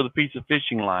that with a piece of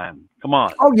fishing line. Come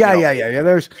on. Oh yeah, you know? yeah.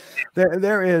 There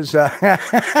is.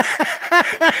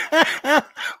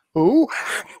 Who?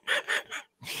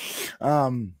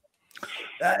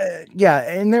 Yeah,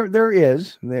 and there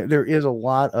is a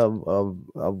lot of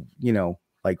you know,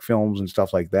 like films and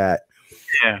stuff like that.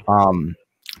 Yeah.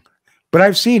 But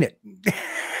I've seen it.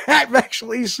 I've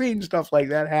actually seen stuff like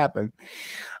that happen.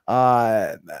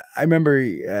 I remember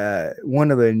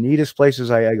one of the neatest places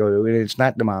I go to, and it's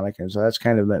not demonic, and so that's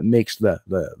kind of that makes the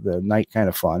night kind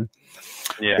of fun.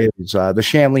 Yeah. Is the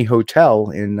Shanley Hotel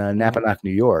in Napanoch,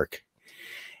 New York.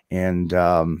 And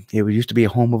it used to be a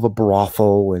home of a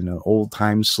brothel and an old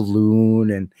time saloon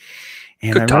and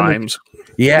good times.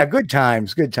 Yeah, good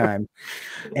times.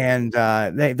 And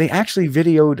they actually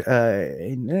videoed.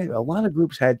 A lot of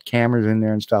groups had cameras in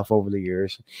there and stuff over the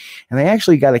years, and they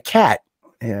actually got a cat,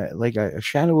 like a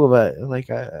shadow of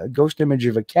a ghost image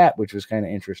of a cat, which was kind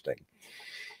of interesting.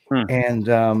 And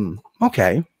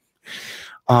okay.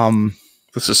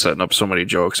 This is setting up so many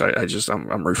jokes. I'm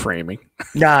reframing.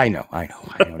 Yeah, I know. I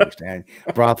understand.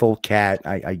 Brothel, cat.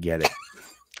 I get it.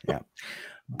 Yeah.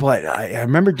 But I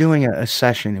remember doing a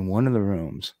session in one of the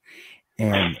rooms,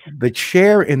 and the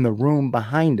chair in the room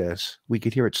behind us, we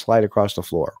could hear it slide across the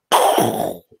floor.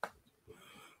 We're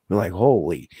like,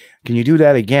 holy, can you do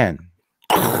that again?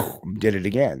 Did it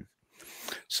again.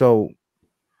 So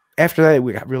after that,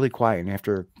 we got really quiet. And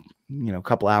after, you know, a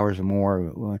couple hours or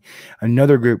more,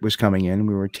 another group was coming in.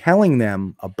 We were telling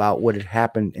them about what had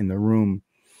happened in the room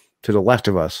to the left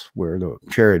of us where the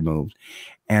chair had moved,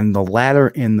 and the ladder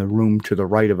in the room to the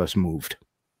right of us moved.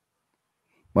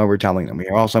 while we're telling them. We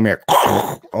hear all of a sudden we hear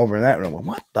over in that room.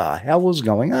 What the hell was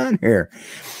going on here?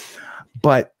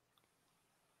 But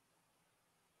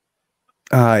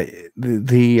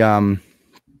the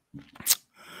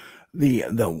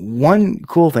one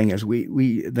cool thing is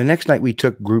we the next night we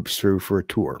took groups through for a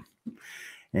tour.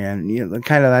 And you know,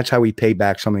 kind of that's how we pay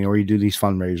back something, or you do these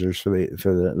fundraisers for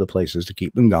the places to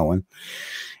keep them going.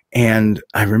 And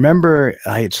I remember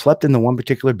I had slept in the one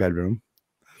particular bedroom,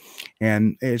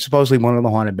 and it's supposedly one of the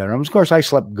haunted bedrooms. Of course, I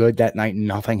slept good that night, and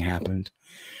nothing happened.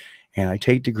 And I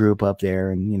take the group up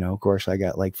there, and you know, of course, I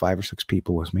got like 5 or 6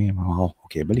 people with me. I'm all,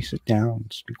 okay, buddy, sit down,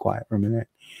 just be quiet for a minute.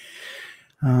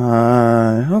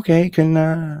 Okay,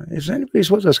 is anybody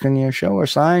with us? Can you show a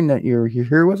sign that you're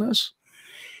here with us?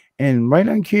 And right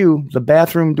on cue, the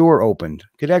bathroom door opened.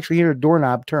 Could actually hear a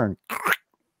doorknob turn.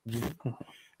 And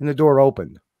the door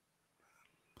opened.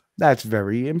 That's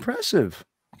very impressive.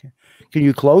 Can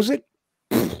you close it?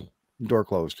 Door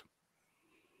closed.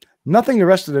 Nothing the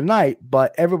rest of the night,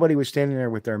 but everybody was standing there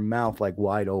with their mouth like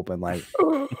wide open, like,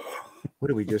 what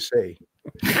did we just say?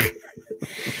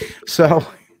 So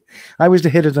I was the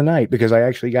hit of the night because I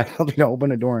actually got something to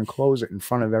open the door and close it in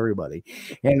front of everybody.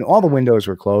 And all the windows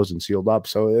were closed and sealed up.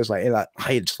 So it was like,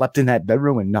 I had slept in that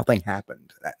bedroom and nothing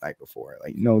happened that night before.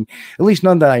 Like, no, at least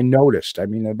none that I noticed. I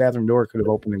mean, the bathroom door could have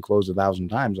opened and closed 1,000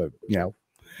 times, you know,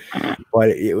 but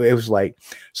it was like,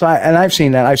 so I've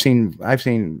seen that. I've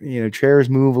seen, you know, chairs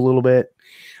move a little bit.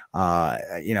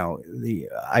 You know,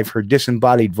 I've heard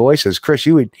disembodied voices. Chris,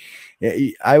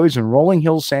 I was in Rolling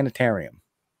Hills Sanitarium.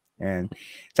 And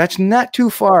that's not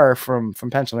too far from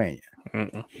Pennsylvania.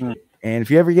 And if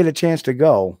you ever get a chance to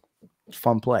go, it's a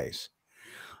fun place.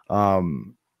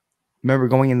 Remember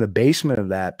going in the basement of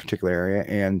that particular area,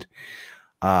 and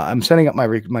I'm setting up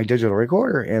my digital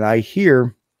recorder, and I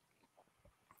hear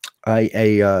I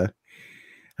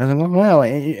was like, well,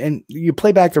 and you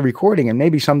play back the recording, and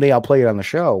maybe someday I'll play it on the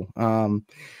show.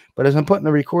 But as I'm putting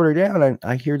the recorder down,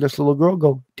 I hear this little girl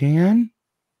go, Dan?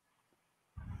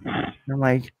 And I'm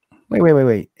like,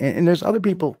 wait. And there's other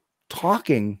people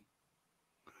talking,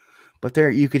 but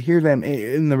there you could hear them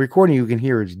in the recording. You can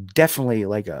hear it's definitely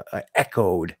like a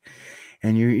echoed.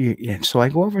 And so I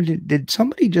go over and did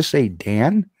somebody just say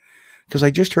Dan? Because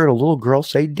I just heard a little girl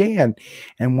say Dan.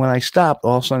 And when I stopped,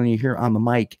 all of a sudden you hear on the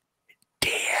mic,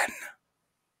 Dan.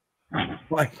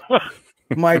 Like,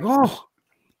 I'm like, oh.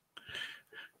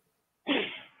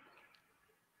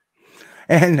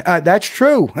 And that's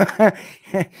true.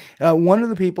 One of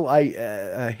the people,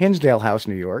 Hinsdale House,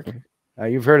 New York.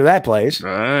 You've heard of that place.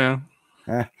 Yeah.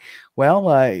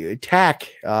 Well, Tack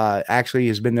actually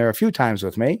has been there a few times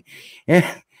with me. And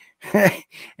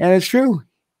it's true.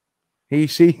 He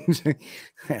sees,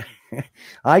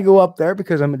 I go up there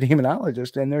because I'm a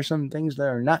demonologist, and there's some things that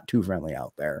are not too friendly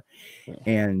out there.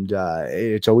 And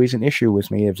it's always an issue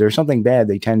with me. If there's something bad,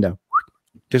 they tend to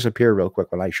disappear real quick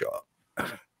when I show up.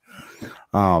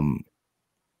 And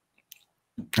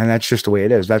that's just the way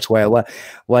it is. That's why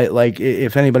like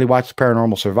if anybody watched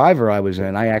Paranormal Survivor I was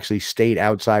in, I actually stayed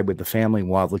outside with the family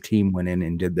while the team went in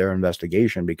and did their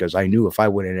investigation, because I knew if I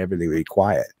went in, everything would be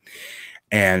quiet.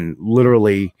 And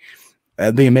literally,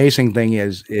 the amazing thing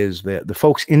is that the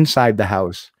folks inside the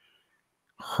house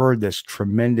heard this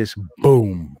tremendous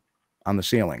boom on the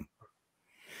ceiling.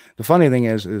 The funny thing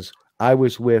is I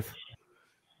was with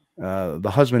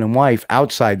the husband and wife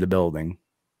outside the building.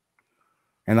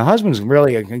 And the husband's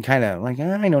really kind of like,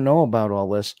 I don't know about all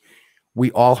this.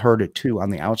 We all heard it too on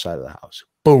the outside of the house.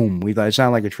 Boom. We thought it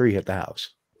sounded like a tree hit the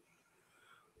house.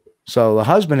 So the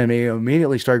husband and me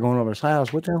immediately started going over his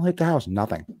house. What the hell hit the house?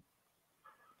 Nothing.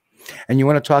 And you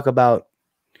want to talk about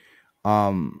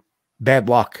bad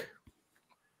luck.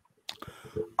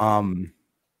 I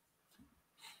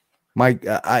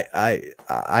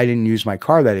didn't use my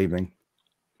car that evening.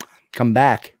 Come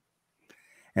back.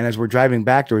 And as we're driving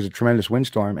back, there was a tremendous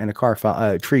windstorm, and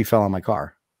a tree fell on my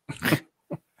car.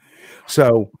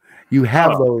 So you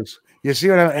have those. You see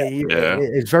what I mean? Yeah.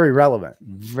 It's very relevant.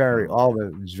 All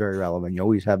of it is very relevant. You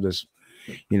always have this.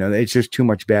 You know, it's just too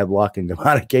much bad luck in a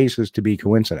lot of cases to be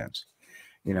coincidence.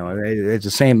 You know, it's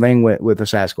the same thing with the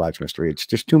Sasquatch mystery. It's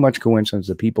just too much coincidence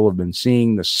that people have been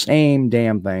seeing the same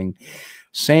damn thing,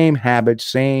 same habits,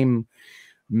 same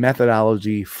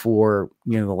methodology for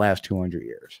the last 200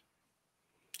 years.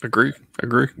 Agree.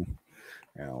 You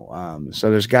know,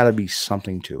 so there's got to be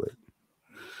something to it.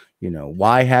 You know,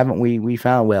 why haven't we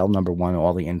found? Well, number one,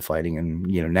 all the infighting, and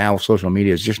now social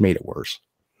media has just made it worse.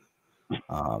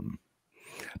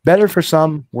 Better for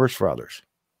some, worse for others.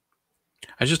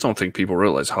 I just don't think people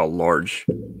realize how large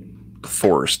the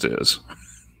forest is.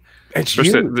 It's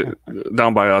especially huge.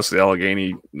 Down by us, the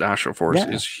Allegheny National Forest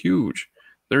is huge.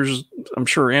 I'm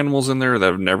sure animals in there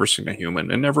that have never seen a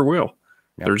human and never will.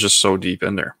 Yep. They're just so deep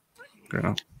in there. You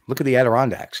know? Look at the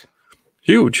Adirondacks.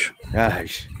 Huge.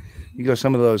 Gosh. You go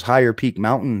some of those higher peak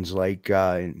mountains like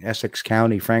in Essex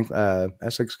County,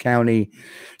 Essex County,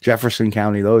 Jefferson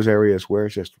County, those areas where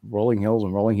it's just rolling hills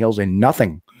and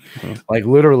nothing. Mm-hmm. Like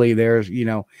literally there's,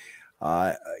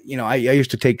 I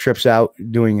used to take trips out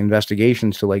doing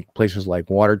investigations to like places like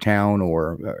Watertown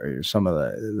or some of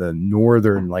the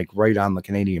northern, like right on the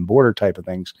Canadian border type of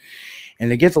things. And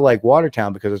to get to like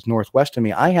Watertown, because it's northwest of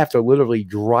me, I have to literally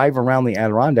drive around the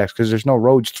Adirondacks because there's no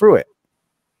roads through it.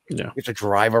 Yeah. You have to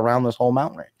drive around this whole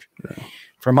mountain range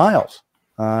for miles.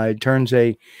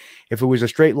 If it was a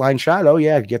straight line shot, oh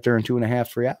yeah, I'd get there in 2.5,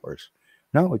 3 hours.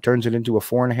 No, it turns it into a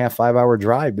 4.5, 5 hour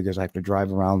drive because I have to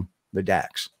drive around the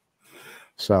Dax.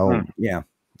 So yeah,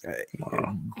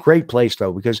 great place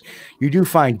though, because you do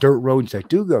find dirt roads that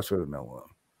do go through the middle of them,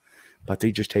 but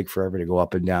they just take forever to go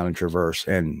up and down and traverse,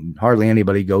 and hardly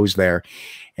anybody goes there.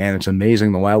 And it's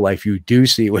amazing the wildlife you do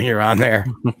see when you're on there.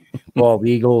 Bald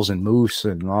eagles and moose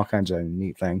and all kinds of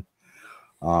neat thing.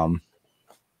 So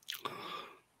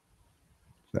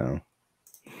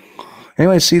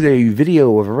anyway, see the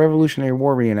video of a Revolutionary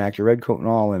War reenactor, red coat and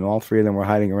all three of them were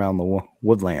hiding around the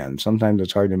woodland. Sometimes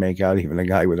it's hard to make out even a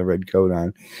guy with a red coat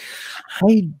on.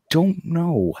 I don't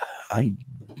know. I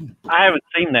haven't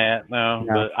seen that, no.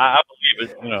 But I believe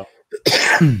it,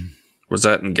 Was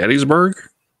that in Gettysburg?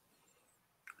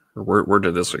 Or where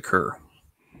did this occur?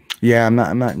 Yeah, I'm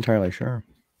not entirely sure.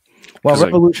 Well,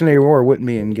 Revolutionary War wouldn't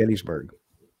be in Gettysburg.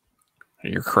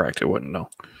 You're correct. It wouldn't, no.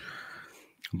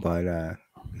 But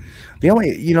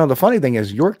the funny thing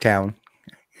is Yorktown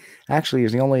actually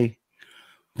is the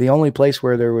only place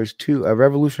where there was a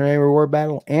Revolutionary War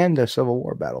battle and a Civil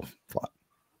War battle fought.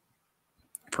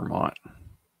 Vermont.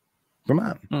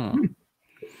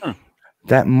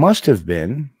 That must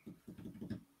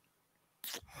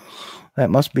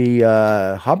be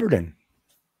Hubbardton.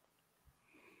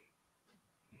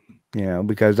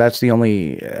 Because that's the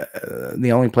only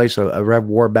place a Rev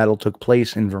War battle took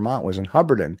place in Vermont was in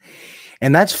Hubbardton.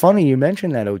 And that's funny you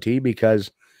mentioned that, OT,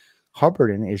 because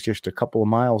Hubbardton is just a couple of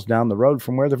miles down the road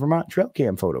from where the Vermont trail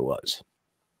cam photo was.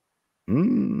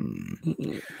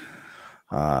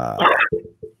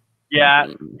 Yeah,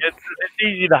 it's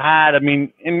easy to hide. I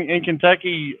mean, in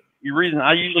Kentucky, the reason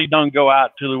I usually don't go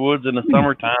out to the woods in the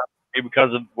summertime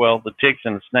because of, the ticks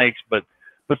and the snakes. But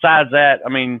besides that, I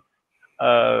mean,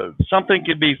 something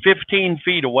could be 15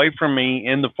 feet away from me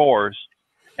in the forest,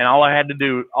 and all I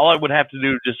would have to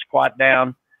do is just squat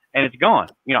down, and it's gone.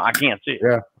 I can't see it.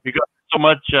 Yeah. Because so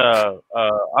much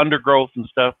undergrowth and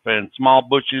stuff and small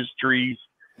bushes, trees,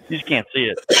 you just can't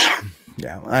see it.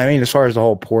 Yeah, I mean, as far as the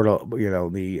whole portal,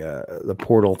 the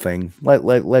portal thing,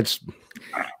 let's,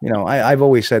 I've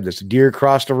always said this: deer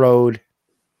cross the road.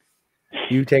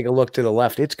 You take a look to the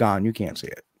left, it's gone. You can't see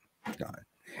it. It's gone.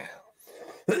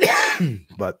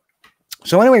 But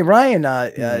so anyway, Ryan,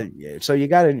 so you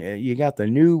got the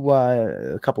new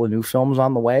a couple of new films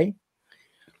on the way.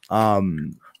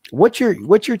 What's your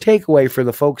takeaway for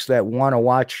the folks that want to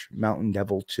watch Mountain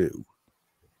Devil 2?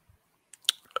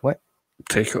 What?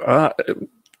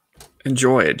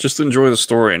 Enjoy it. Just enjoy the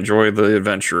story. Enjoy the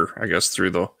adventure. I guess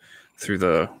through the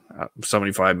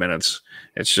 75 minutes.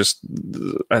 It's just,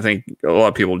 I think a lot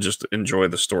of people just enjoy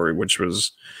the story, which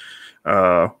was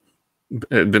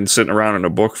had been sitting around in a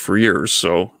book for years.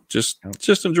 So just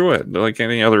enjoy it. Like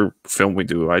any other film we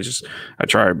do, I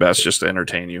try our best just to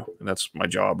entertain you, and that's my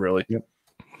job, really. Yep.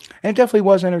 And it definitely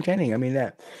was entertaining. I mean,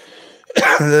 that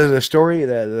the story,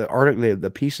 the article, the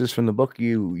pieces from the book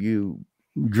you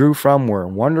drew from were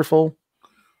wonderful.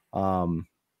 Sans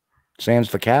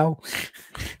the cow.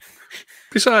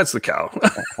 Besides the cow.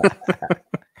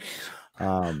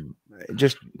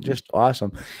 Just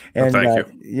awesome. And thank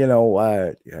you.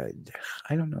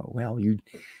 I don't know. Well,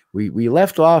 we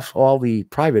left off all the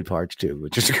private parts too,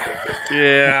 which is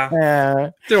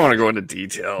yeah. Don't want to go into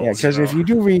details. Yeah, because if you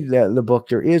do read the book,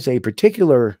 there is a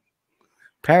particular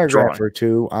paragraph or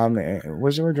two on the.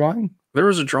 Was there a drawing? There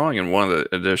was a drawing in one of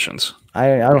the editions.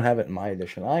 I don't have it in my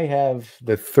edition. I have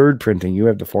the 3rd printing. You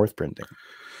have the 4th printing.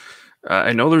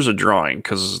 I know there's a drawing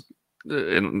because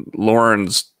in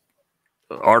Lauren's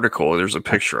article, there's a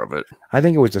picture of it. I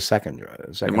think it was the second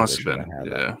it must have been.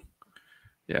 Yeah.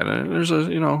 Yeah. There's a,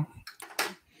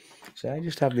 See, I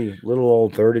just have the little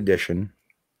old 3rd edition.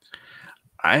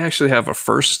 I actually have a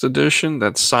 1st edition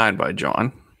that's signed by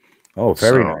John. Oh,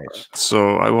 very nice.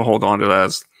 So I will hold on to that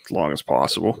as long as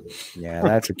possible. Yeah,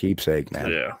 that's a keepsake,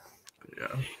 man. Yeah.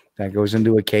 That goes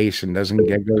into a case and goes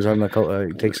on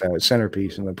the takes a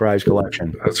centerpiece in the prize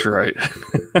collection. That's right.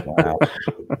 Wow.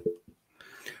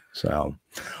 So,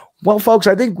 well, folks,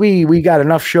 I think we got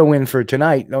enough show in for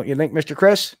tonight, don't you think, Mr.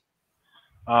 Chris?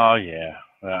 Oh yeah,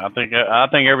 I think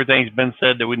everything's been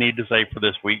said that we need to say for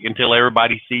this week until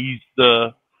everybody sees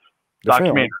the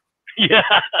documentary. Yeah,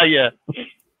 yeah.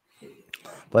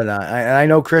 But I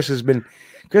know Chris has been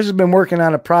working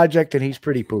on a project, and he's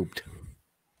pretty pooped.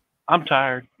 I'm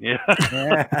tired. Yeah.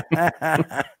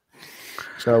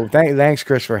 So thanks,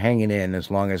 Chris, for hanging in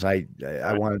as long as I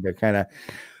wanted to kind of,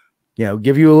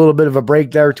 give you a little bit of a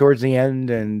break there towards the end,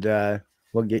 and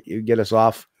we'll get us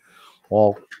off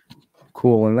all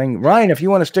cool and thing. Ryan, if you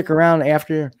want to stick around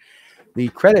after the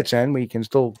credits end, we can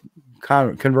still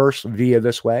converse via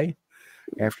this way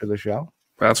after the show.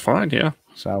 That's fine. Yeah.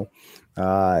 So,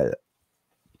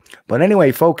 but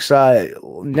anyway, folks,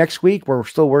 next week we're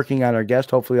still working on our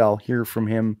guest. Hopefully I'll hear from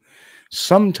him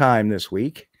sometime this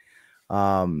week.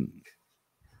 Great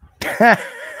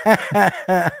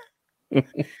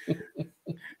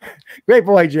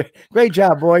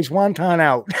job, boys. Wonton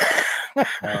out.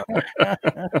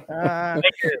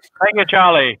 Thank you,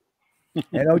 Charlie.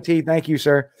 And OT, thank you,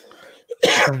 sir.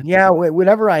 Yeah,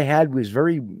 whatever I had was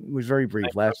very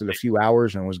brief. Lasted a few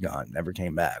hours and was gone. Never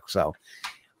came back. So,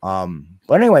 but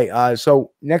anyway,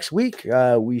 so next week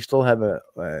we still have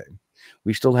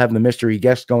the mystery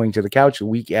guest going to the couch. A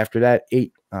week after that,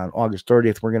 on August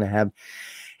 30th, we're going to have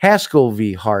Haskell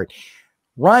v. Hart.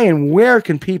 Ryan, where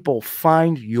can people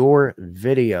find your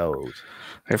videos?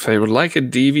 If they would like a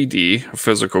DVD, a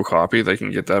physical copy, they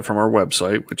can get that from our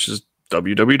website, which is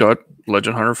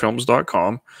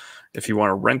www.legendhunterfilms.com. If you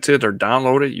want to rent it or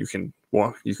download it, you can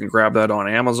grab that on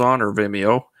Amazon or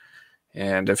Vimeo.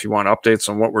 And if you want updates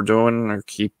on what we're doing or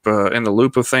keep in the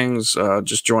loop of things,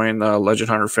 just join Legend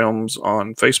Hunter Films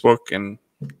on Facebook, and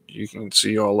you can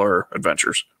see all our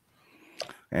adventures.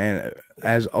 And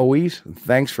as always,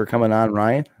 thanks for coming on,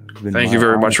 Ryan. Thank you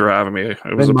very much for having me. It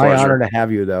was a pleasure. My honor to have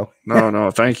you, though.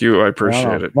 No, thank you. I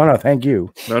appreciate it. No, thank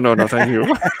you. No, thank you.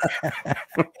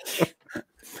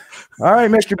 All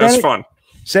right, Mr. Bennett. That's fun.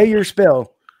 Say your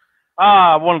spill.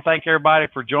 I want to thank everybody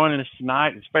for joining us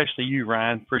tonight, especially you,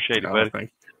 Ryan. Appreciate it, buddy.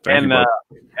 Thank and you,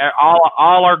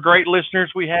 all our great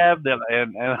listeners we have,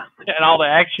 and all the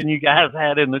action you guys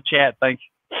had in the chat. Thank you.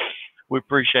 We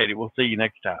appreciate it. We'll see you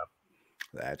next time.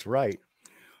 That's right.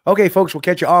 Okay, folks, we'll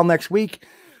catch you all next week.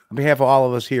 On behalf of all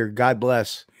of us here, God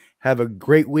bless. Have a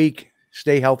great week.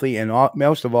 Stay healthy, and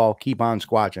most of all, keep on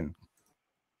squatching.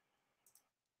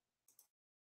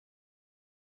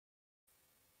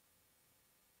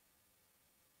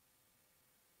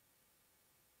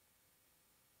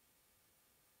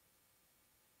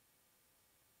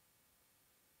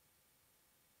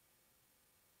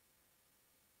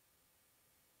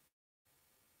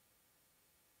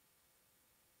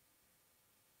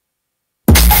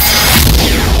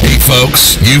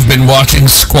 Folks, you've been watching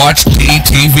Squatch-D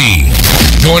TV.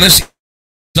 Join us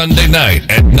Sunday night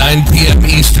at 9 p.m.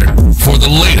 Eastern for the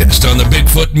latest on the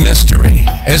Bigfoot mystery.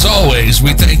 As always,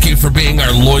 we thank you for being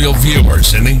our loyal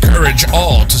viewers and encourage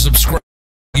all to subscribe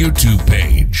to our YouTube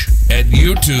page at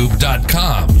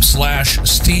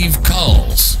youtube.com/Steve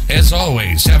Kulls. As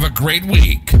always, have a great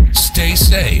week. Stay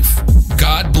safe.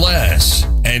 God bless.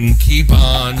 And keep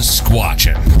on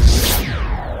squatching.